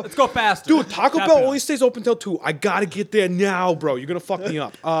gotta go. Let's go faster. Dude, Taco Tap Bell it up. only stays open till 2. I gotta get there now, bro. You're gonna fuck me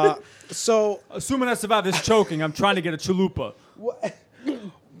up. So Assuming I survive this choking, I'm trying to get a chalupa.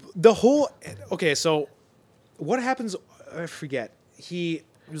 the whole so what happens? I forget. He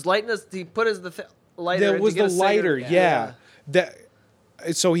was lighting us. He put the lighter. There in to was get the a lighter, cigarette. yeah.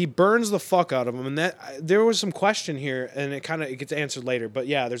 That. So he burns the fuck out of him, and that there was some question here, and it gets answered later. But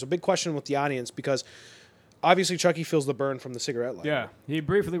yeah, there's a big question with the audience because obviously Chucky feels the burn from the cigarette lighter. Yeah, he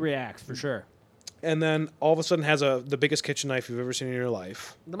briefly reacts for sure. And then all of a sudden has the biggest kitchen knife you've ever seen in your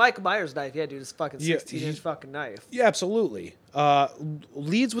life. The Michael Myers knife, yeah, dude, it's fucking Yeah, 16-inch fucking knife Yeah, absolutely.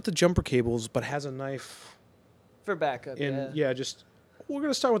 Leads with the jumper cables, but has a knife for backup. in. Yeah. Just we're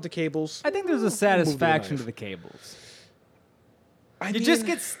gonna start with the cables. I think there's a Move the satisfaction knife. to the cables. I You mean, just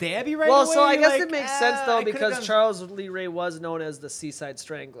get stabby right Well, away. so I you're guess like, it makes sense though I could've because done- Charles Lee Ray was known as the Seaside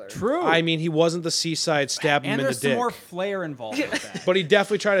Strangler. True. I mean, he wasn't the seaside stab him and in the there's some dick, more flair involved with that. but he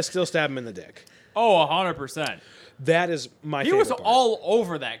definitely tried to still stab him in the dick. Oh, 100%. That is my. He favorite was part. all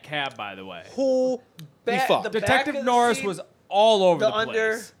over that cab, by the way. Holy Back- fuck. the back Detective of the Norris seat, was all over the the place.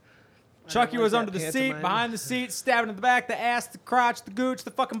 under- Chucky like was that under the seat, pantomime. behind the seat, stabbing in the back, the ass, the crotch, the gooch,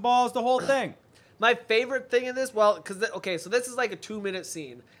 the fucking balls, the whole thing. My favorite thing in this, well, because so this is like a 2-minute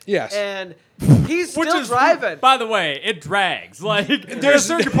scene. Yes. And he's still Which is, driving. by the way, it drags. Like, there's a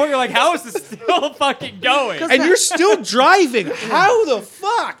certain point you're like, how is this still fucking going? And you're still driving. How the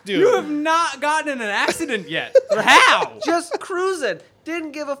fuck, dude? You have not gotten in an accident yet. How? Just cruising.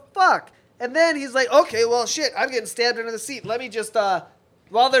 Didn't give a fuck. And then he's like, okay, well, shit, I'm getting stabbed under the seat. Let me just,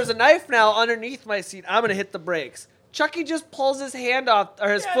 while there's a knife now underneath my seat, I'm going to hit the brakes. Chucky just pulls his hand off, or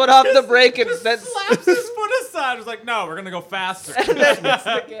his foot off the brake and then slaps his foot aside. It's like, no, we're going to go faster. hits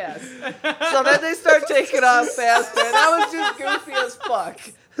the gas. So then they start taking off faster, and that was just goofy as fuck.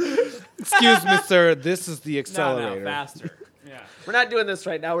 Excuse me, sir. This is the No, accelerator. faster. Yeah. We're not doing this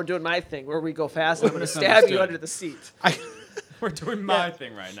right now. We're doing my thing where we go fast and I'm going to stab you Misunderstood. under the seat. We're doing my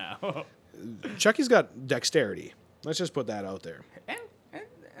thing right now. Chucky's got dexterity. Let's just put that out there. and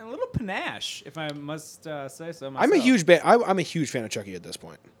a little panache, if I must say so myself. I'm a huge fan of Chucky at this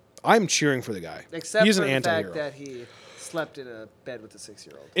point. I'm cheering for the guy. Except He's for an the anti-hero. fact that he slept in a bed with a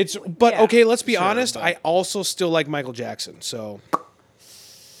 6-year-old. Yeah, okay, let's be sure, honest. but- I also still like Michael Jackson. So,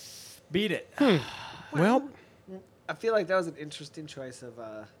 Beat it. well, I feel like that was an interesting choice of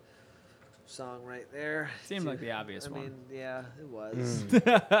song right there. Seemed like the obvious I one. mean, yeah, it was.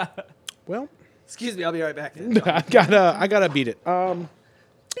 well, Excuse me, I'll be right back. Then. I gotta beat it.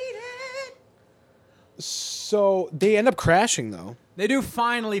 So they end up crashing though. They do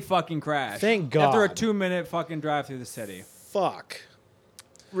finally fucking crash. Thank After a God. 2-minute fucking drive through the city. Fuck.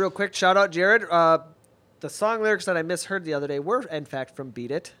 Real quick, shout out Jared. The song lyrics that I misheard the other day were in fact from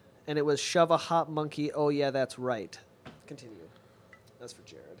Beat It, and it was "Shove a hot monkey." Oh yeah, that's right. Continue. That's for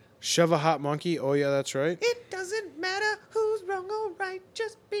Jared. Shove a hot monkey. Oh yeah, that's right. It doesn't matter who's wrong or right,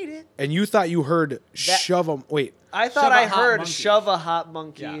 just beat it. And you thought you heard shove a wait. I thought Shove a I hot heard monkey. "Shove a hot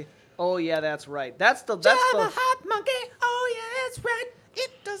monkey." Yeah. Oh yeah, that's right. That's the hot monkey. Oh yeah, that's right.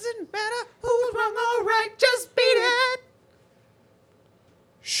 It doesn't matter who's wrong or right, just beat it.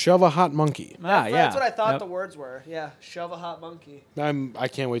 Shove a hot monkey. Ah, yeah. That's what I thought Yep. the words were. Yeah, shove a hot monkey. I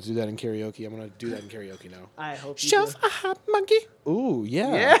can't wait to do that in karaoke. I'm gonna do that in karaoke now. I hope you Shove do. a hot monkey. Ooh,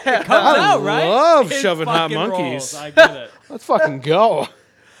 yeah. Yeah. Comes I out, right? love It shoving hot fucking monkeys. rolls. I get it. Let's fucking go.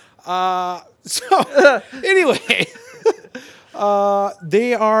 So anyway,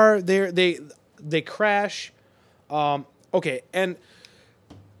 they crash. Okay, and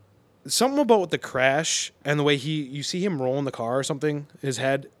something about the crash and the way you see him rolling the car or something, his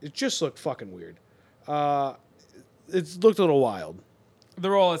head, it just looked fucking weird. It looked a little wild. The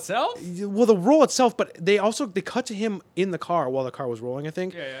roll itself? Well, the roll itself, but they cut to him in the car while the car was rolling, I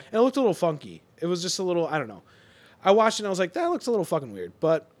think. Yeah, yeah. And it looked a little funky. It was just a little, I don't know. I watched it and I was like, that looks a little fucking weird,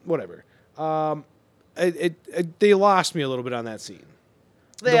 but whatever. They lost me a little bit on that scene.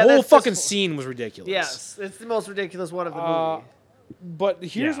 The Yeah, whole that's fucking just- scene was ridiculous. Yes, it's the most ridiculous one of the movie. But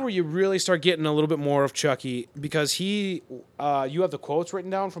here's Yeah. where you really start getting a little bit more of Chucky, because you have the quotes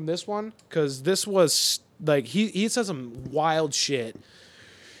written down from this one, because this was like he said some wild shit.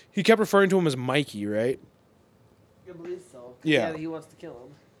 He kept referring to him as Mikey, right? I believe so. Yeah. He wants to kill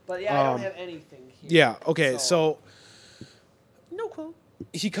him. But yeah, I don't have anything here. Yeah. Okay. So No quote.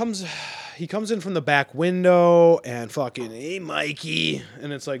 he comes in from the back window and fucking, hey Mikey,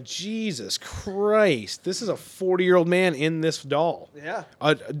 and it's like, Jesus Christ, this is a 40-year-old man in this doll. Yeah.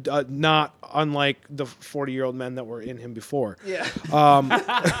 Not unlike the 40-year-old men that were in him before. Yeah.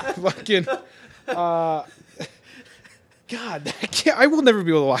 Fucking, God, I will never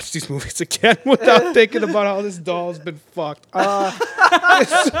be able to watch these movies again without thinking about how this doll's been fucked.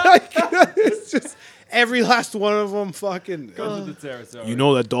 It's just every last one of them fucking. Goes with the territory. You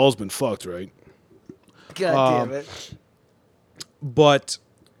know that doll's been fucked, right? God damn it. But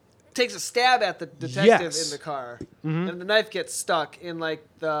Takes a stab at the detective Yes. in the car, and the knife gets stuck in like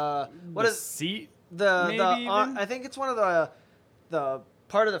the what the is seat? the maybe even? I think it's one of the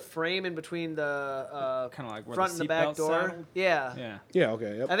part of the frame in between the Kinda like where front the and the back seatbelt's door. saddled? Yeah. Yeah. yeah,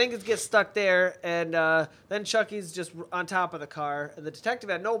 okay, yep. I think it gets stuck there, and then Chucky's just on top of the car, and the detective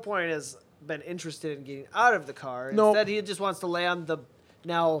at no point has been interested in getting out of the car. Nope. Instead, he just wants to lay on the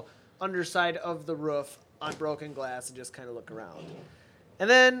now underside of the roof on broken glass and just kind of look around. And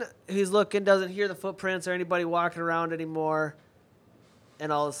then he's looking, doesn't hear the footprints or anybody walking around anymore,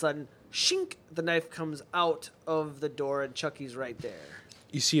 and all of a sudden, shink, the knife comes out of the door, and Chucky's right there.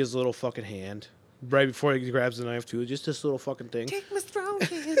 You see his little fucking hand right before he grabs the knife too. Just this little fucking thing. Take my strong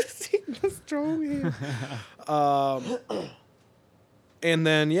hand. Take my strong hand. And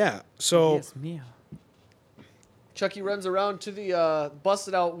then yeah, so Yes, meow. Chucky runs around to the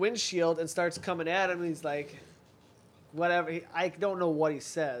busted out windshield and starts coming at him. He's like, whatever. I don't know what he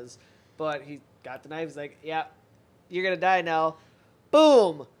says, but he got the knife. He's like, yeah, you're going to die now.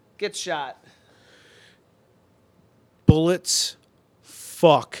 Boom. Gets shot. bullets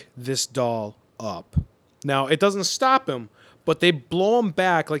fuck this doll up. Now it doesn't stop him, but they blow him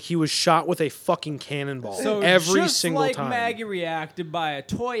back like he was shot with a fucking cannonball So every just single like time. Maggie reacted by a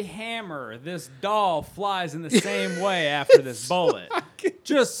toy hammer, this doll flies in the same way after this bullet.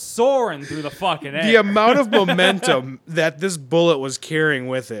 Just soaring through the fucking air. The amount of momentum that this bullet was carrying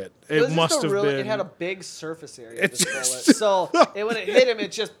with it, was it just must a have really, been. It had a big surface area. It's This bullet. just- So when it hit him,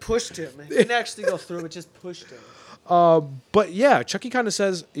 it just pushed him. It didn't actually go through. It just pushed him. But yeah, Chucky kind of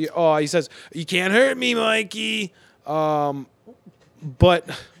says, he says, "You can't hurt me, Mikey." But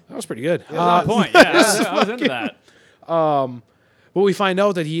that was pretty good. On point. Yeah, I was into that. But we find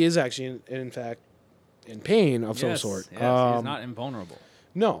out that he is actually, in fact, in pain of some Yes, sort. yes, he's not invulnerable.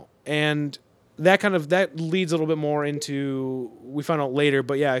 No, and that leads a little bit more into, we find out later,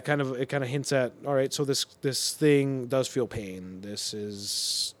 but yeah, it kind of hints at, all right, so this thing does feel pain. This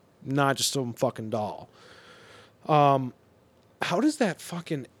is not just some fucking doll. How does that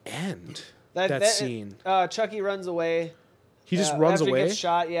fucking end? That scene. Chucky runs away. He just runs after away. He gets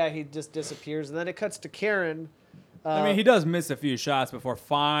shot. Yeah, he just disappears, and then it cuts to Karen. I mean, he does miss a few shots before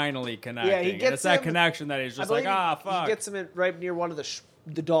finally connecting. Yeah, he And gets it's that him- connection that he's I just like, believe fuck. He gets him right near one of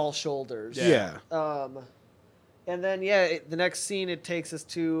the doll shoulders. Yeah. And then the next scene it takes us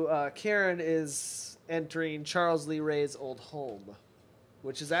to Karen is entering Charles Lee Ray's old home,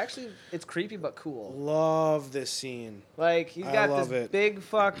 which is actually it's creepy but cool. Love this scene. Like he's I got love this it. big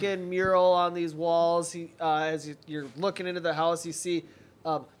fucking mural on these walls. He as you're looking into the house, you see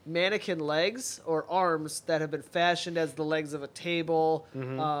mannequin legs or arms that have been fashioned as the legs of a table.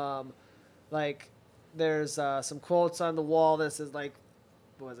 Like there's some quotes on the wall that says like,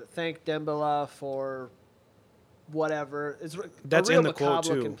 what was it? Thank Dembele for whatever. It's That's a real in the quote macabre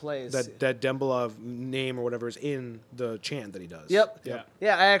too. looking place. That Dembele name or whatever is in the chant that he does. Yep. Yeah.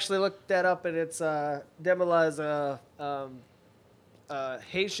 Yeah, I actually looked that up, and it's Dembele is a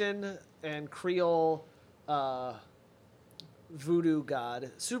Haitian and Creole voodoo god,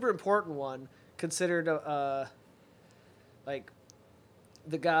 super important one, considered like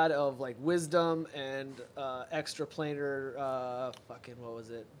the god of like wisdom and extraplanar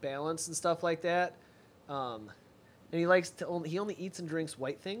balance and stuff like that. And he likes to he only eats and drinks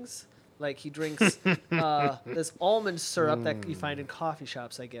white things. Like he drinks this almond syrup that you find in coffee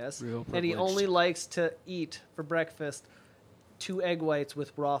shops, I guess. Real And he privileged. only likes to eat for breakfast 2 egg whites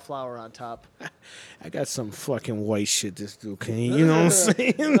with raw flour on top. I got some fucking white shit this dude, okay? You know what I'm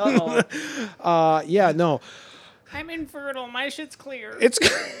saying? Uh-oh. Yeah, no. I'm infertile. My shit's clear. It's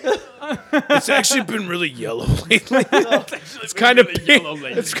it's actually been really yellow lately. It's kind of pink.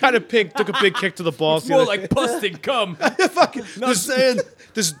 It's kind of pink. Took a big kick to the balls. More like pus than cum.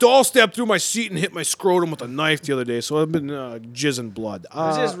 This doll stabbed through my seat and hit my scrotum with a knife the other day, so I've been jizzing blood.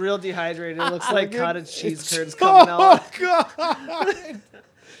 It's just real dehydrated. It looks like cottage cheese curds coming out. God.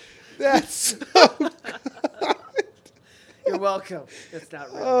 That's You're welcome. It's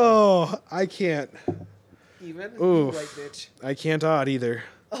not real. I can't. Even? Oof. White bitch. I can't odd either.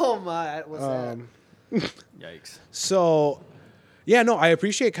 Oh my, what's that? Yikes. So, yeah, no, I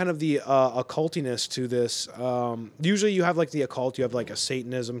appreciate kind of the occultiness to this. Usually you have like the occult, you have like a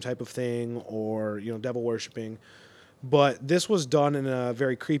Satanism type of thing or, devil worshipping. But this was done in a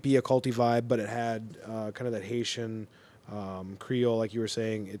very creepy occulty vibe, but it had kind of that Haitian Creole, like you were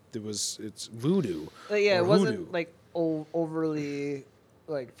saying. It's voodoo. Yeah, or it wasn't hoodoo. like overly,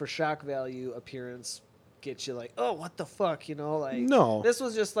 like for shock value appearance, get you like, oh, what the fuck, like. No. This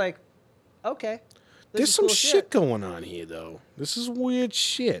was just like, okay. this There's is some cool shit going on here, though. This is weird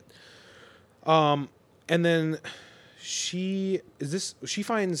shit. And then she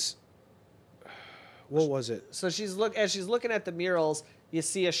finds, what was it? So as she's looking at the murals, you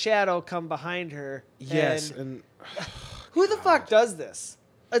see a shadow come behind her. Yes, and and who the fuck does this?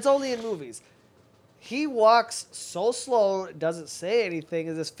 It's only in movies. He walks so slow, doesn't say anything,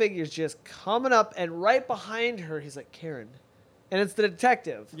 as this figure's just coming up, and right behind her, he's like, Karen. And it's the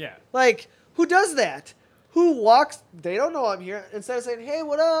detective. Yeah. Like, who does that? Who walks, they don't know I'm here, instead of saying, hey,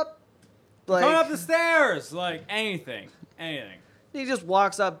 what up? Like, Coming up the stairs. Like, anything. he just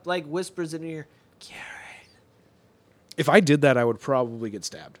walks up, like, whispers in her ear, Karen. if I did that, I would probably get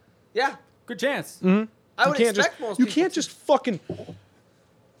stabbed. Yeah. Good chance. I would You can't expect just, most you people can't to. just fucking.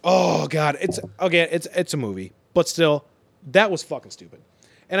 Oh God, it's a movie, but still, that was fucking stupid.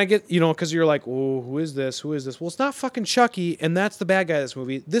 And I get, because you're like, oh, who is this? Who is this? Well, it's not fucking Chucky, and that's the bad guy of this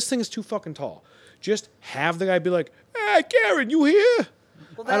movie. This thing is too fucking tall. Just have the guy be like, hey, Karen, you here?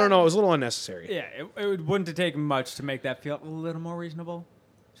 Well, I don't know. It was a little unnecessary. Yeah, it wouldn't have taken much to make that feel a little more reasonable.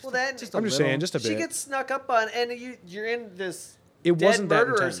 Well, then, I'm just saying, just a bit. she gets snuck up on, and you're in this It dead wasn't that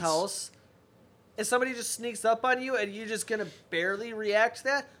murderer's intense. house, and somebody just sneaks up on you, and you're just gonna barely react to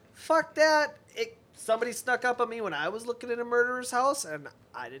that. Fuck that! Somebody snuck up on me when I was looking at a murderer's house, and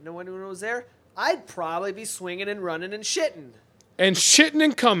I didn't know anyone was there. I'd probably be swinging and running and shitting. And shitting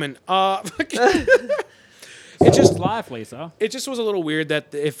and coming. It just lively, so. It just was a little weird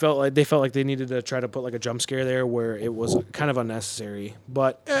that they felt like they needed to try to put like a jump scare there where it was kind of unnecessary.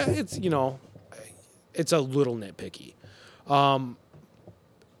 But it's it's a little nitpicky.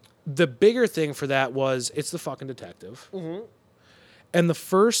 The bigger thing for that was it's the fucking detective. Mm-hmm. And the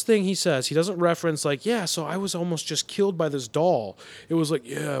first thing he says, he doesn't reference like, yeah, so I was almost just killed by this doll. It was like,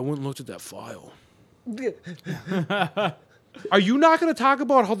 yeah, I went and looked at that file. Are you not going to talk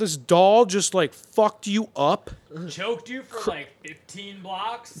about how this doll just like fucked you up? Choked you for like 15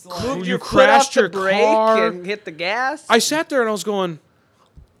 blocks? Like, You Moved your foot crashed off the your brake car. and hit the gas. I sat there and I was going,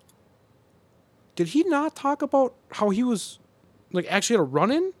 did he not talk about how he was like actually had a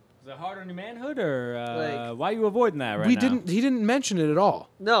run-in? is it hard on your manhood, or Like- why are you avoiding that right now? He didn't mention it at all.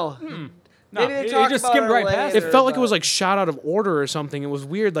 No. No, Maybe they he talk just about skimmed it right past later, It felt like it but- was like shot out of order or something. It was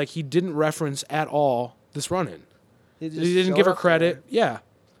weird. Like he didn't reference at all this run-in. He just He didn't showed give her up credit. there. Yeah.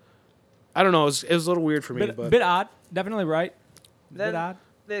 I don't know. It was a little weird for me. but Bit odd. Definitely right. Then Bit odd.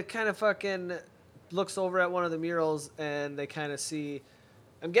 they kind of fucking looks over at one of the murals, and they kind of see,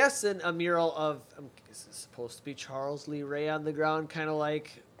 I'm guessing, a mural of, is this supposed to be Charles Lee Ray on the ground, kind of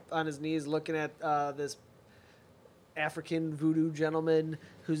like on his knees looking at this African voodoo gentleman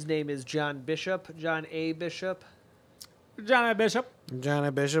whose name is John Bishop, John A. Bishop. Johnny Bishop.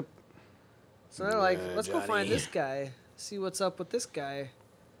 Johnny Bishop. So they're like, Yeah, let's go find Johnny. this guy, see what's up with this guy.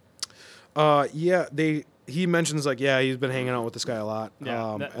 Yeah. He mentions like, yeah, he's been hanging out with this guy a lot.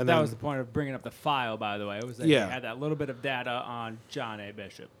 Yeah, and that then, was the point of bringing up the file, by the way. It was that Yeah. he had that little bit of data on John A.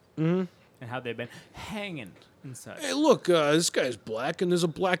 Bishop and how they've been hanging and such. Hey, look, this guy's black, and there's a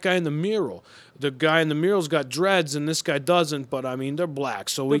black guy in the mural. The guy in the mural's got dreads, and this guy doesn't. But I mean, they're black,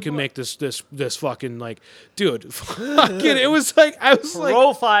 so we can make this fucking like, dude. Fucking, it was like I was like,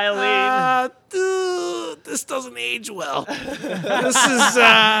 Profiling. dude, this doesn't age well. this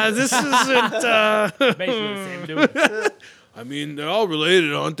isn't. Basically the same dude. I mean, they're all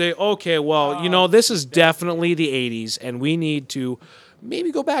related, aren't they? Okay, well, this is definitely the '80s, and we need to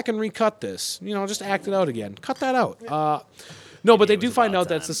maybe go back and recut this. Just act it out again. Cut that out. No, but they do find out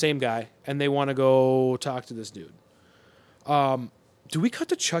that's the same guy, and they want to go talk to this dude. Do we cut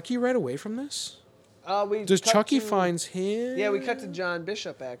to Chucky right away from this? We Does cut Chucky to- finds him? Yeah, we cut to John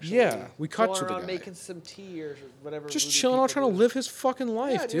Bishop actually. Yeah, we cut going to the around guy. making some tea or whatever. Just voodoo chilling out, people trying to do. live his fucking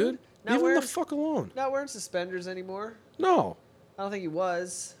life, Yeah, dude. dude. Not Leave him the wearing- fuck alone. Not wearing suspenders anymore. No. I don't think he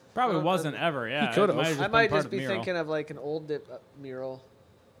was. Probably Well, wasn't ever. Yeah, could've. It I been might part just of be the mural. thinking of like an old mural,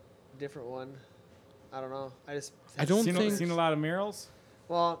 different one. I don't know. I don't Seen, think. seen a lot of murals.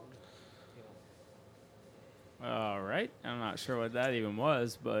 Well, All right, I'm not sure what that even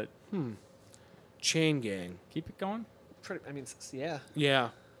was, but Chain Gang. keep it going. I mean, yeah, Yeah.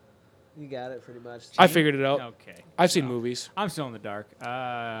 you got it pretty much. I figured it out. Okay, I've seen Well, movies. I'm still in the dark.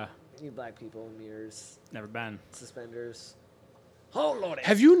 You black people, mirrors, Never been. suspenders. Oh lordy.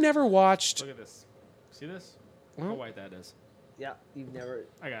 Have you never watched? Look at this. See this? Well- Look how white that is. Yeah, you've never.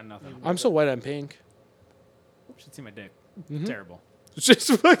 I got nothing. I'm so white I'm pink. Should see my dick. Mm-hmm. Terrible. It's just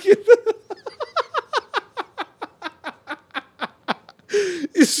fucking.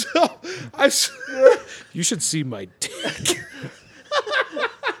 So, you should see my dick.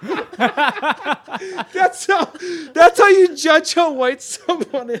 That's how you judge how white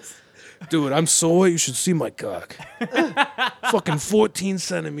someone is. Dude, I'm so white you should see my cock. Fucking 14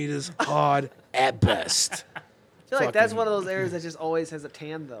 centimeters hard at best. I feel like that's Fucking- one of those areas that just always has a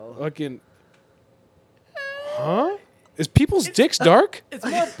tan though. Fucking. Huh? Is people's dicks dark? It's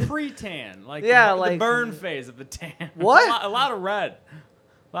more pre-tan, like Yeah, the like- burn phase of the tan. What? A lot of red.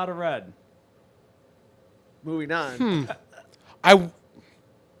 A lot of red. Moving on. I.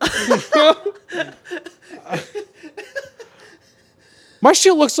 My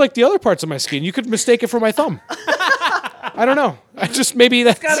shit looks like the other parts of my skin. You could mistake it for my thumb. I don't know. I just maybe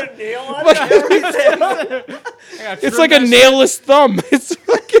that's. Got a nail on it. It's like a nailless thumb. It's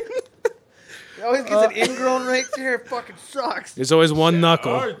fucking. It always gets an ingrown right there. It fucking sucks. There's always one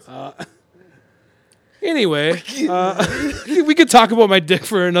knuckle. hurts. Anyway, we could talk about my dick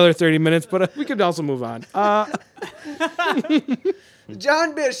for another 30 minutes, but we could also move on.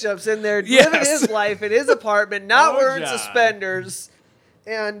 John Bishop's in there living Yes. his life in his apartment, not Oh, wearing John. suspenders.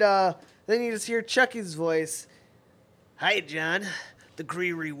 And then you just hear Chucky's voice. Hi, John. The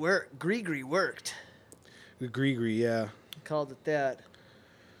Gree-Gree worked. The Gree-Gree, yeah. Called it that.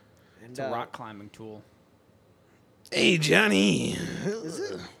 And, It's a rock climbing tool. Hey, Johnny. Is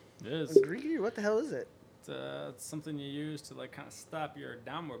it? It is. Gree-Gree? What the hell is it? It's something you use to like kind of stop your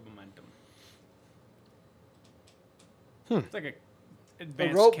downward momentum. It's like a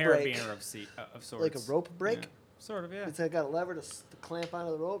advanced rope break. carabiner of sorts. Like a rope break? Yeah. Sort of, yeah. It's like got a lever to clamp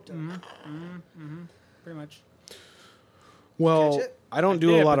onto the rope. To Pretty much. Well, Catch it? I don't I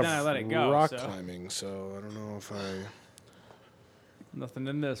do did, a lot but of then I let it go, rock so. climbing, so I don't know if I... Nothing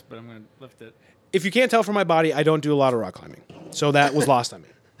in this, but I'm gonna lift it. If you can't tell from my body, I don't do a lot of rock climbing. So that was lost on me.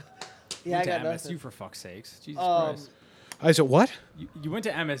 Yeah, I You got went to nothing. MSU for fuck's sakes. Jesus Um, Christ. I said, what? You went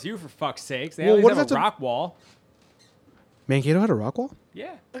to MSU for fuck's sakes. They Well, always what have does a that rock wall. Mankato had a rock wall?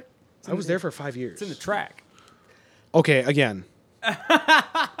 Yeah. I was there for 5 years. It's in the track. Okay, again.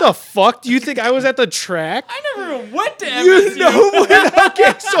 The fuck? Do you think I was at the track? I never even went to You MSU. know what?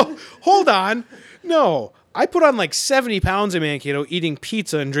 Okay, so hold on. No, I put on like 70 pounds in Mankato eating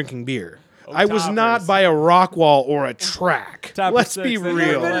pizza and drinking beer. I was not toppers. by a rock wall or a track. Top of Let's six, be then. You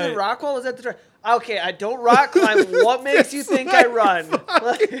never real. been to Right. the rock wall? Was that the track? Okay, I don't rock climb. What makes you think I run?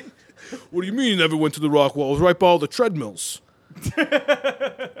 Like, What do you mean you never went to the rock wall? It was right by all the treadmills.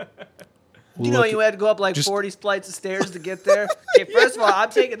 you know you had to go up like Just- 40 flights of stairs to get there? Okay, first of all, I'm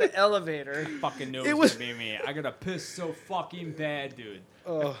taking the elevator. Fucking knew It it was- was gonna be me. I gotta piss so fucking bad, dude.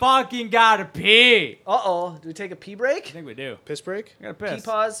 I fucking gotta pee. Uh-oh. Do we take a pee I break? think we do. Piss break? I gotta piss. Pee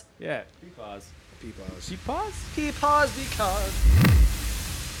pause? Yeah. Pee pause. Pee pause. Pee pause? Pee pause because...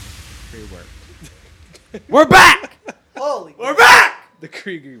 Free work. We're back. Holy... We're back. The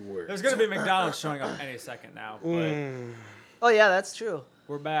Krieger word. There's gonna be McDonald's showing up any second now, but Oh, yeah, that's true.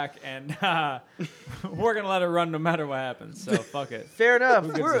 we're back and we're gonna let it run no matter what happens. So fuck it. Fair enough.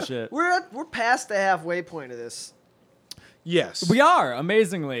 gives a We're, shit? we're past the halfway point of this. Yes. We are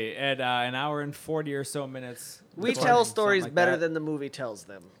amazingly at an hour and 40 or so minutes. We recording, tell something stories like better that. than the movie tells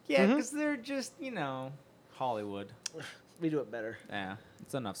them. Yeah, because they're just Hollywood. We do it better. Yeah,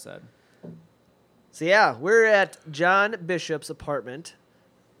 it's enough said. So yeah, we're at John Bishop's apartment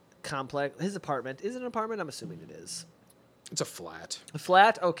complex. His apartment. Is it an apartment? I'm assuming it is. It's a flat. A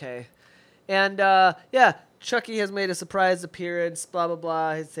flat? Okay. And yeah, Chucky has made a surprise appearance, blah blah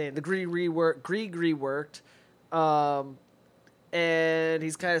blah. He's saying the Gree worked. And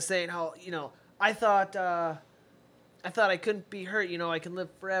he's kind of saying how, I thought I couldn't be hurt, I can live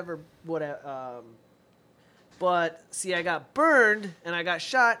forever, whatever. But see, I got burned and I got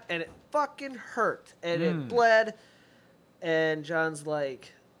shot and it fucking hurt and it bled. And John's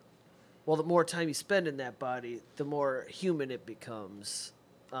like, well, the more time you spend in that body, the more human it becomes.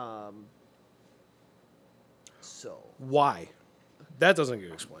 So Why? That doesn't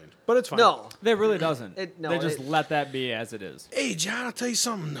get explained, but it's fine. no, They really doesn't. No, they just it- let that be as it is. Hey, John, I'll tell you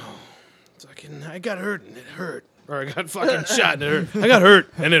something. No, I got hurt and it hurt, or I got fucking shot and it hurt. I got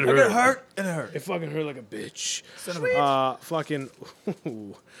hurt and it hurt. and it hurt. It fucking hurt like a bitch. Son of a Fucking.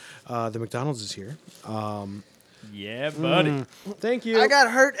 The McDonald's is here. Yeah, buddy. Thank you. I got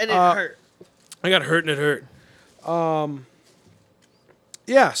hurt and it hurt. I got hurt and it hurt.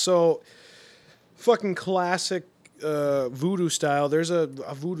 Yeah, so fucking classic voodoo style. There's a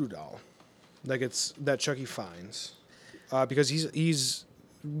voodoo doll that Chucky finds because he's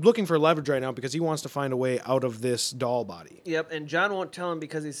looking for leverage right now because he wants to find a way out of this doll body. Yep, and John won't tell him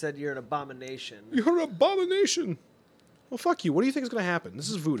because he said you're an abomination. You're an abomination. Well, fuck you. What do you think is going to happen? This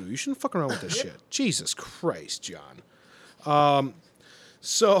is voodoo. You shouldn't fuck around with this shit. Jesus Christ, John.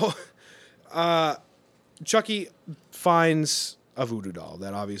 So Chucky finds a voodoo doll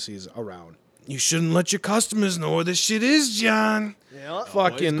that obviously is around. You shouldn't let your customers know where this shit is, John. Yep.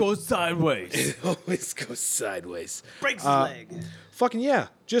 Fucking Goes sideways. it always goes sideways. Breaks his leg. Fucking yeah.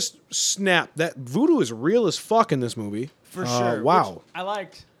 Just snap. That voodoo is real as fuck in this movie. For sure. Wow. Which I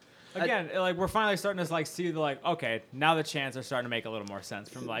liked. Again, like we're finally starting to like see the like okay, now the chants are starting to make a little more sense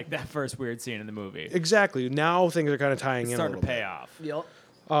from like that first weird scene in the movie. Exactly. Now things are kind of tying It's in a starting little to pay bit. off.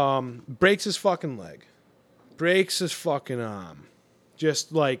 Yep. Breaks his fucking leg. Breaks his fucking arm.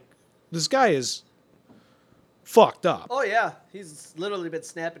 Just like this guy is fucked up. Oh yeah, he's literally been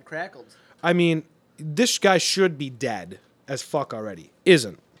snapped and crackled. I mean, this guy should be dead as fuck already.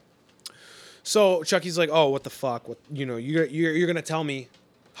 Isn't. So Chucky's like, "Oh, what the fuck? What you're gonna tell me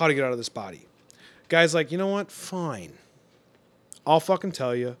how to get out of this body?" Guy's like, "You know what? Fine. I'll fucking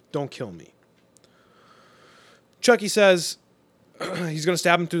tell you. Don't kill me." Chucky says he's gonna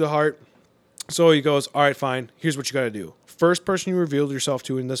stab him through the heart. So he goes, "All right, fine. Here's what you gotta do. First person you revealed yourself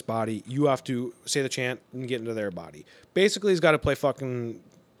to in this body, you have to say the chant and get into their body." Basically, he's got to play fucking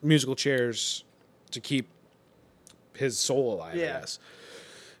musical chairs to keep his soul alive, I guess.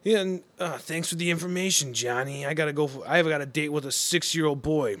 Yeah, and thanks for the information, Johnny. I've got a date with a 6-year-old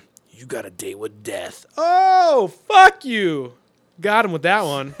boy. You got a date with death. Oh, fuck you. Got him with that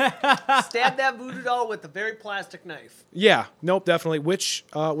one. Stabbed that voodoo doll with a very plastic knife. Yeah, nope, definitely. Which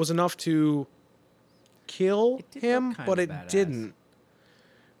was enough to kill did him, look kind but of it badass. didn't.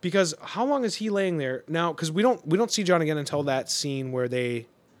 Because how long is he laying there now? Because we don't see John again until that scene where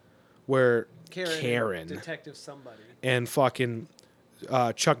Karen Detective somebody. and fucking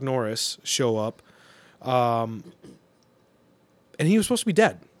Chuck Norris show up, and he was supposed to be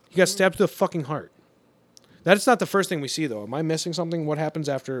dead. He got stabbed to the fucking heart. That's not the first thing we see, though. Am I missing something? What happens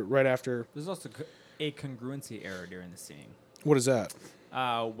right after? There's also a congruency error during the scene. What is that?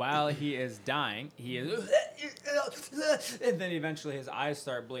 While he is dying, he is, and then eventually his eyes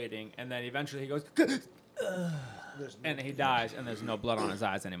start bleeding, and then eventually he goes, and he dies, and there's no blood on his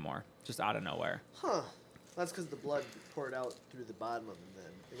eyes anymore, just out of nowhere. Huh. That's because the blood poured out through the bottom of him then.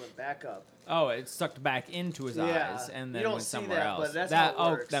 It went back up. Oh, it sucked back into his Yeah, eyes, and you then don't went see somewhere that, else. but that's how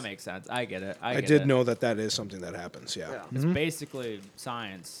it works. That makes sense. I get it. I get did it. know that is something that happens. Yeah, Yeah. It's basically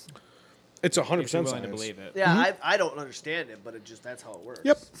science. It's 100% If you're willing science. to believe it. Yeah, I don't understand it, but that's how it works.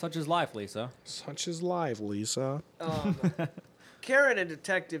 Yep. Such is life, Lisa. Such is live, Lisa. Karen and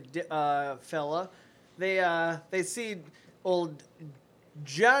Detective fella, they see old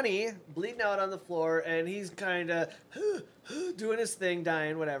Johnny bleeding out on the floor, and he's kind of doing his thing,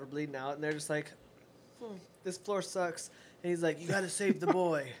 dying, whatever, bleeding out, and they're just like, this floor sucks. And he's like, you gotta save the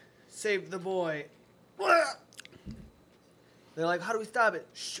boy. Save the boy. They're like, how do we stop it?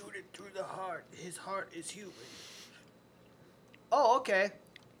 Shoot it through the heart. His heart is human. Oh, okay.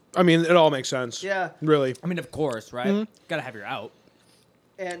 I mean, it all makes sense. Yeah. Really. I mean, of course, right? Gotta have your out.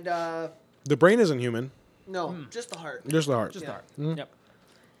 And, The brain isn't human, no, just the heart. just the heart. Just Yeah. start. Yep.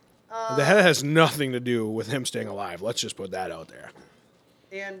 The head has nothing to do with him staying alive. Let's just put that out there.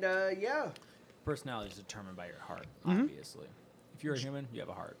 And, yeah, Personality is determined by your heart, obviously. If you're a human, you have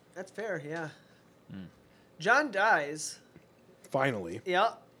a heart. that's fair, yeah. John dies. Finally. Yeah,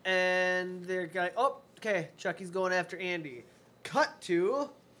 and they're going, oh, okay, Chucky's going after Andy. Cut to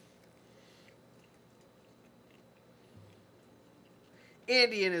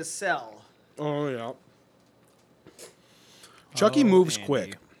Andy in his cell. Oh, yeah. Chucky moves Andy.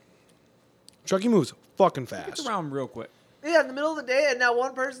 quick. Chucky moves fucking Gets fast. around real quick. Yeah, in the middle of the day, and now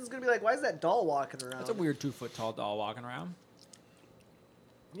one person's going to be like, why is that doll walking around? That's a weird 2-foot tall doll walking around.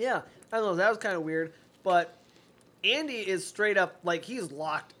 Yeah, I don't know, that was kind of weird. But Andy is straight up, like, he's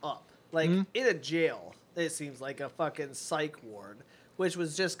locked up. Like, in a jail. it seems like a fucking psych ward, which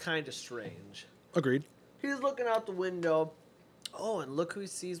was just kind of strange. Agreed. He's looking out the window. Oh, and look who he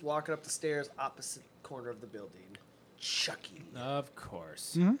sees walking up the stairs opposite corner of the building. Chucky. Of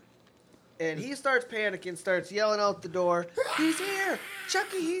course. And he starts panicking, starts yelling out the door. He's here!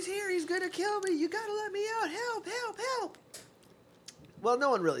 Chucky, he's here! He's gonna kill me! You gotta let me out! Help! Help! Help! Well, no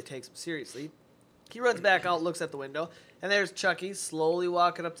one really takes him seriously. He runs back out, looks at the window, and there's Chucky slowly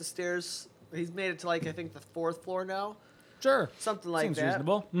walking up the stairs. He's made it to, like, I think the 4th floor now. Sure. Something like Seems that.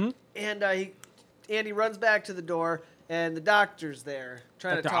 reasonable. And Andy runs back to the door, and the doctor's there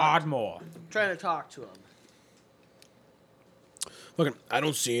trying Dr. to talk. Ardmore. Trying to talk to him. Look, I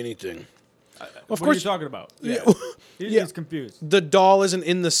don't see anything. Of What are you course, talking about? Yeah. He's confused. The doll isn't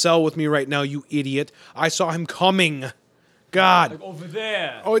in the cell with me right now, you idiot. I saw him coming. God. Like over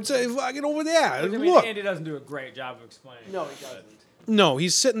there. Oh, it's fucking over there. I mean, Look. Andy doesn't do a great job of explaining. No, he doesn't. No,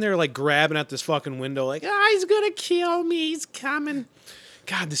 he's sitting there like grabbing at this fucking window, like, he's gonna kill me. He's coming.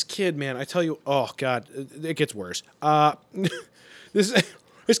 God, this kid, man. I tell you, oh God, it gets worse.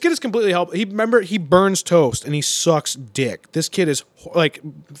 This kid is completely helpless. He burns toast and he sucks dick. This kid is like,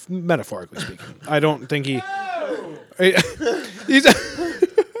 metaphorically speaking. I don't think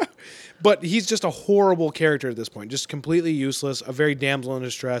but he's just a horrible character at this point. Just completely useless. A very damsel in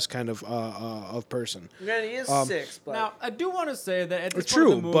distress kind of person. And he is 6, but Now, I do want to say that at this True,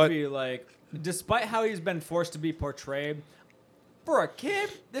 point in the but- movie, like, despite how he's been forced to be portrayed, for a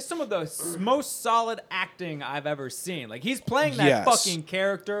kid, this is some of the most solid acting I've ever seen. Like, he's playing that Yes. fucking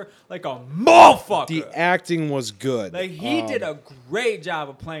character like a motherfucker. The acting was good. Like, he did a great job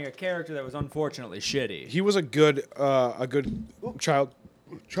of playing a character that was unfortunately shitty. He was a good child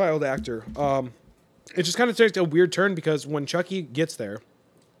actor. It just kind of takes a weird turn because when Chucky gets there,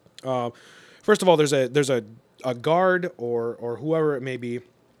 first of all, there's a guard or whoever it may be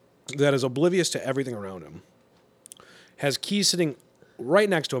that is oblivious to everything around him. Has keys sitting right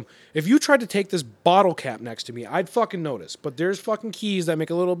next to him. If you tried to take this bottle cap next to me, I'd fucking notice. But there's fucking keys that make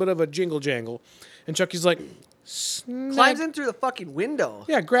a little bit of a jingle jangle, and Chucky's like, climbs in through the fucking window.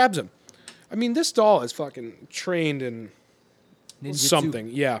 yeah, grabs him. I mean, this doll is fucking trained in Ninjutsu. something.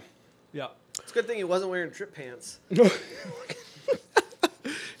 Yeah. Yeah. It's a good thing he wasn't wearing trip pants.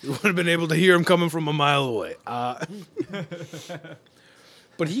 You would have been able to hear him coming from a mile away.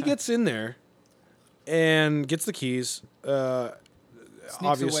 But he gets in there and gets the keys. Sneaks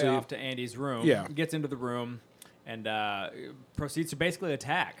Obviously, away off to Andy's room. Yeah. Gets into the room and proceeds to basically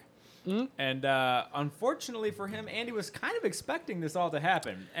attack. And unfortunately for him, Andy was kind of expecting this all to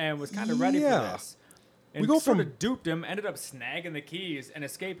happen and was kind of ready for Yeah. this. And We go sort from- of duped him, ended up snagging the keys and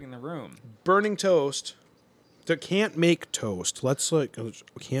escaping the room. burning toast that can't make toast.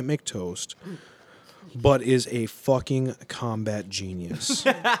 Can't make toast, but is a fucking combat genius.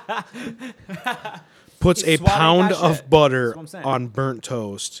 Puts He's a swatting pound that of shit. butter That's what I'm saying. on burnt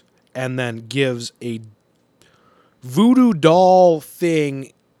toast and then gives a voodoo doll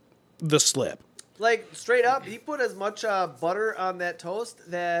thing the slip. Like, straight up, he put as much butter on that toast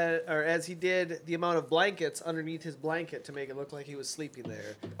as he did the amount of blankets underneath his blanket to make it look like he was sleeping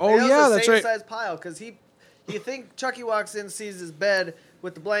there. Oh, Like, that was yeah, the that's same right. size pile, because you think Chucky walks in, sees his bed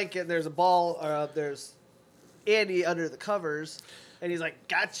with the blanket, and there's a ball, there's Andy under the covers, and he's like,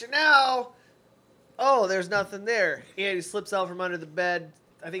 "Gotcha now!" Oh, there's nothing there. Andy slips out from under the bed.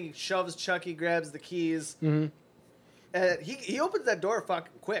 I think he shoves Chucky, grabs the keys. Mm-hmm. And he opens that door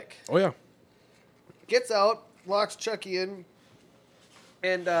fucking quick. Oh yeah. Gets out, locks Chucky in,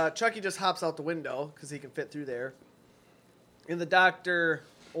 and Chucky just hops out the window because he can fit through there. And the Dr.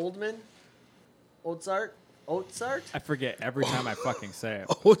 Oldman? Oatsart? I forget every time I fucking say it.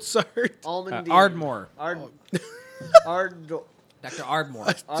 Oh, sorry. Almond Ardmore. Dr. Ardmore.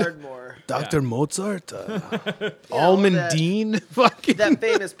 Ardmore. Dr. Mozart. that- Almondine. Fucking. That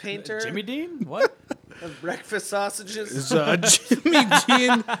famous painter Jimmy Dean? What? of breakfast sausages. Is, Jimmy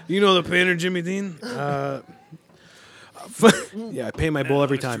Dean. You know the painter Jimmy Dean? Yeah, I pay my bill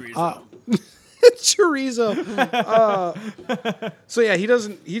every time. Chorizo. So yeah, he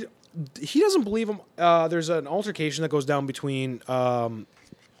doesn't believe him. There's an altercation that goes down between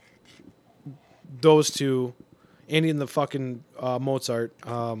those two, Andy and the fucking Mozart,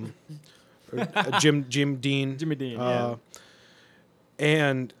 Jim Dean. Jimmy Dean, yeah.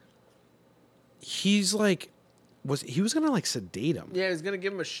 And he's like, he was gonna like sedate him. Yeah, he's going to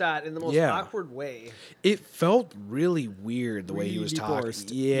give him a shot in the most Yeah. awkward way. It felt really weird the way he was Really talking.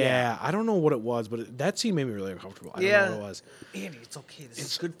 forced. Yeah, I don't know what it was, but that scene made me really uncomfortable. I don't know what it was. Andy, it's okay. This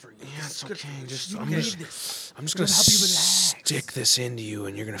is good for you. Yeah, This it's is good okay. for you. I'm just gonna stick this into you,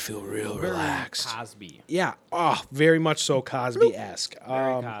 and you're gonna feel real Very relaxed. Cosby. Yeah, very much so Cosby-esque.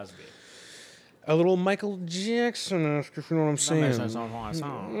 Very Cosby. A little Michael Jackson, if you know what I'm saying. A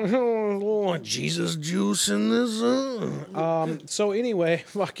little Jesus juice in this. So anyway,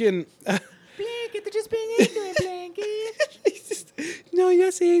 fucking. Blanket, they're just being ignorant, Blanket. No,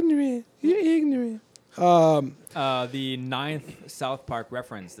 you're ignorant. You're ignorant. The 9th South Park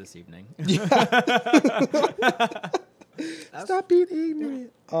reference this evening. Stop being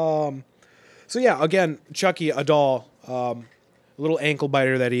ignorant. So yeah, again, Chucky, a doll, little ankle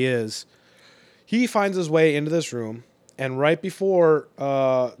biter that he is, he finds his way into this room, and right before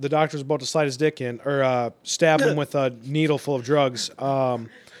the doctor's about to slide his dick in or stab him with a needle full of drugs,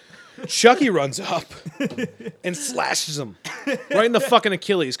 Chucky runs up and slashes him right in the fucking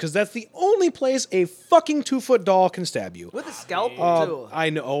Achilles, because that's the only place a fucking 2-foot doll can stab you. With a scalpel, too. I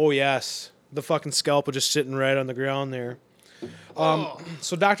know. Oh, yes. The fucking scalpel just sitting right on the ground there.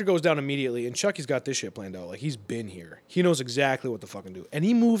 So Doctor goes down immediately, and Chucky's got this shit planned out. Like, he's been here. He knows exactly what to fucking do. And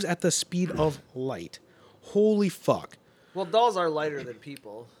he moves at the speed of light. Holy fuck. Well, dolls are lighter than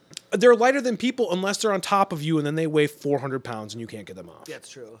people. They're lighter than people unless they're on top of you, and then they weigh 400 pounds, and you can't get them off. That's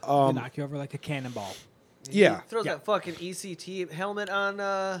true. They knock you over like a cannonball. Yeah. Throws that fucking ECT helmet on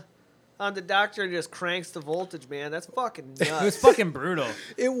the doctor and just cranks the voltage, man. That's fucking nuts. It was fucking brutal.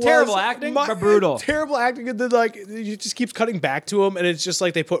 It was Terrible acting, but brutal. Terrible acting, and then like it just keeps cutting back to him, and it's just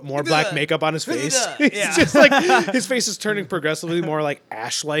like they put more black makeup on his face. It's just like his face is turning progressively more like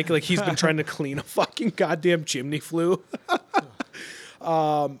ash-like he's been trying to clean a fucking goddamn chimney flue.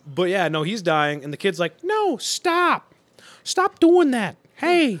 But yeah, no, he's dying, and the kid's like, "No, stop doing that.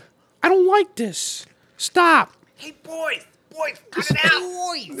 Hey, I don't like this. Stop." Hey, boys, cut it out.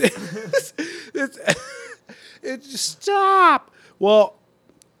 It's just stop. Well,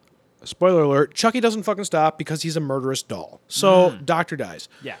 spoiler alert, Chucky doesn't fucking stop because he's a murderous doll. So Doctor dies.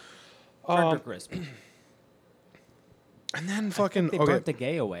 Yeah. Frederick Crisp. And then fucking They burnt the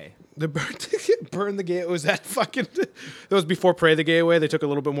gay away. They burned the gay. Was that fucking? That was before Pray the Gay Away. They took a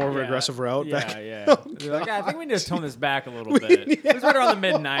little bit more of an aggressive route. Yeah. They're like, I think we need to tone this back a little bit. It was right around the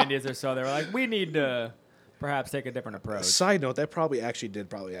mid '90s or so. They were like, we need to perhaps take a different approach. Side note, that probably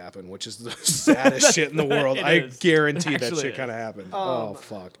happen, which is the saddest shit in the world. It I is. guarantee It that actually shit is. kind of happened. Oh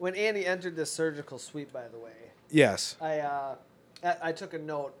fuck. When Andy entered the surgical suite, by the way, Yes. I took a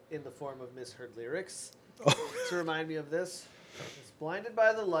note in the form of misheard lyrics to remind me of this. It's blinded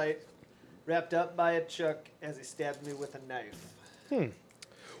by the light, wrapped up by a chuck as he stabbed me with a knife.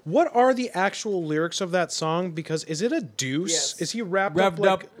 What are the actual lyrics of that song? Because is it a deuce? Yes. Is he wrapped Revved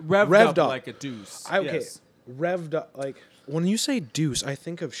up up, like revved up like a deuce. Okay. Yes. Revved up like when you say deuce, I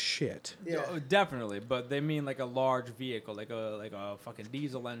think of shit. Yeah. Oh, definitely, but they mean like a large vehicle, like a fucking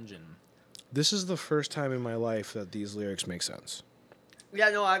diesel engine. This is the first time in my life that these lyrics make sense. Yeah,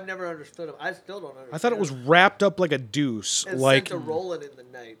 no, I've never understood him. I still don't understand. I thought it was wrapped up like a deuce, and like sent a rolling in the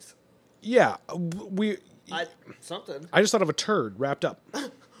night. yeah. Something. I just thought of a turd wrapped up,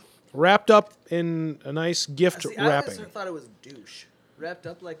 wrapped up in a nice gift See, I wrapping. always thought it was douche. Wrapped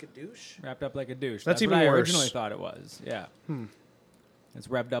up like a douche. Wrapped up like a douche. That's what even I worse. originally thought it was. Yeah. It's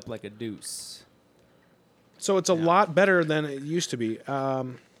revved up like a deuce. So it's a lot better than it used to be.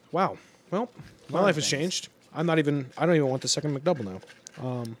 Wow. Well, my life has things. changed. I don't even want the second McDouble now.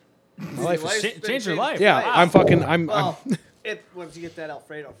 My life is. Life's been Change your life. Yeah, Wow. I'm fucking. I'm. Well, once you get that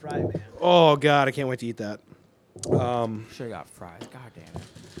Alfredo fry, man. Oh god, I can't wait to eat that. Sure got fries. God damn it.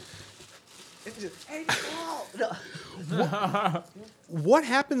 It's just, hey, no. What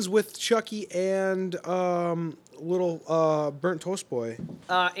happens with Chucky and little burnt toast boy?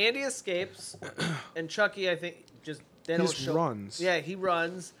 Andy escapes, and Chucky, I think, they don't just show. runs. Yeah, he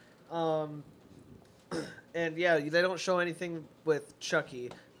runs. And yeah, they don't show anything with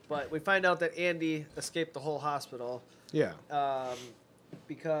Chucky, but we find out that Andy escaped the whole hospital Yeah.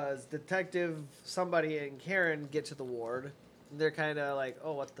 because somebody and Karen get to the ward. And they're kind of like,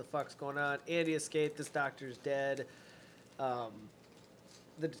 oh, what the fuck's going on? Andy escaped. This doctor's dead. The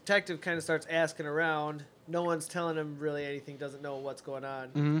detective kind of starts asking around. No one's telling him really anything. Doesn't know what's going on.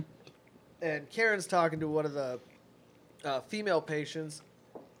 Mm-hmm. And Karen's talking to one of the female patients,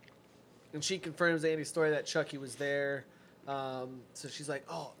 and she confirms Andy's story that Chucky was there. So she's like,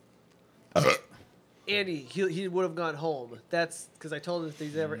 "Oh, Andy, he would have gone home. That's because I told him if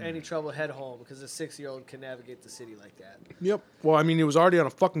there's ever any trouble, head home because a 6-year-old can navigate the city like that." Yep. Well, I mean, he was already on a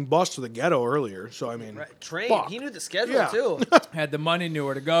fucking bus to the ghetto earlier, so I mean, Right, train. Fuck. He knew the schedule Yeah. too. Had the money, knew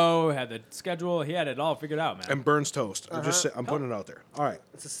where to go, had the schedule. He had it all figured out, man. and Burns toast. I'm putting it out there. All right.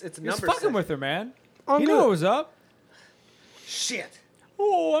 It's a He was number. fucking set. with her, man. I'm He knew good. what was up. Shit.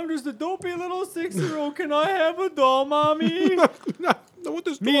 Oh, I'm just a dopey little 6-year-old. Can I have a doll, mommy? I want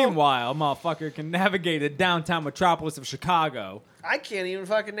this doll. Meanwhile, motherfucker can navigate the downtown metropolis of Chicago. I can't even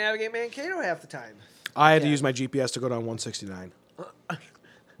fucking navigate Mankato half the time. I had to use my GPS to go down 169.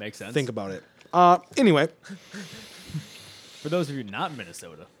 Makes sense. Think about it. Anyway, For those of you not in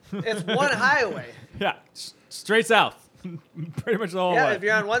Minnesota. It's one highway. Yeah, straight south. Pretty much the whole Yeah, way. if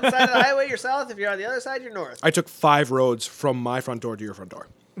you're on one side of the highway, you're south. If you're on the other side, you're north. I took 5 roads from my front door to your front door.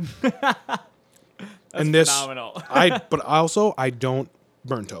 That's and this, phenomenal. but also I don't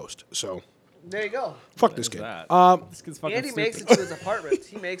burn toast. So There you go. fuck this What is kid. that? This kid's fucking Andy makes it stupid. to his apartment.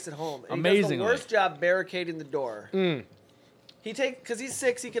 He makes it home. And he does the Amazingly. worst job barricading the door. Because he's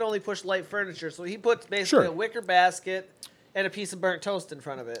 6, he can only push light furniture, so he puts basically Sure. a wicker basket and a piece of burnt toast in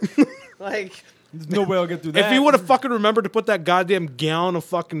front of it. Like, There's no way I'll get through that. If he would have fucking remembered to put that goddamn gallon of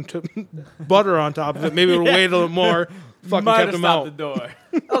fucking butter on top of it, maybe it would have weighed a little more. Fucking might kept have him stopped out.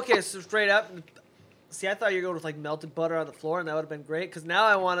 the door. okay, so straight up. See, I thought you were going with like melted butter on the floor, and that would have been great. Because now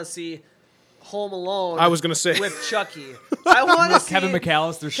I want to see Home Alone. I was gonna say. with Chucky. I want to see Kevin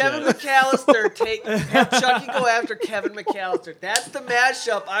McAllister Kevin shit. McAllister have Chucky go after Kevin McAllister. That's the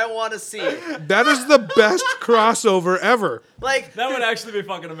mashup I want to see. That is the best crossover ever. Like, That would actually be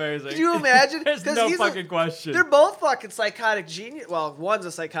fucking amazing. could you imagine? There's 'Cause no he's fucking question. They're both fucking psychotic genius. Well, one's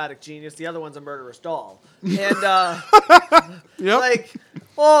a psychotic genius, the other one's a murderous doll. And Yep. like,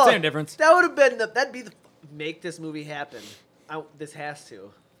 oh, Same difference. That would have been that'd be the make this movie happen. This has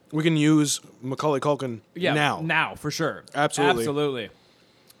to. We can use Macaulay Culkin Yeah, now. Now, for sure. Absolutely. Absolutely.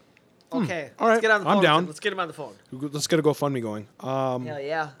 Okay, All right, let's get on the I'm phone. down. Let's get him on the phone. Let's get a GoFundMe going. Hell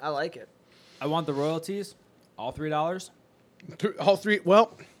yeah, I like it. I want the royalties, all $3. All 3.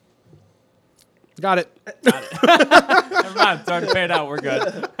 Well, got it. Never mind. It's already paid out. We're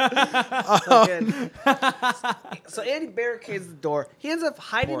good. Okay. So Andy barricades the door. He ends up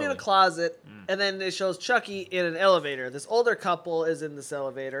hiding in Poorly. a closet, and then it shows Chucky in an elevator. This older couple is in this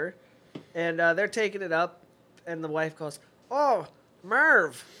elevator, and they're taking it up, and the wife goes, "Oh,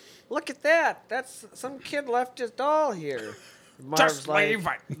 Merv, look at that. That's some kid left his doll here." And Marv's Just leave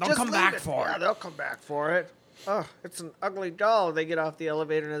it. They'll "Just come leave back it." for Yeah, it. they'll come back for it. Oh, it's an ugly doll. They get off the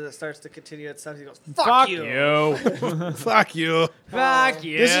elevator, and as it starts to continue its stuff, he goes, "Fuck you." Fuck you. Fuck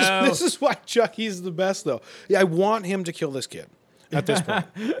you. This is why Chucky's the best, though. Yeah, I want him to kill this kid at this point.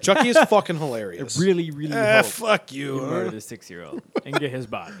 Chucky is fucking hilarious. really hope Fuck you you. murder the 6-year-old and get his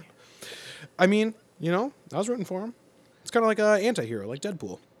body. I mean, I was rooting for him. It's kind of like an anti-hero, like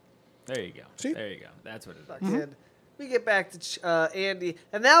Deadpool. There you go. See? There you go. That's what it is. Fucking- We get back to Andy,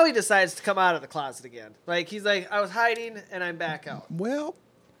 and now he decides to come out of the closet again. Like, he's like, I was hiding, and I'm back out. Well,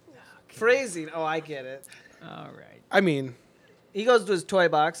 Phrasing. Oh, I get it. All right. I mean, He goes to his toy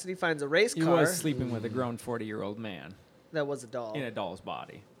box, and he finds a race He car was sleeping with a grown 40-year-old man that was a doll. in a doll's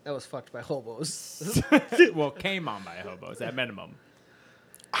body. That was fucked by hobos. Well, came on by hobos at minimum.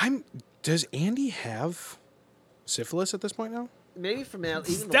 does Andy have syphilis at this point now? Maybe from that.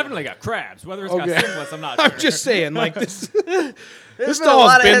 It's definitely got crabs. Whether it's Okay. got syphilis, I'm not sure. I'm just saying, like, this There's been a doll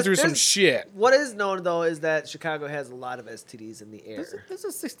lot has of been through some there's- shit. What is known, though, is that Chicago has a lot of STDs in the air. There's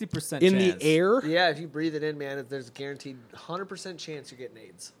a 60% In chance. the air? Yeah, if you breathe it in, man, there's a guaranteed 100% chance you're getting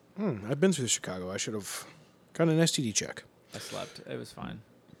AIDS. I've been through Chicago. I should have got an STD check. I slept. It was fine.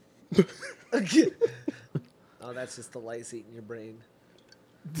 Oh, that's just the lice eating your brain.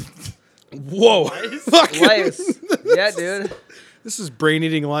 Whoa. Fucking- Lice. Yeah, dude. This is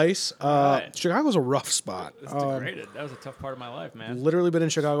brain-eating lice. Right. Chicago's a rough spot. It's degraded. That was a tough part of my life, man. Literally been in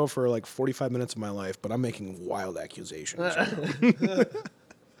Chicago for like 45 minutes of my life, but I'm making wild accusations.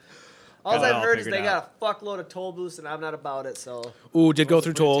 All Got it I've all heard is figured they got a fuckload of toll booths, and I'm not about it, so. Ooh, did go was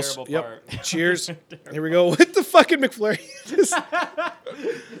a through pretty tolls. terrible Yep. part. Cheers. Here we go with the fucking McFlurry.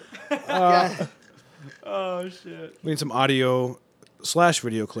 Oh, shit. We need some audio /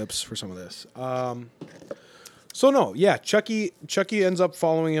 video clips for some of this. So no, yeah, Chucky ends up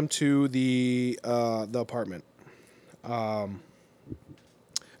following him to the apartment. And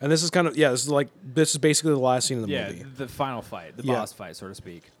this is this is basically the last scene of the Yeah, movie. the final fight, the Yeah. boss fight, so to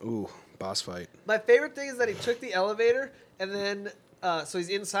speak. Ooh, boss fight. My favorite thing is that he took the elevator, and then, so he's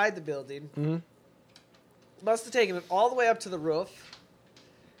inside the building. Mm-hmm. Must have taken it all the way up to the roof.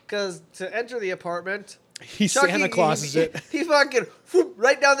 Because to enter the apartment, He Santa Clauses it. He fucking whoop,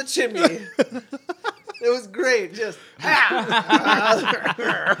 right down the chimney. It was great. Just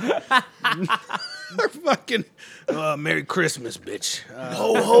Fucking Merry Christmas, bitch.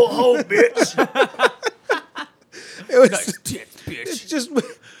 Ho, ho, ho, bitch. It was Tits, bitch. it's just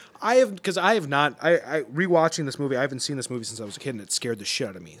I rewatching this movie. I haven't seen this movie since I was a kid, and it scared the shit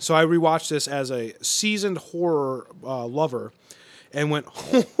out of me. So I rewatched this as a seasoned horror lover, and went,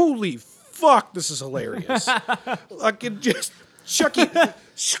 "Holy fuck, this is hilarious!" Like it just Chucky,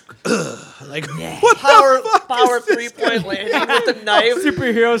 like Power 3-point landing with the knife.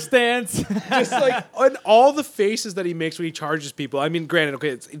 Superhero stance. just like on all the faces that he makes when he charges people. I mean, granted, okay,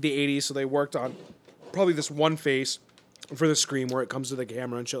 it's the 80s, so they worked on probably this one face for the scream where it comes to the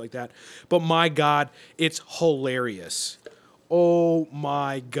camera and shit like that. But my God, it's hilarious. Oh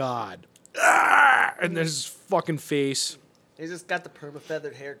my God. Ah! And there's his fucking face. He's just got the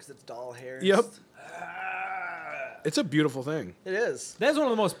perma-feathered hair because it's doll hair. Yep. It's a beautiful thing. It is. That's one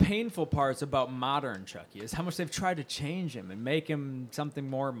of the most painful parts about modern Chucky is how much they've tried to change him and make him something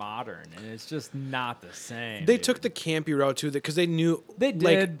more modern, and it's just not the same. They dude. took the campy route too, because they knew They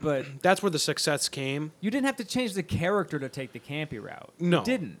did, but that's where the success came. you didn't have to change the character to take the campy route. No. You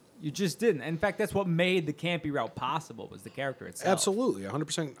didn't. You just didn't. In fact, that's what made the campy route possible was the character itself. Absolutely,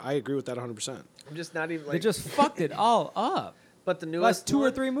 100%. I agree with that 100%. I'm just not even like. They just fucked it all up. But the Last newest 2 or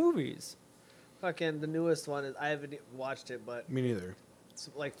one, 3 movies. fucking the newest one is I haven't watched it, but Me neither. it's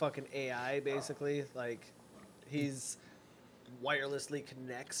like fucking AI basically. Like he's wirelessly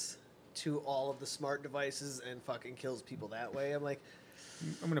connects to all of the smart devices and fucking kills people that way. I'm like,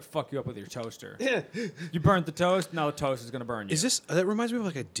 I'm gonna fuck you up with your toaster. You burnt the toast. Now the toast is gonna burn you. Is this that reminds me of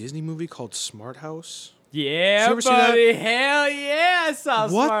like a Disney movie called Smart House? Yeah, you ever see that? buddy. Hell yeah! I saw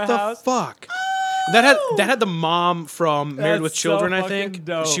What Smart the House. fuck? That had the mom from Married That's with so Children, I fucking think.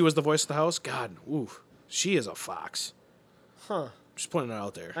 dope. She was the voice of the house. God, oof. She is a fox. huh? Just putting it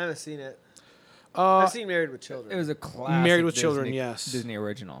out there. I haven't seen it. I've seen Married with Children. It was a classic. Married with Disney, Children, yes. Disney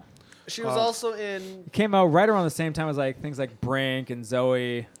original. She was also in. It came out right around the same time as like things like Brink and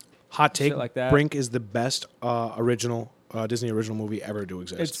Zoe. Hot take, Shit like that. Brink is the best original Disney original movie ever to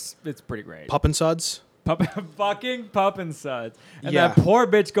exist. It's pretty great. Pup and Suds? Fucking Pup and Suds. And Yeah. that poor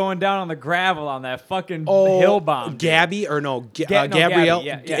bitch going down on the gravel on that fucking Oh, hill bomb. dude. Gabby, or no, No, Gabrielle.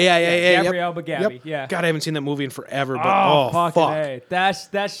 Gabby, Yeah. Gabrielle, but Gabby, Yep. yeah. God, I haven't seen that movie in forever, but Oh, fuck. fucking A.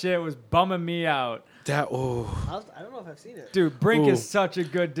 That shit was bumming me out. That, oh. I don't know if I've seen it. Dude, Brink Ooh. is such a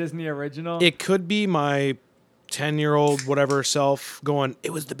good Disney original. It could be my 10-year-old whatever self going,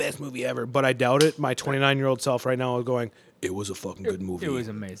 it was the best movie ever, but I doubt it. My 29-year-old self right now is going, it was a fucking good movie. It was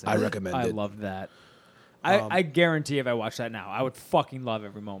amazing. I recommend I it. loved that. I guarantee if I watched that now, I would fucking love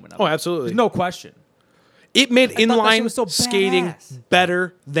every moment of Oh, it. absolutely. There's no question. It made thought that shit inline was so skating badass.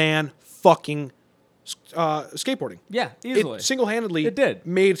 better than fucking skateboarding. Yeah, easily. It single-handedly It did.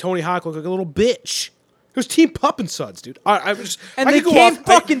 made Tony Hawk look like a little bitch. It was Team Pup and Suds, dude. I was, and I they could go came off-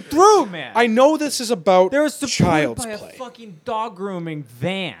 fucking through, man. I know this is about They were supported child's by play. a fucking dog grooming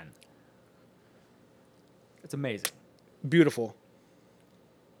van. It's amazing. Beautiful.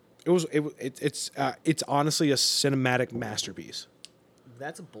 It's honestly a cinematic masterpiece.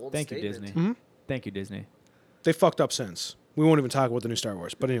 That's a bold Thank you, statement. Disney. Mm-hmm. Thank you, Disney. They fucked up since. We won't even talk about the new Star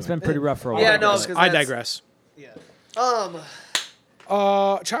Wars. But anyway, It's been pretty rough for a while. Yeah, no, guys. 'cause I that's- digress. Yeah.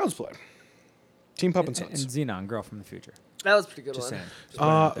 Child's play. Team Pup and And Sons. Xenon, Girl from the Future. That was a pretty good Just one. saying. Just putting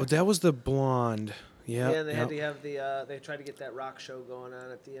it out there. That was the blonde. Yeah. Yeah, and they had to have the. They tried to get that rock show going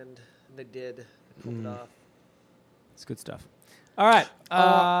on at the end, and they did. Pulled it off. It's good stuff. All right.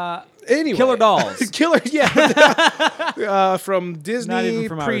 Anyway, Killer Dolls. Killer, yeah. From Disney Not even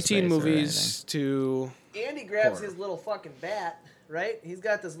from outer space preteen or movies to Andy grabs Horror. his little fucking bat, right? He's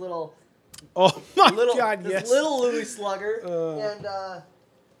got this little, oh my little, god, this yes. little Louis Slugger, and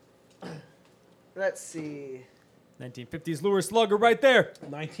let's see. 1950s Lure Slugger right there.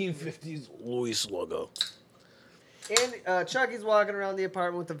 1950s Louis Slugger. And Chucky's walking around the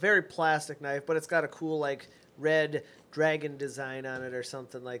apartment with a very plastic knife, but it's got a cool like red dragon design on it or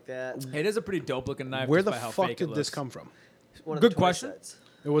something like that. It is a pretty dope looking knife. Where just the by how fuck fake did it this looks. come from? One of Good the toy question. Sets.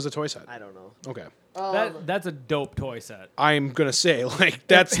 It was a toy set. I don't know. Okay. That's a dope toy set. I'm gonna say like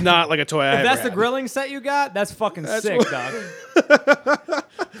that's not like a toy. I If ever that's the had. grilling set you got, that's fucking sick, dog.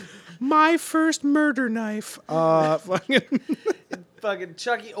 My first murder knife. Fucking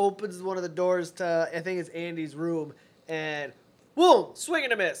Chucky opens one of the doors to I think it's Andy's room, and boom, swing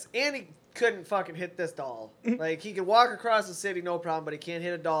and a miss. Andy couldn't fucking hit this doll. Like he could walk across the city no problem, but he can't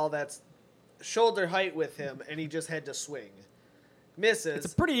hit a doll that's shoulder height with him, and he just had to swing. Misses.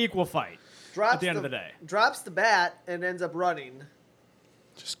 It's a pretty equal fight. drops at the end of the day. Drops the bat and ends up running.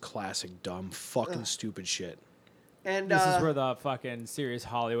 Just classic dumb fucking stupid shit. And This is where the fucking serious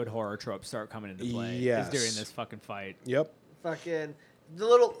Hollywood horror tropes start coming into play. Yes. Is during this fucking fight. Yep. fucking the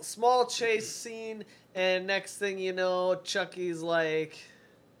little small chase scene, and next thing you know, Chucky's like,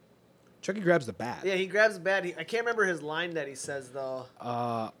 Chucky grabs the bat. yeah, he grabs the bat. I can't remember his line that he says though.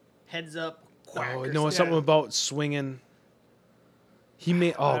 Heads up, quack. Oh or no, it's something about swinging. He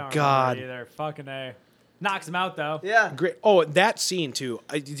made. I Oh don't remember god. either. Fucking A. Knocks him out though. Yeah. Great. Oh, that scene too.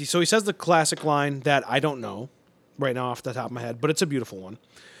 So he says the classic line that I don't know. right now off the top of my head, but it's a beautiful one.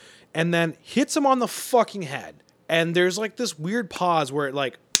 And then hits him on the fucking head. And there's like this weird pause where it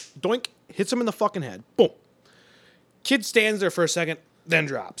like, doink, hits him in the fucking head. Boom. Kid stands there for a second, then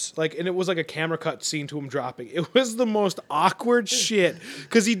drops. Like, and it was like a camera cut scene to him dropping. It was the most awkward shit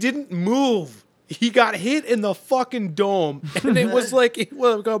because he didn't move. He got hit in the fucking dome, and it was like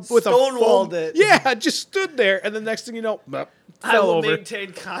with a Stonewalled foam. it. Yeah, just stood there, and the next thing you know, I fell will over.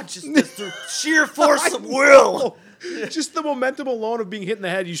 maintain consciousness through sheer force of will. Just the momentum alone of being hit in the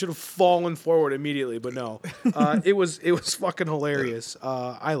head, you should have fallen forward immediately. But no, it was fucking hilarious.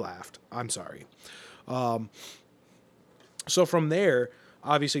 I laughed. I'm sorry. So from there,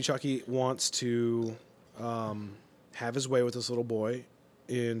 obviously Chucky wants to have his way with this little boy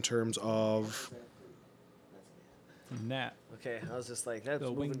in terms of Nat. Okay, I was just like, that's The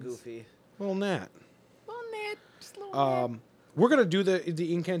moving wings. goofy. well, Nat. Well, Nat. Just a little Nat. We're gonna do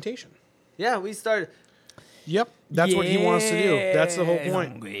the incantation. Yeah, we started. Yep, that's what he wants to do. That's the whole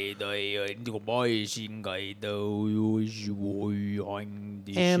point.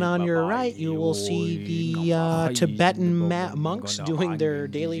 And on your right, you will see the Tibetan monks doing their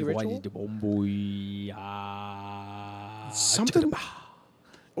daily ritual. Something.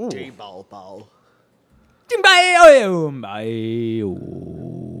 Ooh. Bow bow.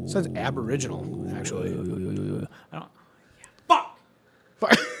 Sounds Aboriginal, actually. Fuck!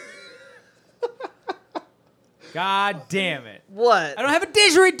 God damn it. What? I don't have a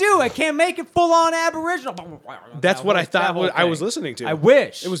didgeridoo. I can't make it full on Aboriginal. That's That what I whole- thought that whole I was thing. listening to. I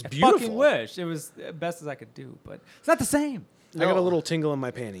wish. It was I beautiful. fucking wish. It was the best as I could do, but it's not the same. I got a No. little tingle in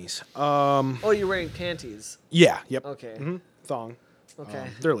my panties. Oh, you're wearing panties. Yeah, yep. Okay. Thong. Okay.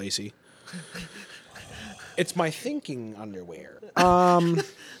 They're lacy. It's my thinking underwear. I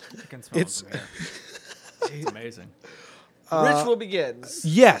can smell It's- it from here. It's amazing. Ritual begins.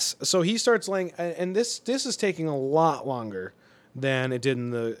 Yes. So he starts laying, and this is taking a lot longer than it did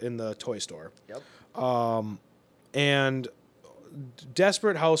in the toy store. Yep. And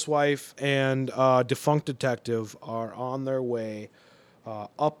desperate housewife and defunct detective are on their way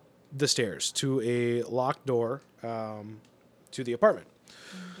up the stairs to a locked door to the apartment.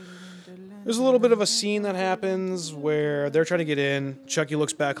 There's a little bit of a scene that happens where they're trying to get in. Chucky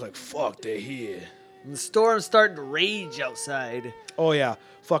looks back like, fuck, they're here. And the storm's starting to rage outside. Oh, yeah.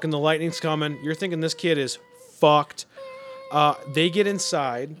 Fucking the lightning's coming. You're thinking this kid is fucked. They get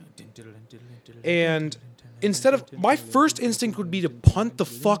inside. And instead of... My first instinct would be to punt the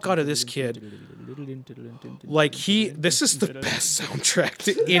fuck out of this kid. Like this is the best soundtrack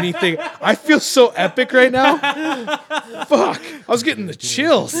to anything. I feel so epic right now. Fuck. I was getting the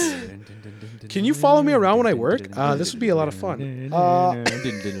chills. Can you follow me around when I work? This would be a lot of fun.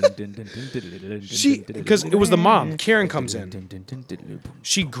 Because it was the mom. Karen comes in.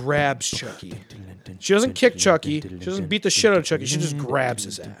 She grabs Chucky. She doesn't kick Chucky. She doesn't beat the shit out of Chucky. She just grabs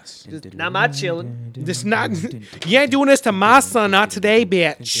his ass. Just not my chillin'. This not. You ain't doing this to my son, not today,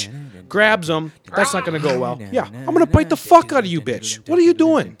 bitch. Grabs him. That's not gonna go well. Yeah, I'm gonna bite the fuck out of you, bitch. What are you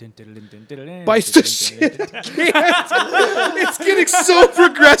doing? Bites the shit. It's getting so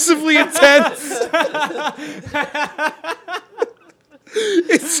progressively intense.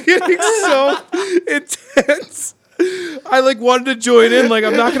 It's getting so intense. I wanted to join in.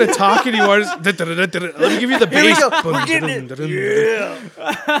 I'm not gonna talk anymore. Just, let me give you the bass. We're getting it.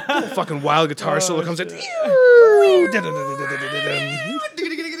 Yeah. Fucking wild guitar solo comes in.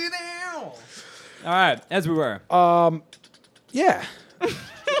 All right, as we were. Yeah.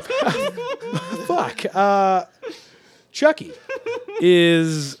 Fuck. Chucky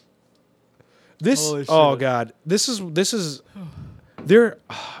is this. Holy Oh shit. god. This is. There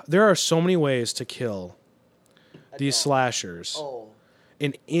are so many ways to kill these slashers Oh.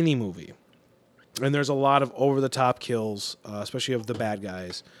 in any movie, and there's a lot of over the top kills, especially of the bad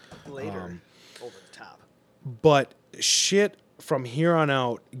guys. Later. Over the top. But shit from here on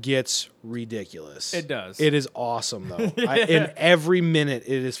out gets ridiculous. It does. It is awesome though. In every minute,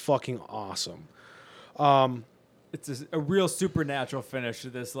 it is fucking awesome. It's a real supernatural finish to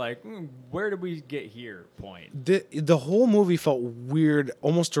this, where did we get here point? The whole movie felt weird,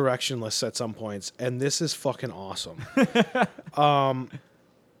 almost directionless at some points, and this is fucking awesome.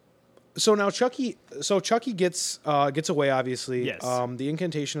 So now Chucky gets away. Obviously, Yes. The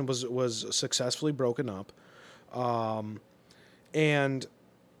incantation was successfully broken up, and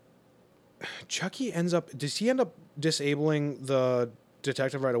Chucky ends up. Does he end up disabling the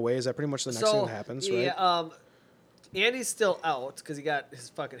detective right away? Is that pretty much the next thing that happens? Right? Yeah, Andy's still out because he got his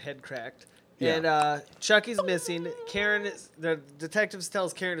fucking head cracked. Yeah. And Chucky's missing. The detective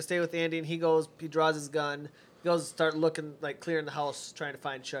tells Karen to stay with Andy, and he draws his gun, he goes to start looking, clearing the house, trying to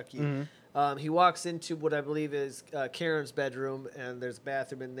find Chucky. Mm-hmm. He walks into what I believe is Karen's bedroom, and there's a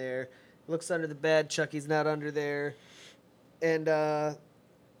bathroom in there. Looks under the bed. Chucky's not under there. And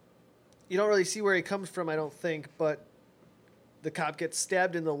you don't really see where he comes from, I don't think, but the cop gets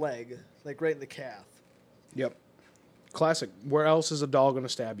stabbed in the leg, like right in the calf. Yep. Classic. Where else is a doll going to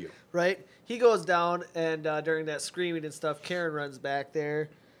stab you? Right? He goes down, and during that screaming and stuff, Karen runs back there,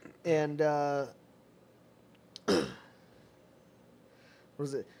 and what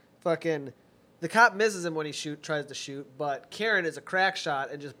was it? Fucking, the cop misses him when he tries to shoot, but Karen is a crack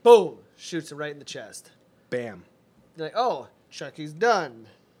shot and just boom, shoots him right in the chest. Bam. You're like, oh, Chucky's done.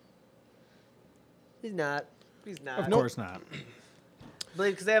 He's not. He's not. Of course not.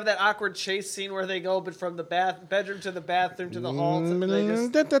 Because they have that awkward chase scene where they go but from the bedroom to the bathroom to the hall. To, they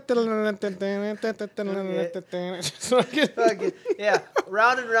just, fucking, yeah,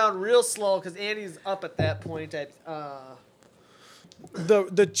 round and round real slow because Andy's up at that point at...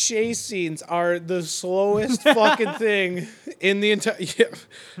 The chase scenes are the slowest fucking thing in the entire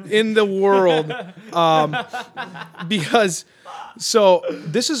in the world, because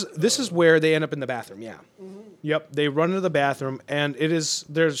this is where they end up in the bathroom. Yeah, yep. They run into the bathroom, and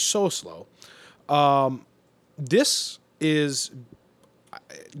they're so slow. This is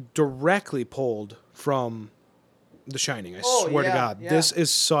directly pulled from The Shining. I swear to God, this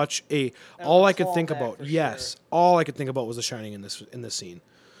is such a. All I could think about, all I could think about was The Shining in this scene.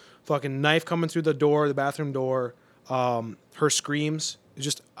 Fucking knife coming through the door, the bathroom door. Her screams,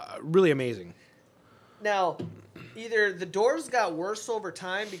 just really amazing. Now, either the doors got worse over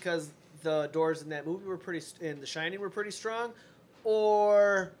time because the doors in that movie in The Shining were pretty strong,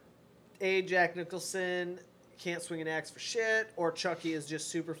 or Jack Nicholson can't swing an axe for shit, or Chucky is just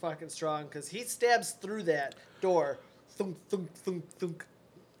super fucking strong because he stabs through that door. Thunk, thunk, thunk, thunk.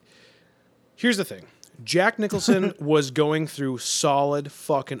 Here's the thing. Jack Nicholson was going through solid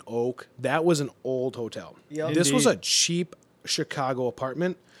fucking oak. That was an old hotel. Yep. This was a cheap Chicago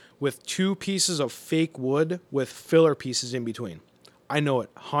apartment with 2 pieces of fake wood with filler pieces in between. I know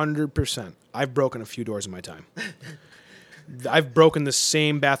it 100%. I've broken a few doors in my time. I've broken the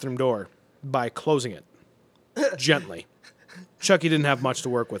same bathroom door by closing it gently. Chucky didn't have much to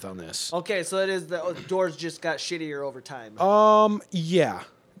work with on this. Okay, so it is the doors just got shittier over time. Yeah,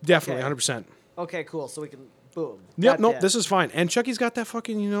 definitely, Okay. 100%. Okay, cool. So we can boom. Yep, Got nope, that. this is fine. And Chucky's got that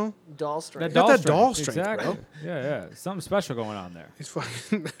fucking, doll strength. Got that doll strength, exactly. bro. Yeah. Something special going on there. he's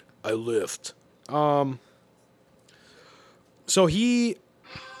fucking. I lift. So he.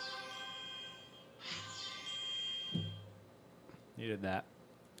 You did that.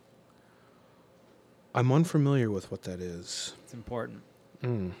 I'm unfamiliar with what that is. It's important. I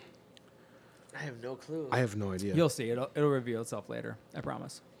have no clue. I have no idea. You'll see. It'll reveal itself later. I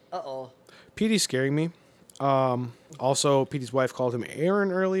promise. Uh-oh. Petey's scaring me. Also, Petey's wife called him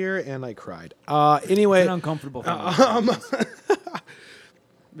Aaron earlier, and I cried. Anyway, It's an uncomfortable thing.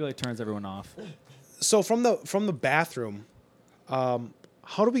 Really turns everyone off. so from the bathroom, how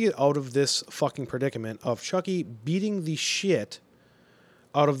do we get out of this fucking predicament of Chucky beating the shit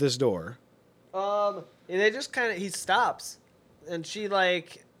out of this door? They just he stops, and she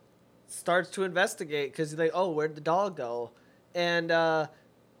starts to investigate because he's like, oh, where'd the dog go? And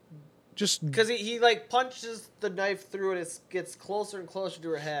Just because he punches the knife through and it gets closer and closer to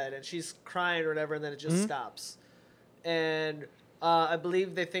her head, and she's crying or whatever, and then it just stops. And I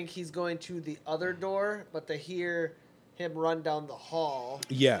believe they think he's going to the other door, but they hear him run down the hall.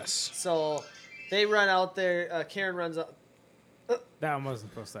 yes. So they run out there. Karen runs out. That one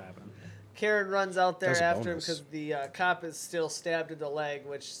wasn't supposed to happen. Karen runs out there That's a after him bonus. because the cop is still stabbed in the leg,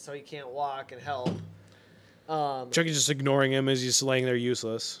 so he can't walk and help. Chucky's just ignoring him as he's laying there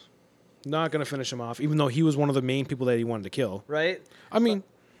useless. Not gonna finish him off, even though he was one of the main people that he wanted to kill. Right? I mean,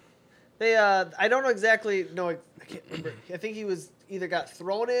 They I don't know exactly. No, I can't remember. I think he was either got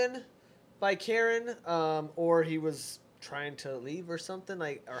thrown in by Karen, or he was trying to leave or something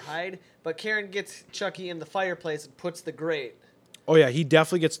or hide. But Karen gets Chucky in the fireplace and puts the grate. oh yeah, he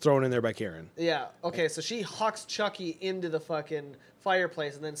definitely gets thrown in there by Karen. Yeah. Okay. So she hucks Chucky into the fucking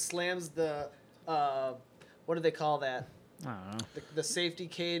fireplace and then slams the what do they call that? I don't know. The safety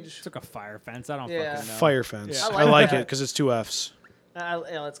cage. It's like a fire fence. I don't Yeah. fucking know. Fire fence. Yeah. I like it because it's 2 F's. Yeah,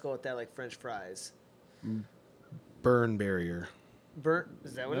 let's go with that, like French fries. Burn barrier. Burnt.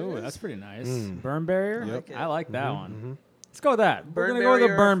 Is that what it Oh, is? that's pretty nice. Burn barrier? Yep. I like that one. Let's go with that. We're Burn going to go with the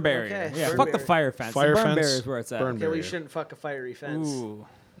barrier? burn barrier. Okay, Yeah, burn fuck the barrier. fire fence. Fire the burn fence, barrier is where it's at. burn Okay, we barrier. shouldn't fuck a fiery fence. Ooh.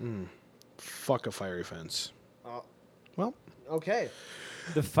 Fuck a fiery fence. Oh, Well, okay.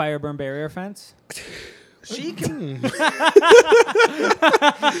 The fire burn barrier fence? She can.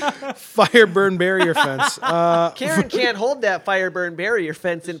 Fire burn barrier fence. Karen can't hold that fire burn barrier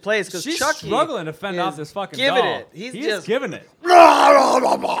fence in place because She's Chucky struggling to fend off is this fucking giving doll. it. He's He is just giving it.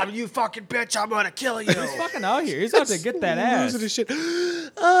 You fucking bitch, I'm gonna kill you. He's fucking out here. He's about to get that ass. Losing his shit.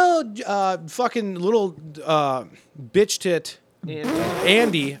 Oh, fucking little bitch tit. And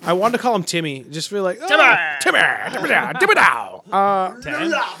Andy. I wanted to call him Timmy. Just feel like Timmy. 10.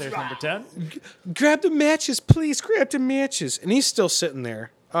 There's number 10. Grab the matches, please. Grab the matches. And he's still sitting there.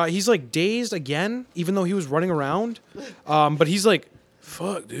 He's like dazed again, even though he was running around. But he's like,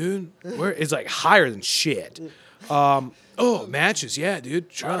 fuck, dude. Where it's like higher than shit. Oh, matches, yeah, dude.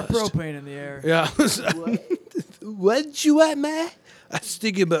 Trust. Propane in the air. Yeah. What you want, man? I was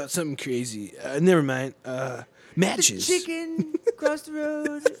thinking about something crazy. Never mind. Matches. Chicken across the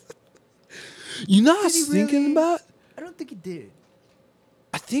road. You know what I was he thinking really? about? I don't think he did.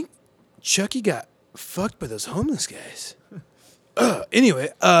 I think Chucky got fucked by those homeless guys. Anyway,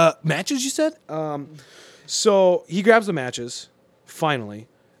 matches, you said? So he grabs the matches, finally.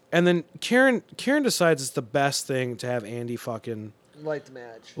 And then Karen decides it's the best thing to have Andy fucking... light the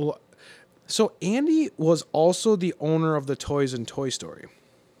match. So Andy was also the owner of the toys in Toy Story.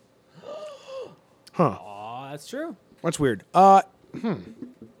 Huh. Aw, that's true. That's weird. We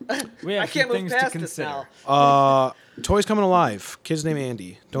have I can't move things to past this consider. now. Toys coming alive. Kid's name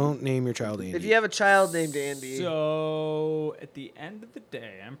Andy. Don't name your child Andy. If you have a child named Andy, So, at the end of the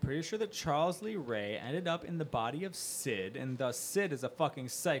day, I'm pretty sure that Charles Lee Ray ended up in the body of Sid, and thus Sid is a fucking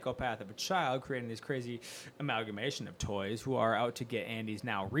psychopath of a child creating this crazy amalgamation of toys who are out to get Andy's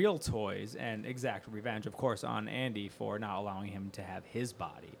now real toys and exact revenge, of course, on Andy for not allowing him to have his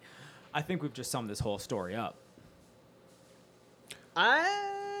body. I think we've just summed this whole story up.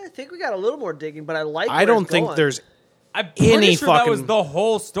 I think we got a little more digging, but I like. I where don't it's think going. there's I'm pretty Any sure that was fucking- the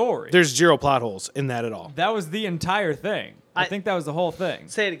whole story. there's zero plot holes in that at all. That was the entire thing. I think that was the whole thing.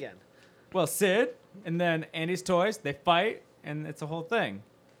 Say it again. Well, Sid and then Andy's toys, they fight, and it's a whole thing.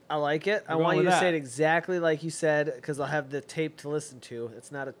 I like it. I We're want going you to with say it that. exactly like you said, because I'll have the tape to listen to.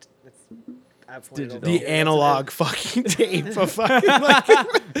 It's not a. It's. I've pointed over Digital. The here. analog fucking tape of fucking like,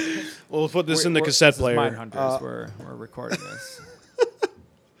 we'll put this in the cassette player. Mindhunters, we're recording this.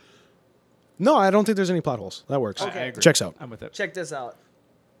 No, I don't think there's any plot holes. That works. Okay. I agree. Checks out. I'm with it. Check this out.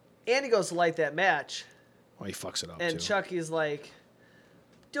 Andy goes to light that match, Oh, he fucks it up and too. Chucky's like,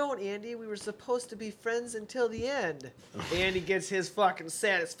 "Don't, Andy. We were supposed to be friends until the end." Andy gets his fucking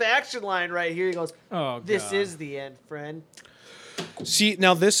satisfaction line right here. He goes, Oh, "This God. is the end, friend." See,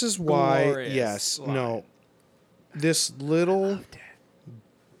 now this is why. Glorious Yes, line. no. This little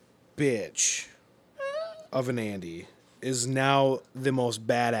bitch of an Andy is now the most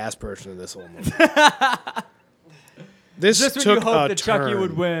badass person in this whole movie. This Just when took you hope a that turn. Chucky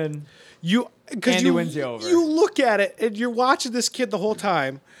would win. Because Andy wins you over. You look at it and you're watching this kid the whole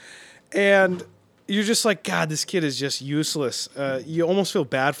time, and you're just like, God, this kid is just useless. You almost feel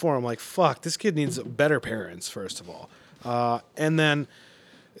bad for him. Like, fuck, this kid needs better parents, first of all. And then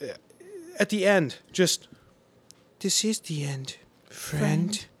at the end, just, this is the end,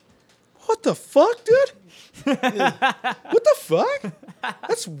 friend. What the fuck, dude? What the fuck?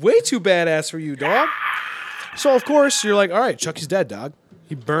 That's way too badass for you, dog. So, of course, you're like, all right, Chucky's dead, dog.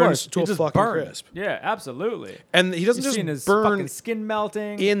 He burns to He a just fucking burned. crisp. Yeah, absolutely. And he doesn't You've seen just his burn fucking skin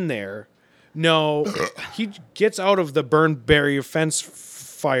melting. in there. No, he gets out of the burn barrier fence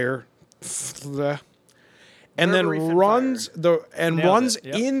fire, and then Burberry runs fire. Nailed runs it,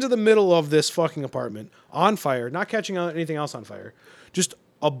 yep. into the middle of this fucking apartment on fire, not catching out anything else on fire, just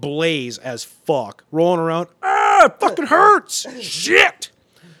ablaze as fuck, rolling around. Ah, it fucking hurts. Shit.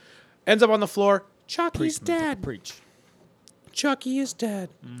 Ends up on the floor. Chucky's dead. Preach. Chucky is dead.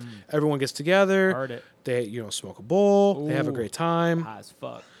 Everyone gets together. Heard it. They, smoke a bowl. They have a Ooh. great time. High as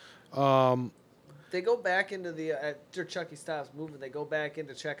fuck. They go back into the after Chucky stops moving. They go back in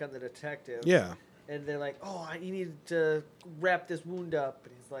to check on the detective. Yeah. And they're like, "Oh, you need to wrap this wound up."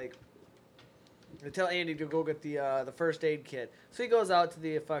 And he's like, they tell Andy to go get the first aid kit. So he goes out to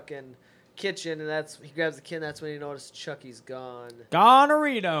the fucking kitchen, and he grabs the kit. And that's when he notices Chucky's gone.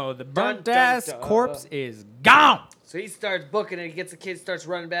 Gonorito, the burnt Dun, dun, ass dun. corpse is gone. So he starts booking it. He gets the kid, starts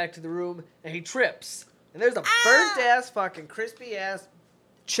running back to the room, and he trips. And there's a burnt ass, fucking crispy ass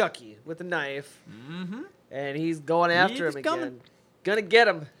Chucky with a knife. Mm-hmm. And he's going after He's him coming. again. Gonna get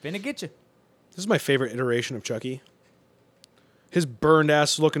him. Finna get you. This is my favorite iteration of Chucky. His burned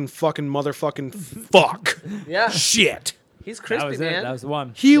ass looking fucking motherfucking fuck. Yeah. Shit. He's That crispy, was man. it. That was the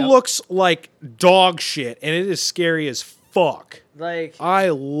one. He Yep. looks like dog shit, and it is scary as fuck. Like, I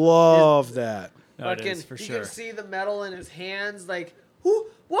love that. No, it fucking, is, for you sure. can see the metal in his hands. Like,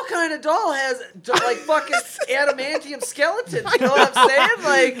 what kind of doll has like fucking adamantium skeletons? You know what I'm saying?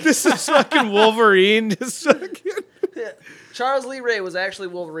 Like This is fucking Wolverine. Just fucking... Charles Lee Ray was actually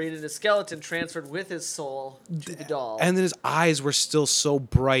Wolverine, and his skeleton transferred with his soul to the doll. And then his eyes were still so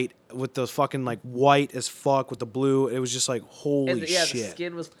bright with the fucking like white as fuck with the blue. It was just like holy the shit.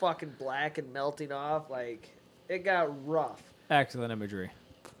 skin was fucking black and melting off. Like it got rough. Excellent imagery.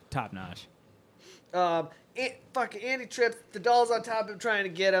 Top notch. Fucking Andy trips. The doll's on top of him trying to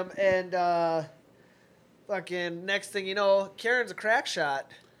get him, and fucking next thing you know, Karen's a crack shot.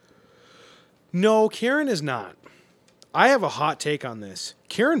 No, Karen is not. I have a hot take on this.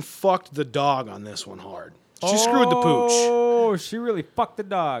 Karen fucked the dog on this one hard. She screwed the pooch. Oh, she really fucked the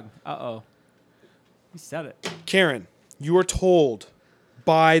dog. Uh-oh. He said it. Karen, you were told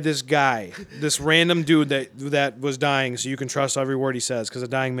by this guy, this random dude that was dying, so you can trust every word he says, because a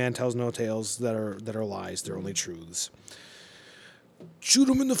dying man tells no tales that are lies. They're only truths. Shoot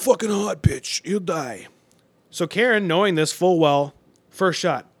him in the fucking heart, bitch. He'll die. So Karen, knowing this full well, first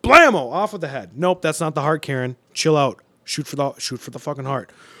shot, blammo, off with the head. Nope, that's not the heart, Karen. Chill out. Shoot for the fucking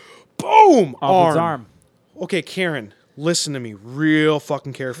heart. Boom! Off its arm. Okay, Karen, listen to me real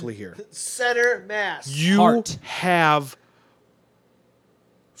fucking carefully here. Center mass. You Heart. have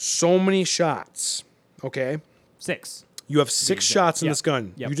so many shots, okay? 6. You have 6 shots in Yep. this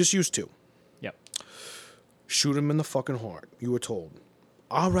gun. Yep. You just used 2. Yep. Shoot him in the fucking heart. You were told.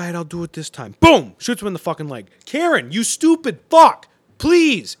 All right, I'll do it this time. Boom! Shoots him in the fucking leg. Karen, you stupid fuck!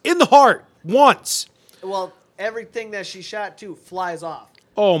 Please, in the heart, once. Well, everything that she shot too flies off.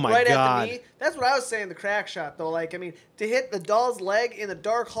 Oh my right god. at the knee. That's what I was saying. The crack shot, though. Like, I mean, to hit the doll's leg in the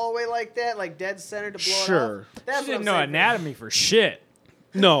dark hallway like that, like dead center to blow it Sure. off. That's She what didn't I'm know saying. anatomy for shit.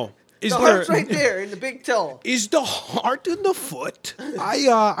 No. Is The there heart's right there in the big toe. is the heart in the foot?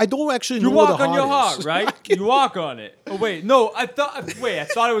 I don't actually You know where walk the on your heart heart, is. right? You walk on it. Oh wait, no. I thought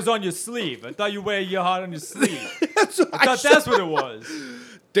it was on your sleeve. I thought you wear your heart on your sleeve. I thought that's what it was.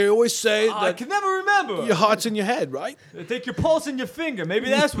 They always say I that can never remember. your heart's in your head, right? Take your pulse in your finger. Maybe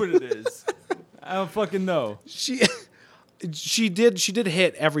that's what it is. I don't fucking know. She did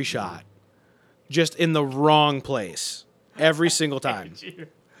hit every shot, just in the wrong place every single time.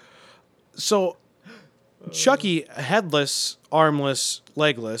 So Chucky, headless, armless,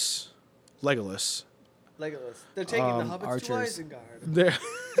 legless. Legolas. They're taking the hobbits archers. to Isengard. They're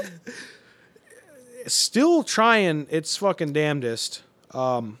still trying its fucking damnedest.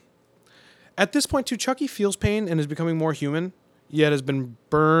 At this point, too, Chucky feels pain and is becoming more human, yet has been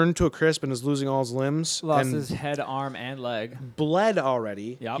burned to a crisp and is losing all his limbs. Lost and his head, arm, and leg. bled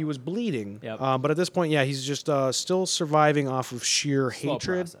already. Yep. He was bleeding. Yep. But at this point, yeah, he's just still surviving off of sheer Slow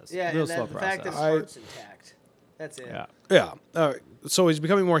hatred. process. Yeah, Real and slow the fact that his process. heart's intact. That's it. Yeah. Yeah. So he's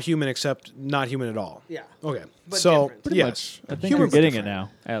becoming more human, except not human at all. Yeah. Okay. But so different. Pretty yes, I think Human you're but getting it different.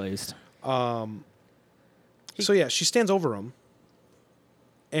 now, at least. So yeah, she stands over him,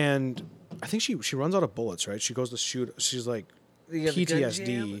 and I think she runs out of bullets. Right? She goes to shoot. She's like You have the gun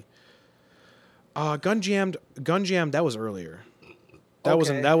PTSD. Gun jammed. That was earlier. That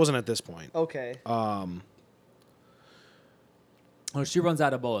Okay. wasn't at this point. Okay. Oh, she runs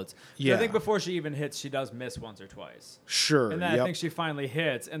out of bullets. So Yeah. I think before she even hits, she does miss once or twice. Sure. And then yep. I think she finally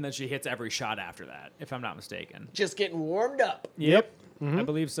hits, and then she hits every shot after that, if I'm not mistaken. Just getting warmed up. Yep. I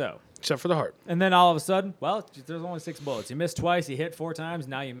believe so. Except for the heart. And then all of a sudden, well, there's only 6 bullets. You missed twice, you hit 4 times,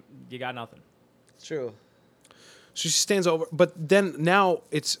 now you got nothing. It's true. So she stands over, but then now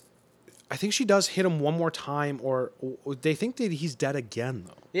it's. I think she does hit him one more time, or they think that he's dead again,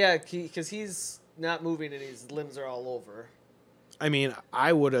 though. Yeah, because he's not moving and his limbs are all over. I mean,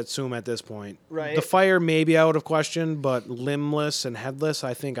 I would assume at this point. Right. The fire may be out of question, but limbless and headless,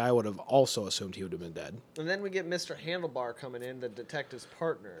 I think I would have also assumed he would have been dead. And then we get Mr. Handlebar coming in, the detective's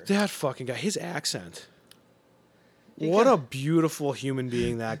partner. That fucking guy, his accent. What a beautiful human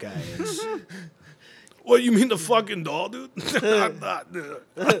being that guy is. What, you mean the fucking doll, dude? I'm not,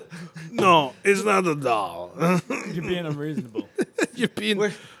 no, it's not the doll. You're being unreasonable. You're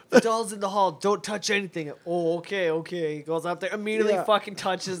being... The doll's in the hall. Don't touch anything. Oh, okay. He goes out there, immediately Yeah. fucking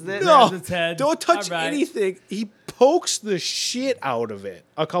touches it. No, its head. don't touch All right. anything. He pokes the shit out of it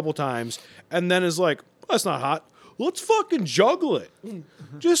a couple times and then is like, that's not hot. Let's fucking juggle it.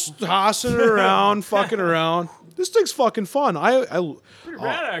 Just tossing it around, fucking around. This thing's fucking fun. Pretty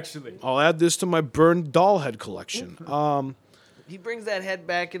rad, actually. I'll add this to my burned doll head collection. He brings that head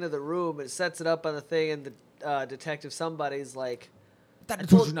back into the room and sets it up on the thing, and the detective somebody's like, I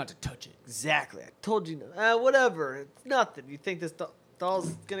told you not to touch it. exactly. I told you. Whatever. It's nothing. You think this doll's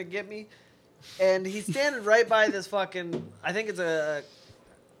going to get me? And he's standing right by this fucking, I think it's that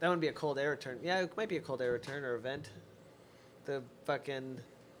would be a cold air return. Yeah, it might be a cold air return or a vent. The fucking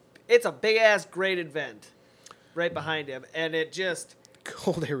It's a big ass graded vent right behind him, and it just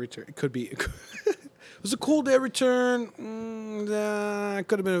Cold air return. It could be. It was a cold air return. It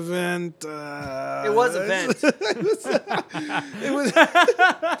could have been a vent. it was a vent. It was.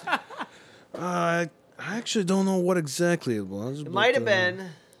 I actually don't know what exactly it was. It might have been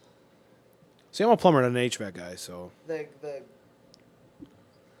See, I'm a plumber and an HVAC guy, so. the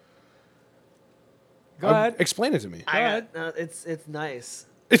Go ahead. Explain it to me. it's nice.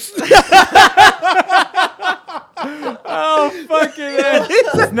 It's Oh, fucking hell.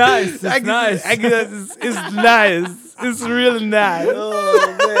 It's nice. It's nice. It's nice. It's really nice.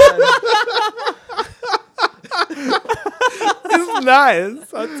 Oh It's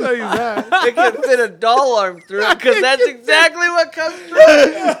nice. I'll tell you that. man, it can fit a doll arm through it because that's exactly what comes through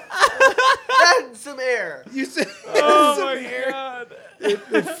it. That's some air. You said Oh, my God.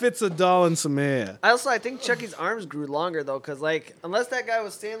 it fits a doll in some air. I think Chucky's arms grew longer though, because like unless that guy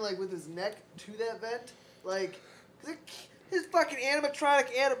was standing like with his neck to that vent, like his fucking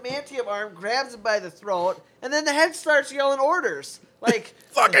animatronic adamantium arm grabs him by the throat, and then the head starts yelling orders like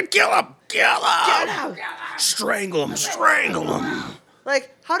Fucking kill him! Kill him! get out. Strangle him! Strangle him!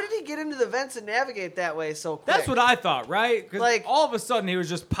 Like how did he get into the vents and navigate that way so quick? That's what I thought, right? Because Like- all of a sudden he was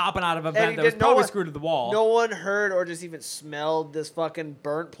just popping out of a And he vent that was didn't- no probably one- screwed to the wall. No one heard or just even smelled this fucking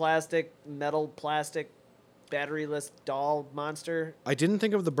burnt plastic, metal plastic, batteryless doll monster. I didn't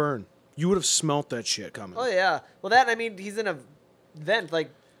think of the burn. You would have smelt that shit coming. Oh yeah. Well, I mean, he's in a vent.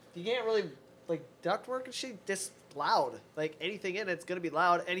 Like you can't really like ductwork and shit. This loud. Like anything in it's gonna be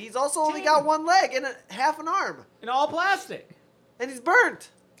loud. And he's also only got one leg and half an arm, And all plastic. and he's burnt.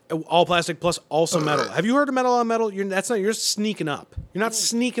 All plastic plus also metal. Have you heard of metal on metal? You're sneaking up. You're not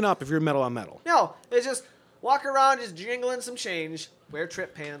sneaking up if you're metal on metal. No, it's just walk around just jingling some change. Wear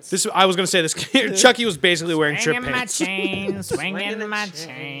trip pants. I was gonna say this. Chucky was basically wearing trip Swinging pants. my chain, swinging Swinging my the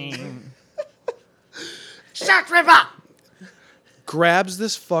chain. Shark River. Grabs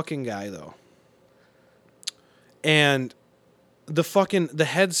this fucking guy though, and the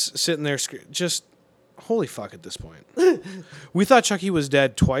head's sitting there just holy fuck at this point. We thought Chucky was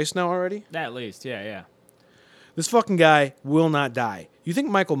dead twice now already. At least, yeah. This fucking guy will not die. You think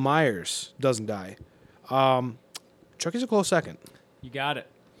Michael Myers doesn't die? Chucky's a close second. You got it.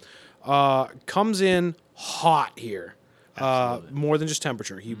 Comes in hot here. More than just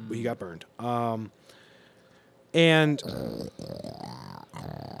temperature. He got burned. And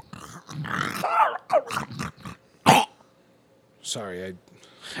sorry, I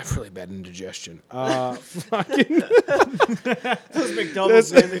have really bad indigestion. Fucking Those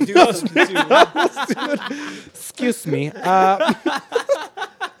McDonald's, man, they do something too. excuse me.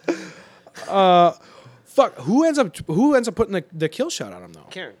 Fuck. Who ends up putting the kill shot on him though?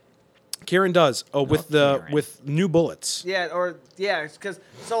 Karen does. Oh, with new bullets. Yeah, because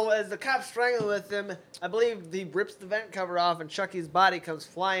so as the cop's strangling with him, I believe he rips the vent cover off and Chucky's body comes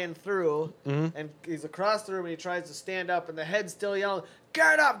flying through, and he's across the room and he tries to stand up and the head's still yelling,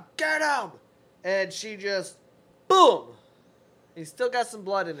 "Get him! Get him!" And she just, boom! He's still got some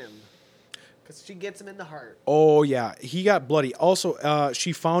blood in him, because she gets him in the heart. Oh yeah, he got bloody. Also,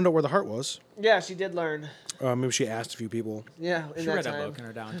 she found out where the heart was. Yeah, she did learn. Maybe she asked a few people. Yeah, in She that read time. that book in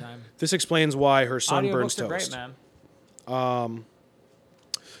her downtime. This explains why her son burns Audiobooks are toast. great, man.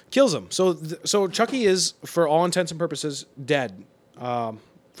 Kills him. So Chucky is, for all intents and purposes, dead.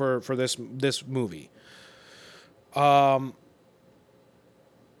 For this movie. The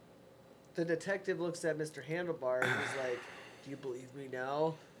detective looks at Mr. Handlebar and he's like, "Do you believe me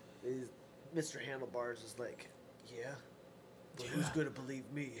now?" Mr. Handlebars is like, "Yeah, but who's gonna believe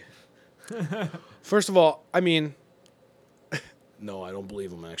me?" First of all, I mean, no, I don't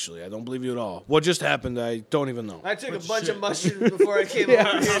believe him. Actually, I don't believe you at all. What just happened? I don't even know. I took a bunch of mushrooms before I came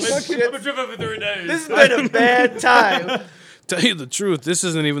over here. Shit. I've been tripping for 3 days. This has been a bad time. Tell you the truth, this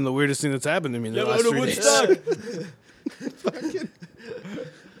isn't even the weirdest thing that's happened to me in the last 3 days.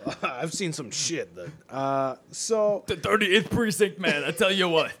 I've seen some shit. So The 38th precinct, man. I tell you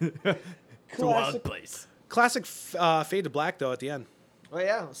what. It's a wild place. classic fade to black though at the end. Oh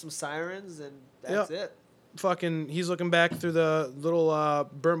yeah, some sirens and that's Yep. it. Fucking, he's looking back through the little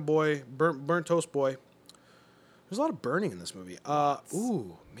burnt toast boy. There's a lot of burning in this movie.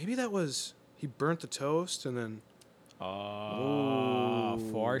 Ooh, maybe that was he burnt the toast and then. Oh,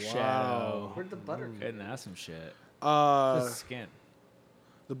 foreshadow. Where'd the butter come? Couldn't have some shit. Uh, Just skin.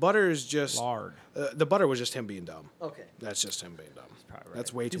 the butter is just Lard. the butter was just him being dumb. Okay, That's just him being dumb. Probably right.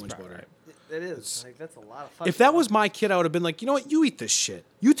 That's way too He's much probably butter. right. it is. Like that's a lot of fun. If that was my kid, I would have been like, you know what? You eat this shit.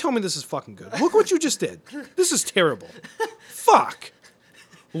 You tell me this is fucking good. Look what you just did. This is terrible. Fuck.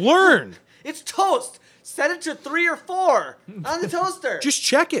 Learn. it's toast. Set it to 3 or 4 on the toaster. Just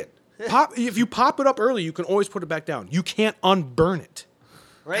check it. If you pop it up early, you can always put it back down. You can't unburn it.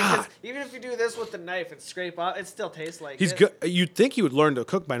 Right? Because even if you do this with the knife and scrape out, it still tastes like He's it. good. You'd think he would learn to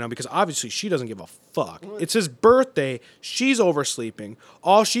cook by now because obviously she doesn't give a fuck. It's his birthday. She's oversleeping.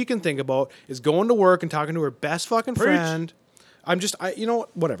 All she can think about is going to work and talking to her best fucking friend. You know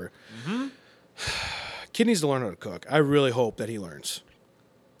what? Whatever. Mm-hmm. Kid needs to learn how to cook. I really hope that he learns.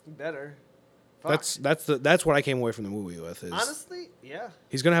 You better. Fuck. That's what I came away from the movie with. Is Honestly, yeah.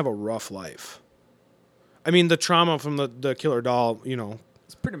 he's gonna have a rough life. I mean, the trauma from the killer doll, you know.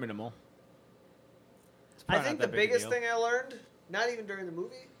 It's pretty minimal. It's I probably think not the that big a biggest deal. thing I learned, not even during the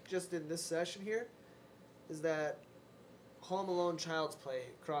movie, just in this session here, is that Home Alone Child's Play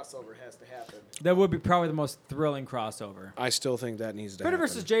crossover has to happen. That would be probably the most thrilling crossover. I still think that needs to Freddy happen.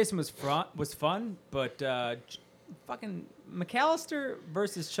 vs. Jason was fun, but fucking McAllister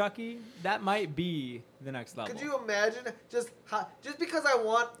versus Chucky, that might be the next level. Could you imagine just because I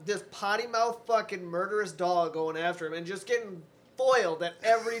want this potty mouth fucking murderous dog going after him and just getting foiled at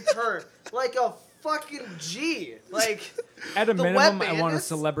every turn like a fucking G. Like At a the minimum, Wet I want a Bandits?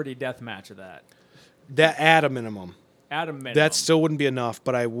 celebrity death match of that. That at a minimum. At a minimum. That still wouldn't be enough,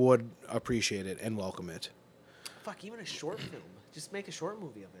 but I would appreciate it and welcome it. Fuck, even a short film. Just make a short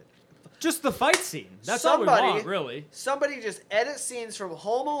movie of it. Just the fight scene. That's all we want, really. Somebody just edit scenes from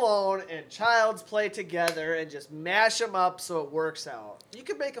Home Alone and Child's Play together and just mash them up so it works out. You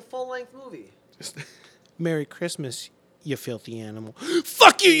could make a full-length movie. Merry Christmas, you filthy animal.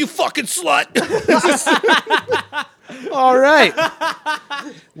 Fuck you, you fucking slut! All right.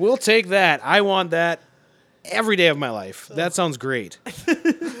 We'll take that. I want that every day of my life. That sounds great.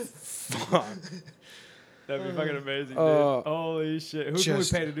 Fuck. That'd be fucking amazing, dude. Uh, Holy shit. Who just-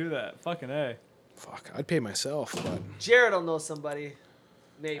 can we pay to do that? Fucking A. Fuck, I'd pay myself, but... Jared will know somebody. I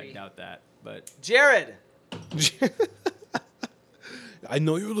Maybe. doubt that, but Jared! I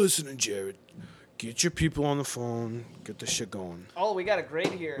know you're listening, Jared. Get your people on the phone. Get the shit going. Oh, we got a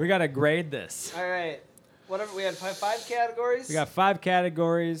grade here. we got to grade this. All right. Whatever. We had five categories? We got 5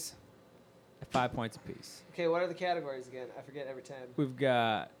 categories at 5 points apiece. Okay, what are the categories again? I forget every time. We've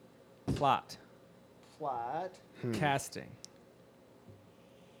got plot, Plot. casting,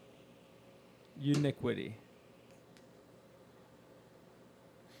 uniquity,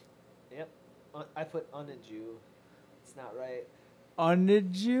 Yep. I put uniju. It's not right.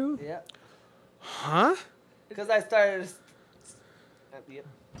 uniju. Yep. Huh? Because I started. Yep.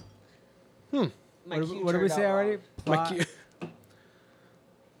 My What, cue what did we turned say out already? wrong. Plot, Like,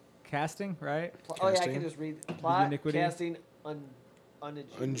 casting, right? Oh yeah, I Casting. can just read plot, uniquity. casting, uniju.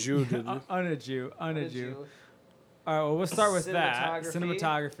 unju, dude. Uniju. Uniju. All right, well, we'll start with that. Cinematography.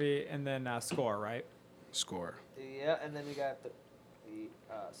 Cinematography, and then score, right? Score. Yeah, and then we got the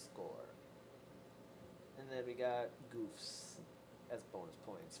score. And then we got goofs as bonus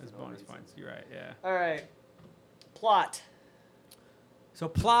points. for As no bonus reason. points. You're right, yeah. All right. Plot. So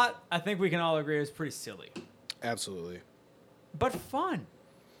plot, I think we can all agree, is pretty silly. Absolutely. But fun.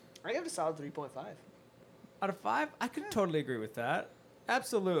 I give it a solid 3.5. Out of 5, I could totally agree with that.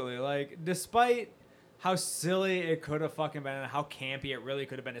 Absolutely. Like, despite how silly it could have fucking been and how campy it really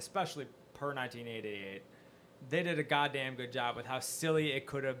could have been, especially per 1988, they did a goddamn good job with how silly it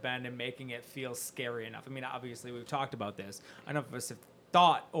could have been and making it feel scary enough. I mean, obviously, we've talked about this. Enough of us have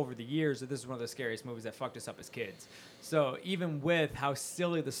thought over the years that this is one of the scariest movies that fucked us up as kids. So even with how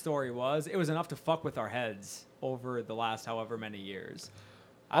silly the story was, it was enough to fuck with our heads over the last however many years.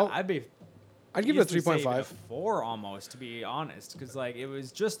 I'd give it a easily say even 3.5. a 4 almost, to be honest, because like it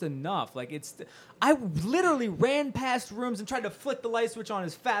was just enough. Like I literally ran past rooms and tried to flick the light switch on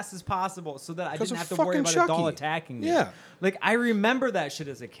as fast as possible so that I 'Cause didn't of have to worry fucking about a doll Chucky. attacking me. Yeah. Like I remember that shit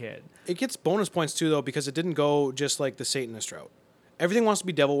as a kid. It gets bonus points too, though, because it didn't go just like the Satanist route. Everything wants to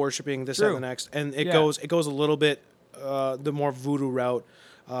be devil worshipping, this, that, True. and the next, and it Yeah. goes a little bit the more voodoo route,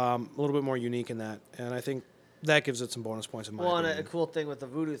 a little bit more unique in that, and I think that gives it some bonus points in my Well, and opinion. a cool thing with the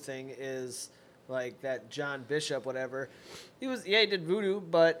voodoo thing is like that John Bishop, whatever. He did voodoo,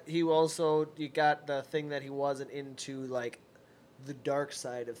 but you got the thing that he wasn't into like the dark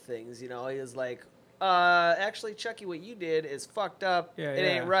side of things. You know, he was like, actually, Chucky, what you did is fucked up. Yeah, it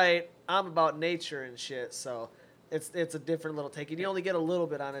ain't yeah. right. I'm about nature and shit. So it's a different little take. And you only get a little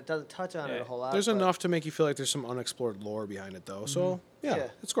bit on it. Doesn't touch on it Yeah. a whole lot. There's but- enough to make you feel like there's some unexplored lore behind it, though. So yeah, Yeah.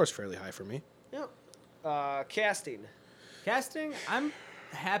 it scores fairly high for me. Yep. Casting. Casting, I'm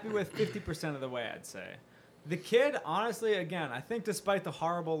happy with 50% of the way, I'd say. The kid, honestly, again, I think despite the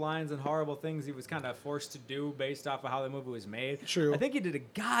horrible lines and horrible things he was kind of forced to do based off of how the movie was made, True. I think he did a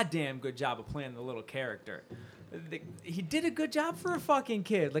goddamn good job of playing the little character. He did a good job for a fucking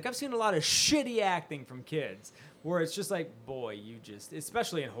kid. Like, I've seen a lot of shitty acting from kids, where it's just like, boy, you just,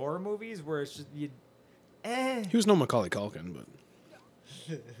 especially in horror movies, where it's just He was no Macaulay Culkin,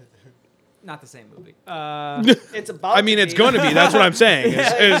 but not the same movie. It's about. I mean, to it's be. going to be. That's what I'm saying.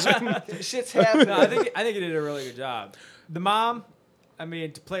 Is- Shit's happening. No, I think he did a really good job. The mom, I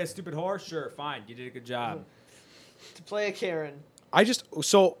mean, to play a stupid whore, sure, fine, you did a good job. To play a Karen.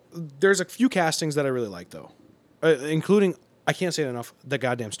 so there's a few castings that I really like though, including I can't say it enough. The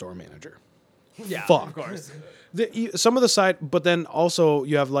goddamn store manager. Yeah, Fuck. of course. Some of the side, but then also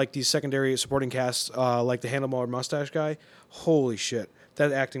you have like these secondary supporting casts, like the handlebar mustache guy. Holy shit,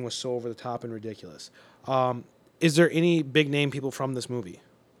 that acting was so over the top and ridiculous. Is there any big name people from this movie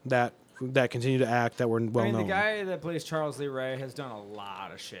that continue to act that were well I mean, known? the guy that plays Charles Lee Ray has done a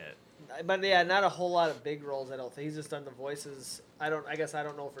lot of shit. But yeah, not a whole lot of big roles. I don't think he's just done the voices. I guess I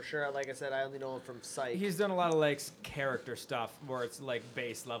don't know for sure. Like I said, I only know him from Psych. He's done a lot of like character stuff where it's like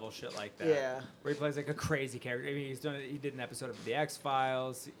base level shit like that. Yeah. Where he plays like a crazy character. I mean, he did an episode of The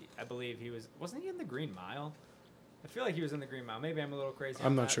X-Files. I believe wasn't he in The Green Mile? I feel like he was in The Green Mile. Maybe I'm a little crazy. I'm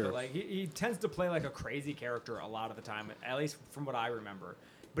on not that, sure. But like he tends to play like a crazy character a lot of the time, at least from what I remember.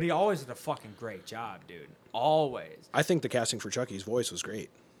 But he always did a fucking great job, dude. Always. I think the casting for Chucky's voice was great.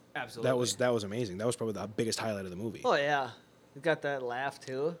 Absolutely. That was amazing. That was probably the biggest highlight of the movie. Oh yeah, he's got that laugh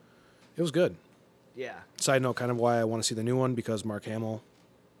too. It was good. Yeah. Side note, kind of why I want to see the new one, because Mark Hamill,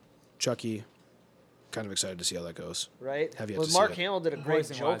 Chucky, kind of excited to see how that goes. Right. Have yet well, to see Mark it. Hamill did a great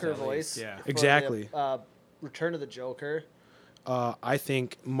Voicing-wise, Joker at least, voice. yeah. for the, Exactly. Return of the Joker. I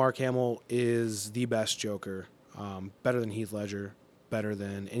think Mark Hamill is the best Joker, better than Heath Ledger, better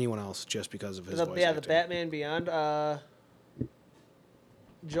than anyone else, just because of his voice The acting. Batman Beyond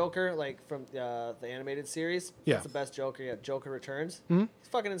Joker, like from the animated series. Yeah. That's the best Joker yet. Joker Returns. Mhm. He's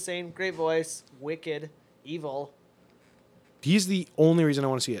fucking insane. Great voice. Wicked. Evil. He's the only reason I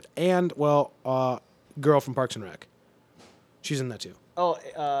want to see it. And, well, girl from Parks and Rec. She's in that too. Oh,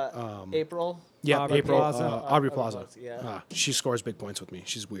 April. Yeah, Aubrey April Plaza. Aubrey Aubrey Plaza. Plaza, yeah. She scores big points with me.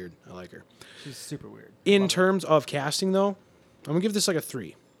 She's weird. I like her. She's super weird. In terms of casting, though, I'm gonna give this like a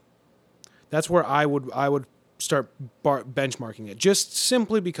 3. That's where I would start benchmarking it, just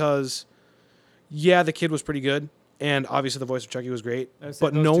simply because, yeah, the kid was pretty good, and obviously the voice of Chucky was great, I said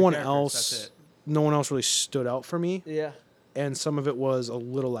but those no two one characters, that's else, it. no one else really stood out for me, Yeah. and some of it was a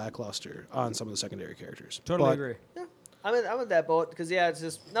little lackluster on some of the secondary characters. Totally But agree. Yeah. I'm in that boat because yeah, it's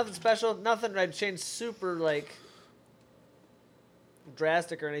just nothing special, nothing I'd change super like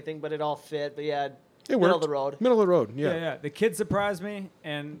drastic or anything, but it all fit. But yeah, It middle worked. of the road. Middle of the road. Yeah. Yeah. The kid surprised me,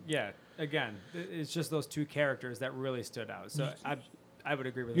 and yeah, again, it's just those two characters that really stood out. So I would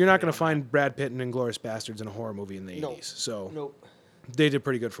agree with You're the not three going to on find Brad Pitt and Inglourious Bastards in a horror movie in the No. 80s. So Nope. they did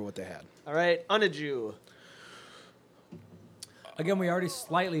pretty good for what they had. All right, Unaju. that. Again, we already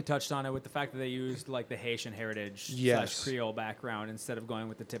slightly touched on it with the fact that they used like the Haitian heritage Yes. / Creole background instead of going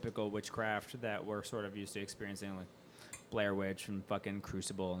with the typical witchcraft that we're sort of used to experiencing, like Blair Witch and fucking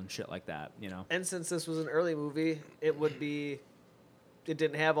Crucible and shit like that. You know. And since this was an early movie, it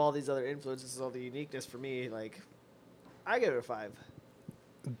didn't have all these other influences, all the uniqueness for me. Like, I give it a 5.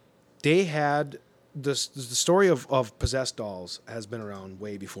 They had the story of possessed dolls has been around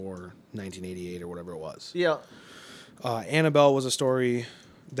way before 1988 or whatever it was. Yeah. Annabelle was a story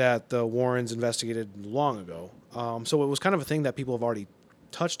that the Warrens investigated long ago. So it was kind of a thing that people have already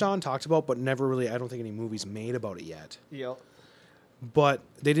touched on, talked about, but never really, I don't think any movies made about it yet. Yeah. But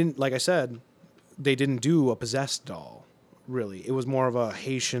they didn't, like I said, they didn't do a possessed doll, really. It was more of a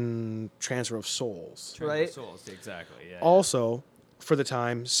Haitian transfer of souls. Right. Souls, exactly. Yeah. Also, for the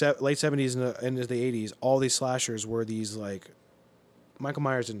time, late 70s and into the 80s, all these slashers were these, like, Michael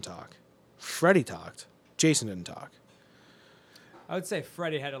Myers didn't talk. Freddy talked. Jason didn't talk. I would say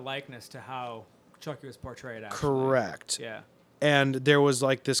Freddy had a likeness to how Chucky was portrayed. Actually. Correct. Yeah. And there was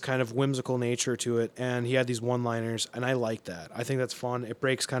like this kind of whimsical nature to it, and he had these one-liners, and I like that. I think that's fun. It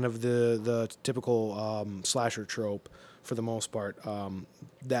breaks kind of the typical slasher trope for the most part.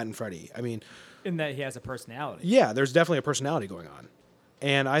 That and Freddy. I mean, In that he has a personality. yeah, there's definitely a personality going on,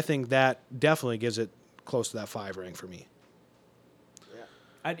 and I think that definitely gives it close to that 5 rank for me.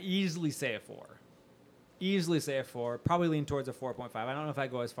 I'd easily say a 4. Easily say a 4. Probably lean towards a 4.5. I don't know if I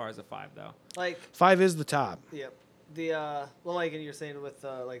go as far as a 5 though. Like, 5 is the top. yep. The well, like you're saying with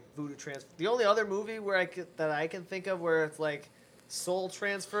like voodoo transfer. The only other movie where that I can think of where it's like soul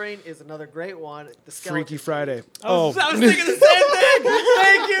transferring is another great one. The Skeleton Freaky Key. Friday. I was thinking the same thing.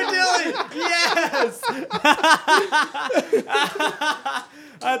 Thank you, Dylan. Yes.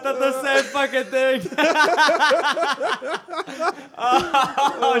 I thought the same fucking thing.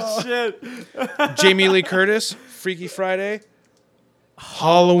 Oh shit. Jamie Lee Curtis, Freaky Friday,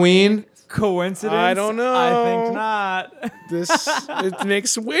 Halloween, Coincidence? I don't know. I think not. It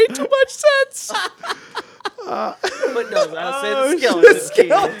makes way too much sense. But no, I'll say the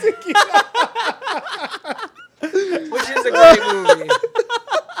Skeleton Key. Which is a great movie.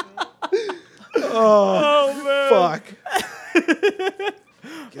 Oh man. fuck.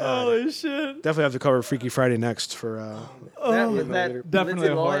 Holy shit. Definitely have to cover Freaky Friday next for. Was that Definitely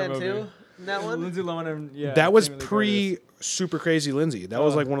Lindsay a horror Lohan movie. too? In that one? Lindsay Lohan, yeah. That was Jamie Lee pre Curtis. Super Crazy Lindsay. That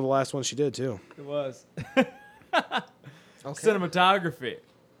was like one of the last ones she did too. It was. Okay. Cinematography.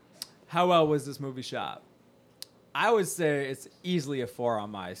 How well was this movie shot? I would say it's easily a 4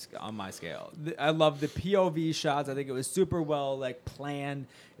 on my scale. I love the POV shots. I think it was super well like planned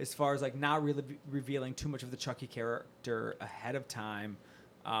as far as like not really revealing too much of the Chucky character ahead of time.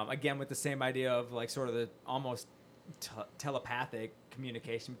 Again, with the same idea of like sort of the almost telepathic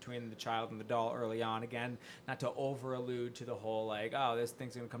communication between the child and the doll early on. Again, not to over allude to the whole like, oh, this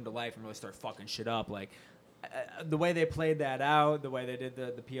thing's gonna come to life and really start fucking shit up. Like the way they played that out, the way they did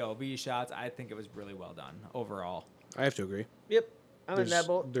the POV shots, I think it was really well done overall. I have to agree. Yep. I'm in that There's,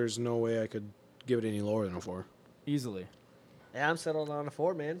 boat. there's no way I could give it any lower than a 4. Easily. Yeah, I'm settled on a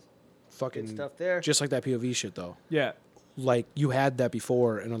 4, man. Fucking Good stuff there. Just like that POV shit though. Yeah. Like you had that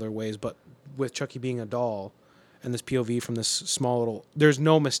before in other ways, but with Chucky being a doll and this POV from this small little, there's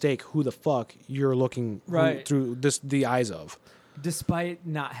no mistake who the fuck you're looking Right. through the eyes of. Despite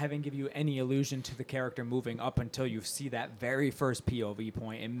not having give you any illusion to the character moving up until you see that very first POV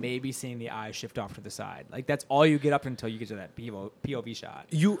point and maybe seeing the eyes shift off to the side. Like that's all you get up until you get to that POV shot.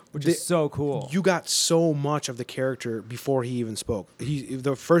 Which is so cool. You got so much of the character before he even spoke.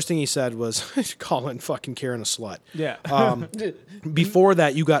 The first thing he said was calling fucking Karen a slut. Yeah. Before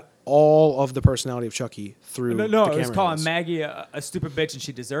that, you got all of the personality of Chucky through no, the it was camera calling lens. Maggie a stupid bitch and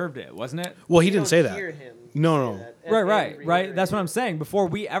she deserved it, wasn't it? Well, he You didn't don't say that. hear him No, say no. that. Right. That's what I'm saying. Before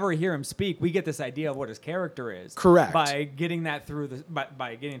we ever hear him speak, we get this idea of what his character is. Correct. By getting that through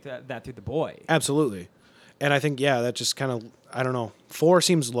by getting that through the boy. Absolutely. And I think, yeah, that just kind of, I don't know. 4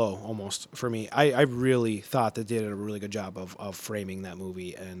 seems low almost for me. I really thought that they did a really good job of framing that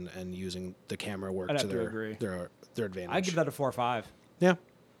movie and using the camera work I'd to have to agree. their advantage. I'd give that a 4 or 5. Yeah,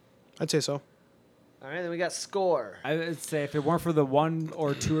 I'd say so. All right, then we got score. I would say if it weren't for the 1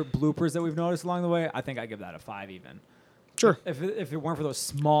 or 2 bloopers that we've noticed along the way, I think I'd give that a 5 even. Sure. If it weren't for those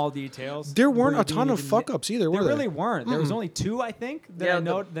small details, There weren't where a you ton didn't of even fuck ups either, were There there? really weren't. There was only 2, I think, that yeah,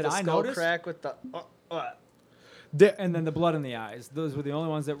 I the skull noticed. crack with the. And then the blood in the eyes. Those were the only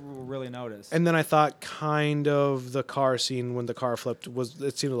ones that were really noticed. And then I thought kind of the car scene when the car flipped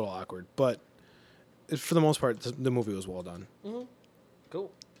it seemed a little awkward, but for the most part, the movie was well done.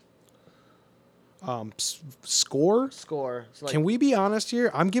 Cool. Score? Score. So like, Can we be honest here?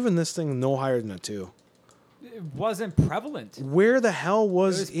 I'm giving this thing no higher than a 2. It wasn't prevalent. Where the hell It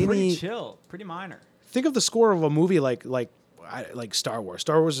was, was any? pretty chill, pretty minor. Think of the score of a movie like Star Wars.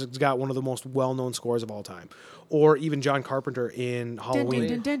 Star Wars has got one of the most well-known scores of all time, or even John Carpenter in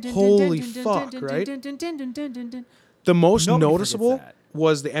Halloween. Holy fuck, right? The most Nobody noticeable forgets that.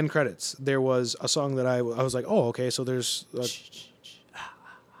 was the end credits. There was a song that I was like, oh, okay, so there's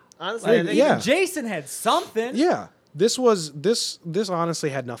honestly, I think yeah. Jason had something. yeah. This honestly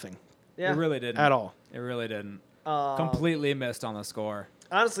had nothing yeah. It really didn't. at all. It really didn't. Um, Completely missed on the score.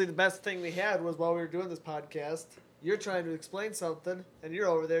 Honestly, the best thing we had was while we were doing this podcast. You're trying to explain something, and you're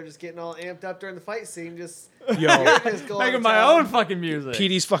over there just getting all amped up during the fight scene. Just Yo, just going Making to my town. own fucking music.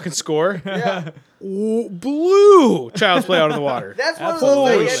 Petey's fucking score Yeah, blew Child's Play out of the water. that's one of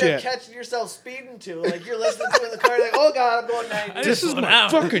Holy those things you end up shit. catching yourself speeding to. Like you're listening to it in the car, like, oh god, I'm going 90. This is my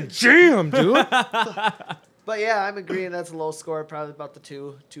fucking jam, dude. But yeah, I'm agreeing. That's a low score, probably about the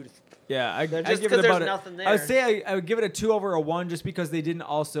 2 to. Yeah, I Just give 'cause it there's about nothing I would there. say I would give it a 2 over a 1 just because they didn't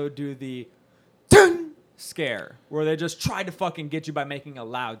also do the dun scare where they just tried to fucking get you by making a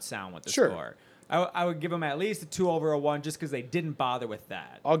loud sound with the Sure. score. I would give them at least a 2 over a 1 just because they didn't bother with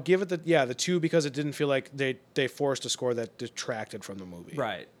that. I'll give it the 2 because it didn't feel like they forced a score that detracted from the movie.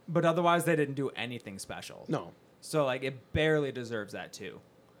 Right. But otherwise they didn't do anything special. No. So like it barely deserves that 2.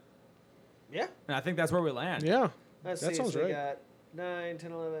 Yeah. And I think that's where we land. Yeah. Let's That see. sounds So we right. got 9,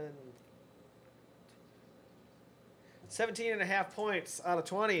 10, 11. 17 and a half points out of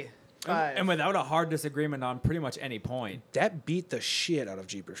 20. Five. And without a hard disagreement on pretty much any point. That beat the shit out of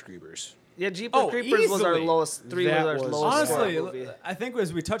Jeepers Creepers. Yeah, Jeepers Oh, Creepers was our easily. lowest. 3 That was our was- lowest score Honestly, movie. I think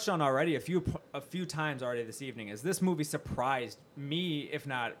as we touched on already a few times already this evening, is this movie surprised me, if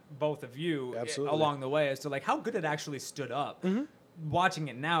not both of you, Absolutely. along the way, as to like how good it actually stood up. Watching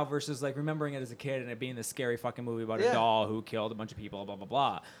it now versus like remembering it as a kid and it being this scary fucking movie about Yeah. a doll who killed a bunch of people, blah blah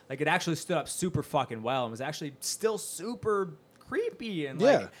blah. Like it actually stood up super fucking well and was actually still super creepy and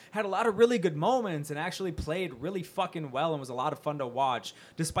Yeah. like had a lot of really good moments and actually played really fucking well and was a lot of fun to watch,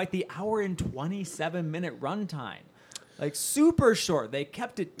 despite the hour and 27-minute runtime. Like super short. They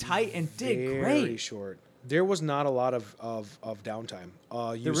kept it tight and did Very great. short. There was not a lot of downtime.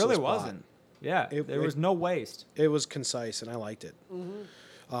 There Useless really plot. wasn't. Yeah, It- there was it- no waste. It was concise, and I liked it.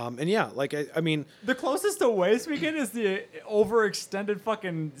 And yeah, like I mean, The closest to waste we get is the overextended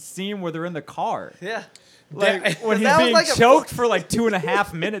fucking scene where they're in the car. Yeah. Like when he's That was being like a choked for like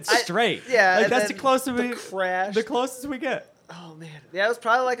 2.5 minutes straight. yeah, like and that's the then closest the we crash. The closest we get. Oh man, yeah, it was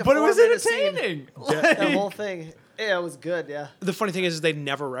probably like a. But it was 4-minute scene. entertaining. The whole thing. Yeah, it was good. Yeah. the funny thing is they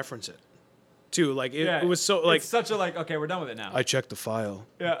never reference it. Too like it, Yeah, it was so like it's such a like. Okay, we're done with it now. I checked the file.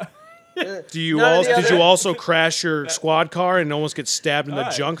 yeah. Do you None of also the did other- you also crash your squad car and almost get stabbed in the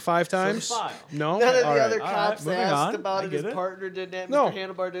Alright. junk 5 times? file. No. None of the All right. other All right, cops moving asked on. about I it. His get it. partner didn't. No. Mr.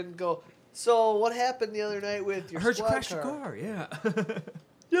 Handlebar didn't go. So what happened the other night with I your heard you squad crashed your car. Yeah.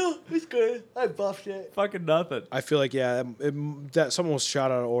 Yeah, it's good. I buffed it. Fucking nothing. I feel like that someone was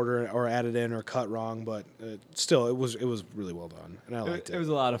shot out of order or added in or cut wrong, but still it was really well done and I liked it. It was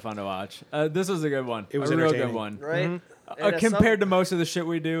a lot of fun to watch. This was a good one. It was a real good entertaining. one. Right. And Compared to most of the shit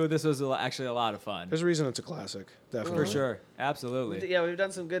we do, this was actually a lot of fun. There's a reason it's a classic, definitely. For sure. Absolutely. Yeah, we've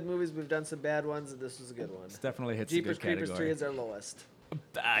done some good movies. We've done some bad ones, and this was a good one. Definitely hits Jeepers a good Creepers 3 category. is our lowest,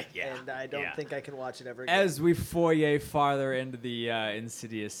 Yeah. and I don't yeah. think I can watch it ever again. As we foyer farther into the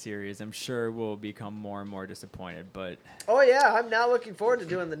Insidious series, I'm sure we'll become more and more disappointed. But Oh yeah, I'm now looking forward to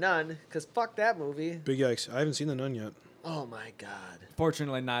doing The Nun, because fuck that movie. Big yikes. I haven't seen The Nun yet. Oh my god.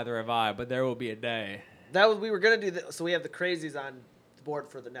 fortunately, neither have I. But there will be a day. We were gonna do so we have the Crazies on the board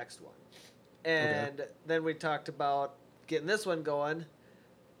for the next one, and then we talked about getting this one going.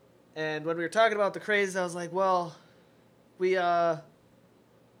 And when we were talking about the Crazies, I was like, well, we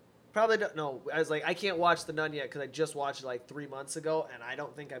probably don't. No, I was like, I can't watch The Nun yet because I just watched it like 3 months ago, and I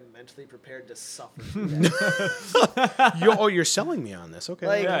don't think I'm mentally prepared to suffer through that. You're selling me on this. Okay.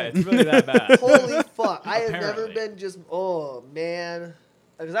 Like- Yeah, it's really that bad. Holy fuck! I have never Apparently. been just. Oh man,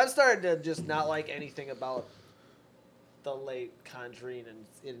 because I've started to just not like anything about the late Conjuring and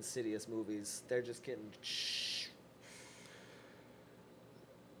Insidious movies. They're just getting.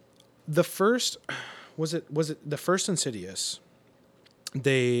 The first was it the first Insidious?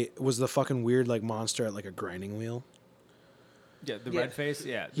 Was the fucking weird like monster at like a grinding wheel. Yeah, the Yeah. red face.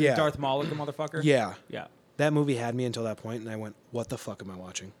 Yeah. Yeah. Darth Maul looking motherfucker. Yeah. Yeah. That movie had me until that point, and I went, "What the fuck am I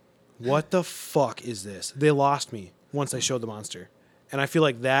watching? What the fuck is this?" They lost me once they showed the monster, and I feel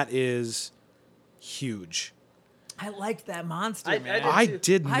like that is huge. I liked that monster, I man. did I too.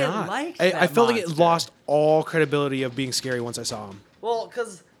 did I not. liked I that felt like it monster. lost all credibility of being scary once I saw him. Well,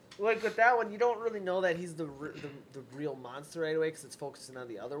 because like with that one, you don't really know that he's the real monster right away because it's focusing on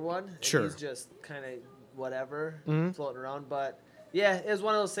the other one. And Sure. He's just kind of whatever Mhm. floating around, but yeah, it was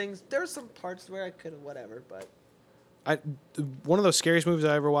one of those things. There were some parts where I could have whatever, but One of the scariest movies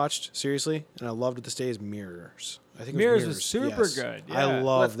I ever watched, seriously, and I loved it this day, is Mirrors. I think it Mirrors was was super good, I yeah.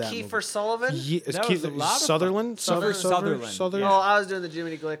 love with that Kiefer movie. Sullivan. It's That was a lot of fun. Sutherland? Sutherland. Sutherland? Oh, I was doing the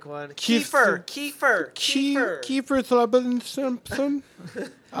Jiminy Glick one. Kiefer- Kiefer. Kiefer Sutherland something.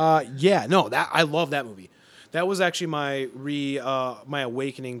 Yeah, no, I love that movie. That was actually my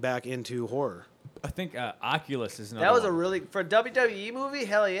awakening back into horror. I think Oculus is another That was one. a really for a WWE movie.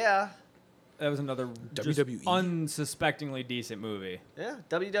 Hell yeah, That was another just WWE? unsuspectingly decent movie. yeah.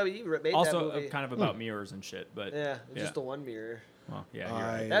 WWE made Also that movie. kind of about mirrors and shit, but Yeah, yeah. just the one mirror. Well, yeah, you're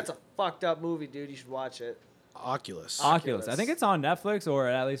right. That's a fucked up movie, dude. You should watch it. Oculus. Oculus. I think it's on Netflix, or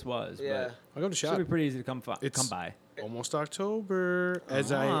it at least was. Yeah. I'll go to Should shop. be pretty easy to come It's- by. Almost October.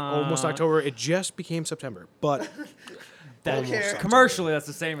 Ah. Almost October. It just became September, but That, care. October. commercially, that's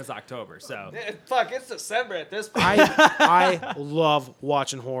the same as October. So Fuck, it's December at this point. I love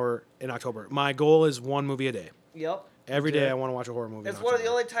watching horror in October. My goal is one movie a day. Yep. Every day I want to watch a horror movie. It's in one of the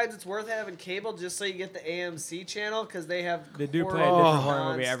October. only times it's worth having cable just so you get the AMC channel because they have they do horror play a different movies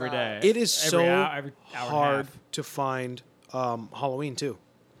horror movie every nonstop. day. It is every so every hour and a hard half. to find Halloween too.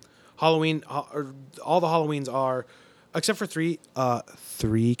 Halloween, all the Halloweens are, except for 3.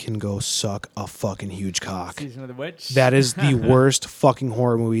 3 can go suck a fucking huge cock. Season of the Witch. That is the worst fucking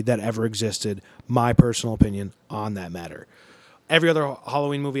horror movie that ever existed. My personal opinion on that matter. Every other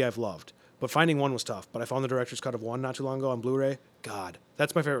Halloween movie I've loved, but finding one was tough. But I found the director's cut of one not too long ago on Blu-ray. God,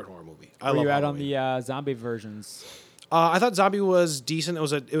 that's my favorite horror movie. I Where love you at Halloween. on the zombie versions? I thought Zombie was decent. It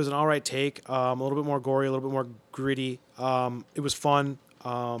was an all right take. A little bit more gory, a little bit more gritty. It was fun.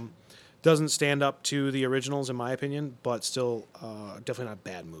 Doesn't stand up to the originals in my opinion, but still definitely not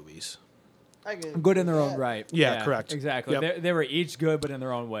bad movies. I can Good in their do own that. right. Yeah, correct. Exactly. Yep. They were each good, but in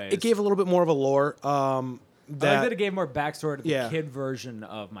their own ways. It gave a little bit more of a lore. I like that it gave more backstory to the Yeah. kid version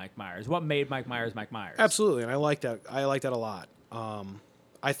of Mike Myers. What made Mike Myers Mike Myers? Absolutely, and I like that. I like that a lot.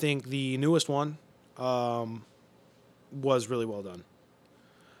 I think the newest one was really well done.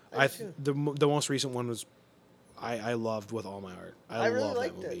 The most recent one was I loved with all my heart. I really love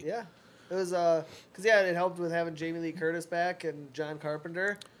liked that movie. it. Yeah, it was because it helped with having Jamie Lee Curtis back and John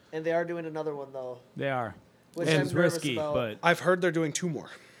Carpenter, and they are doing another one though, They are. which And I'm It's nervous risky, about. but I've heard they're doing 2 more.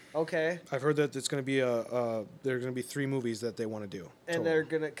 Okay, I've heard that it's going to be there are going to be 3 movies that they want to do. and total. they're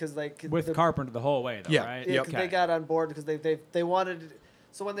gonna because with the, Carpenter the whole way, though, Yeah. right? Yeah, Yep. 'cause they got on board because they wanted.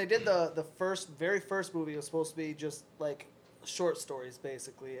 So when they did the very first movie, it was supposed to be just like short stories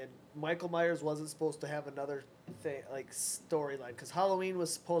basically, and Michael Myers wasn't supposed to have another thing like storyline because Halloween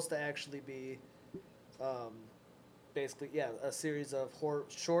was supposed to actually be, basically a series of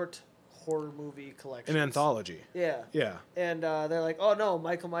short horror movie collections. An anthology. Yeah. Yeah. And they're like, oh no,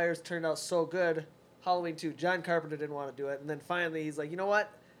 Michael Myers turned out so good. Halloween 2. John Carpenter didn't want to do it. And then finally he's like, you know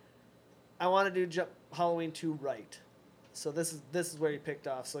what? I want to do Halloween 2 right. So this is where he picked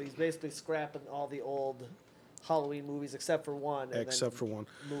off. So he's basically scrapping all the old Halloween movies except for one. And Except then for one.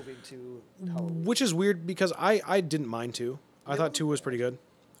 Moving to Halloween. Which is weird because I didn't mind 2. I thought 2 was pretty good.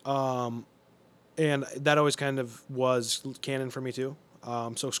 And that always kind of was canon for me too.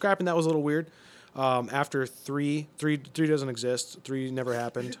 So scrapping that was a little weird. After 3 doesn't exist. 3 never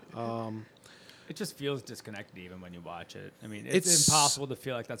happened. It just feels disconnected even when you watch it. I mean, It's- it's impossible to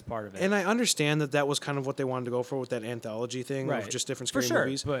feel like that's part of it. And I understand that was kind of what they wanted to go for with that anthology thing Right. of just different For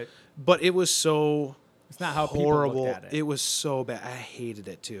scary sure, movies. but it was so it's not how horrible. people looked at it. was so bad. I hated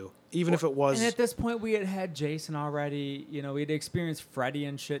it too. Even if it was. And at this point, we had Jason already. You know, we'd experienced Freddy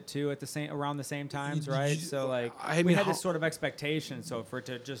and shit too at around the same times, right? So like, I we mean, had how- this sort of expectation. So for it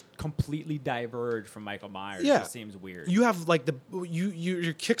to just completely diverge from Michael Myers, Yeah. just seems weird. You have like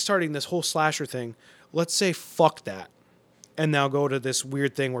you're kickstarting this whole slasher thing. Let's say fuck that, and now go to this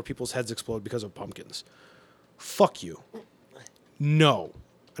weird thing where people's heads explode because of pumpkins. Fuck you. No,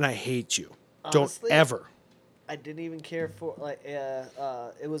 and I hate you. Honestly, Don't ever. I didn't even care for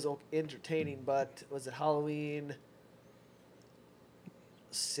it was entertaining, but was it Halloween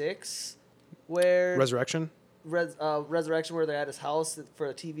 6 where Resurrection. Resurrection where they're at his house for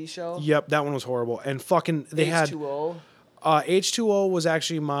a TV show? Yep, that one was horrible. And fucking they had H2O. H2O was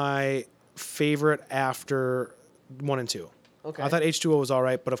actually my favorite after 1 and 2. Okay. I thought H2O was all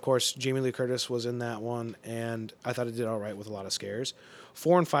right, but of course Jamie Lee Curtis was in that one, and I thought it did all right with a lot of scares.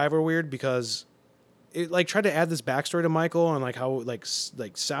 4 and 5 were weird because it like tried to add this backstory to Michael and like how like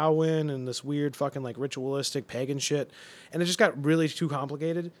Samhain and this weird fucking like ritualistic pagan shit, and it just got really too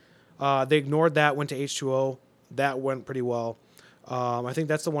complicated. They ignored that, went to H2O. That went pretty well. I think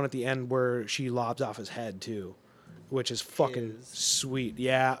that's the one at the end where she lobs off his head too, which is fucking sweet.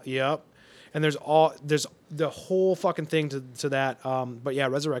 Yeah, yep. And there's the whole fucking thing to that. But yeah,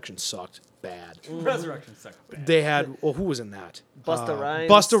 Resurrection sucked bad. Resurrection sucked bad. They had who was in that? Busta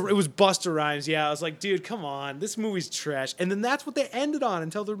Rhymes. It was Busta Rhymes. Yeah, I was like, dude, come on, this movie's trash. And then that's what they ended on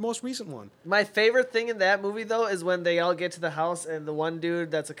until the most recent one. My favorite thing in that movie though is when they all get to the house and the one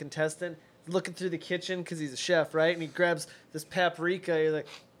dude that's a contestant looking through the kitchen because he's a chef, right? And he grabs this paprika. You're like,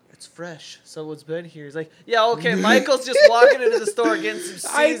 it's fresh. Someone's been here. He's like, yeah, okay. Michael's just walking into the store getting some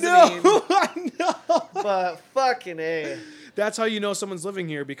seasoning. I know. But fucking A. That's how you know someone's living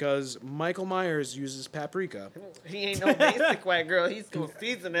here because Michael Myers uses papaprika. He ain't no basic white girl. He's gonna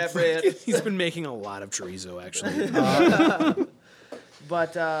season that bread. He's been making a lot of chorizo, actually.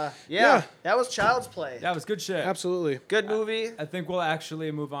 But Yeah. that was Child's Play. That was good shit. Absolutely. Good movie. I think we'll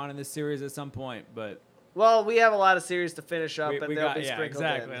actually move on in this series at some point, but Well, we have a lot of series to finish up, we and they'll got be sprinkled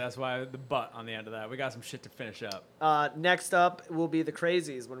exactly. in. That's why the butt on the end of that. We got some shit to finish up. Next up will be the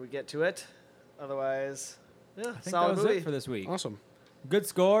Crazies when we get to it. Otherwise, yeah, I think solid that was movie. it for this week. Awesome. Good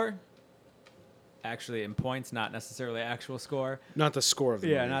score. Actually, in points, not necessarily actual score. Not the score of the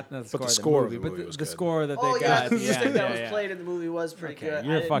Yeah, movie. not the but score the of the score movie, of the but movie was the good. score that Oh they yeah, got. the music that was yeah. played in the movie was pretty Okay, good.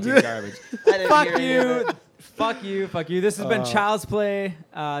 you're I didn't- fucking garbage. I didn't Fuck hear any of you. it. Fuck you. This has been Child's Play,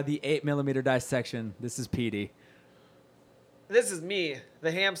 the 8mm dissection. This is Petey. This is me,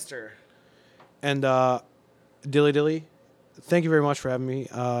 the hamster. And Dilly Dilly, thank you very much for having me.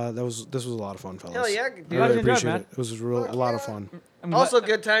 This was a lot of fun, fellas. Hell yeah, I dude. really Glad you enjoyed, appreciate man. it. It was a lot of fun. I'm Also, glad-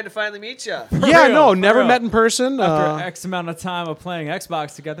 good time to finally meet you. Yeah, real, no, for never real. met in person. After X amount of time of playing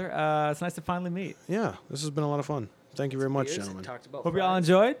Xbox together, it's nice to finally meet. Yeah, this has been a lot of fun. Thank you very much, gentlemen. Talked about Hope you all fries.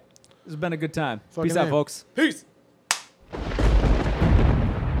 enjoyed. This has been a good time. Fucking Peace out, A. folks. Peace.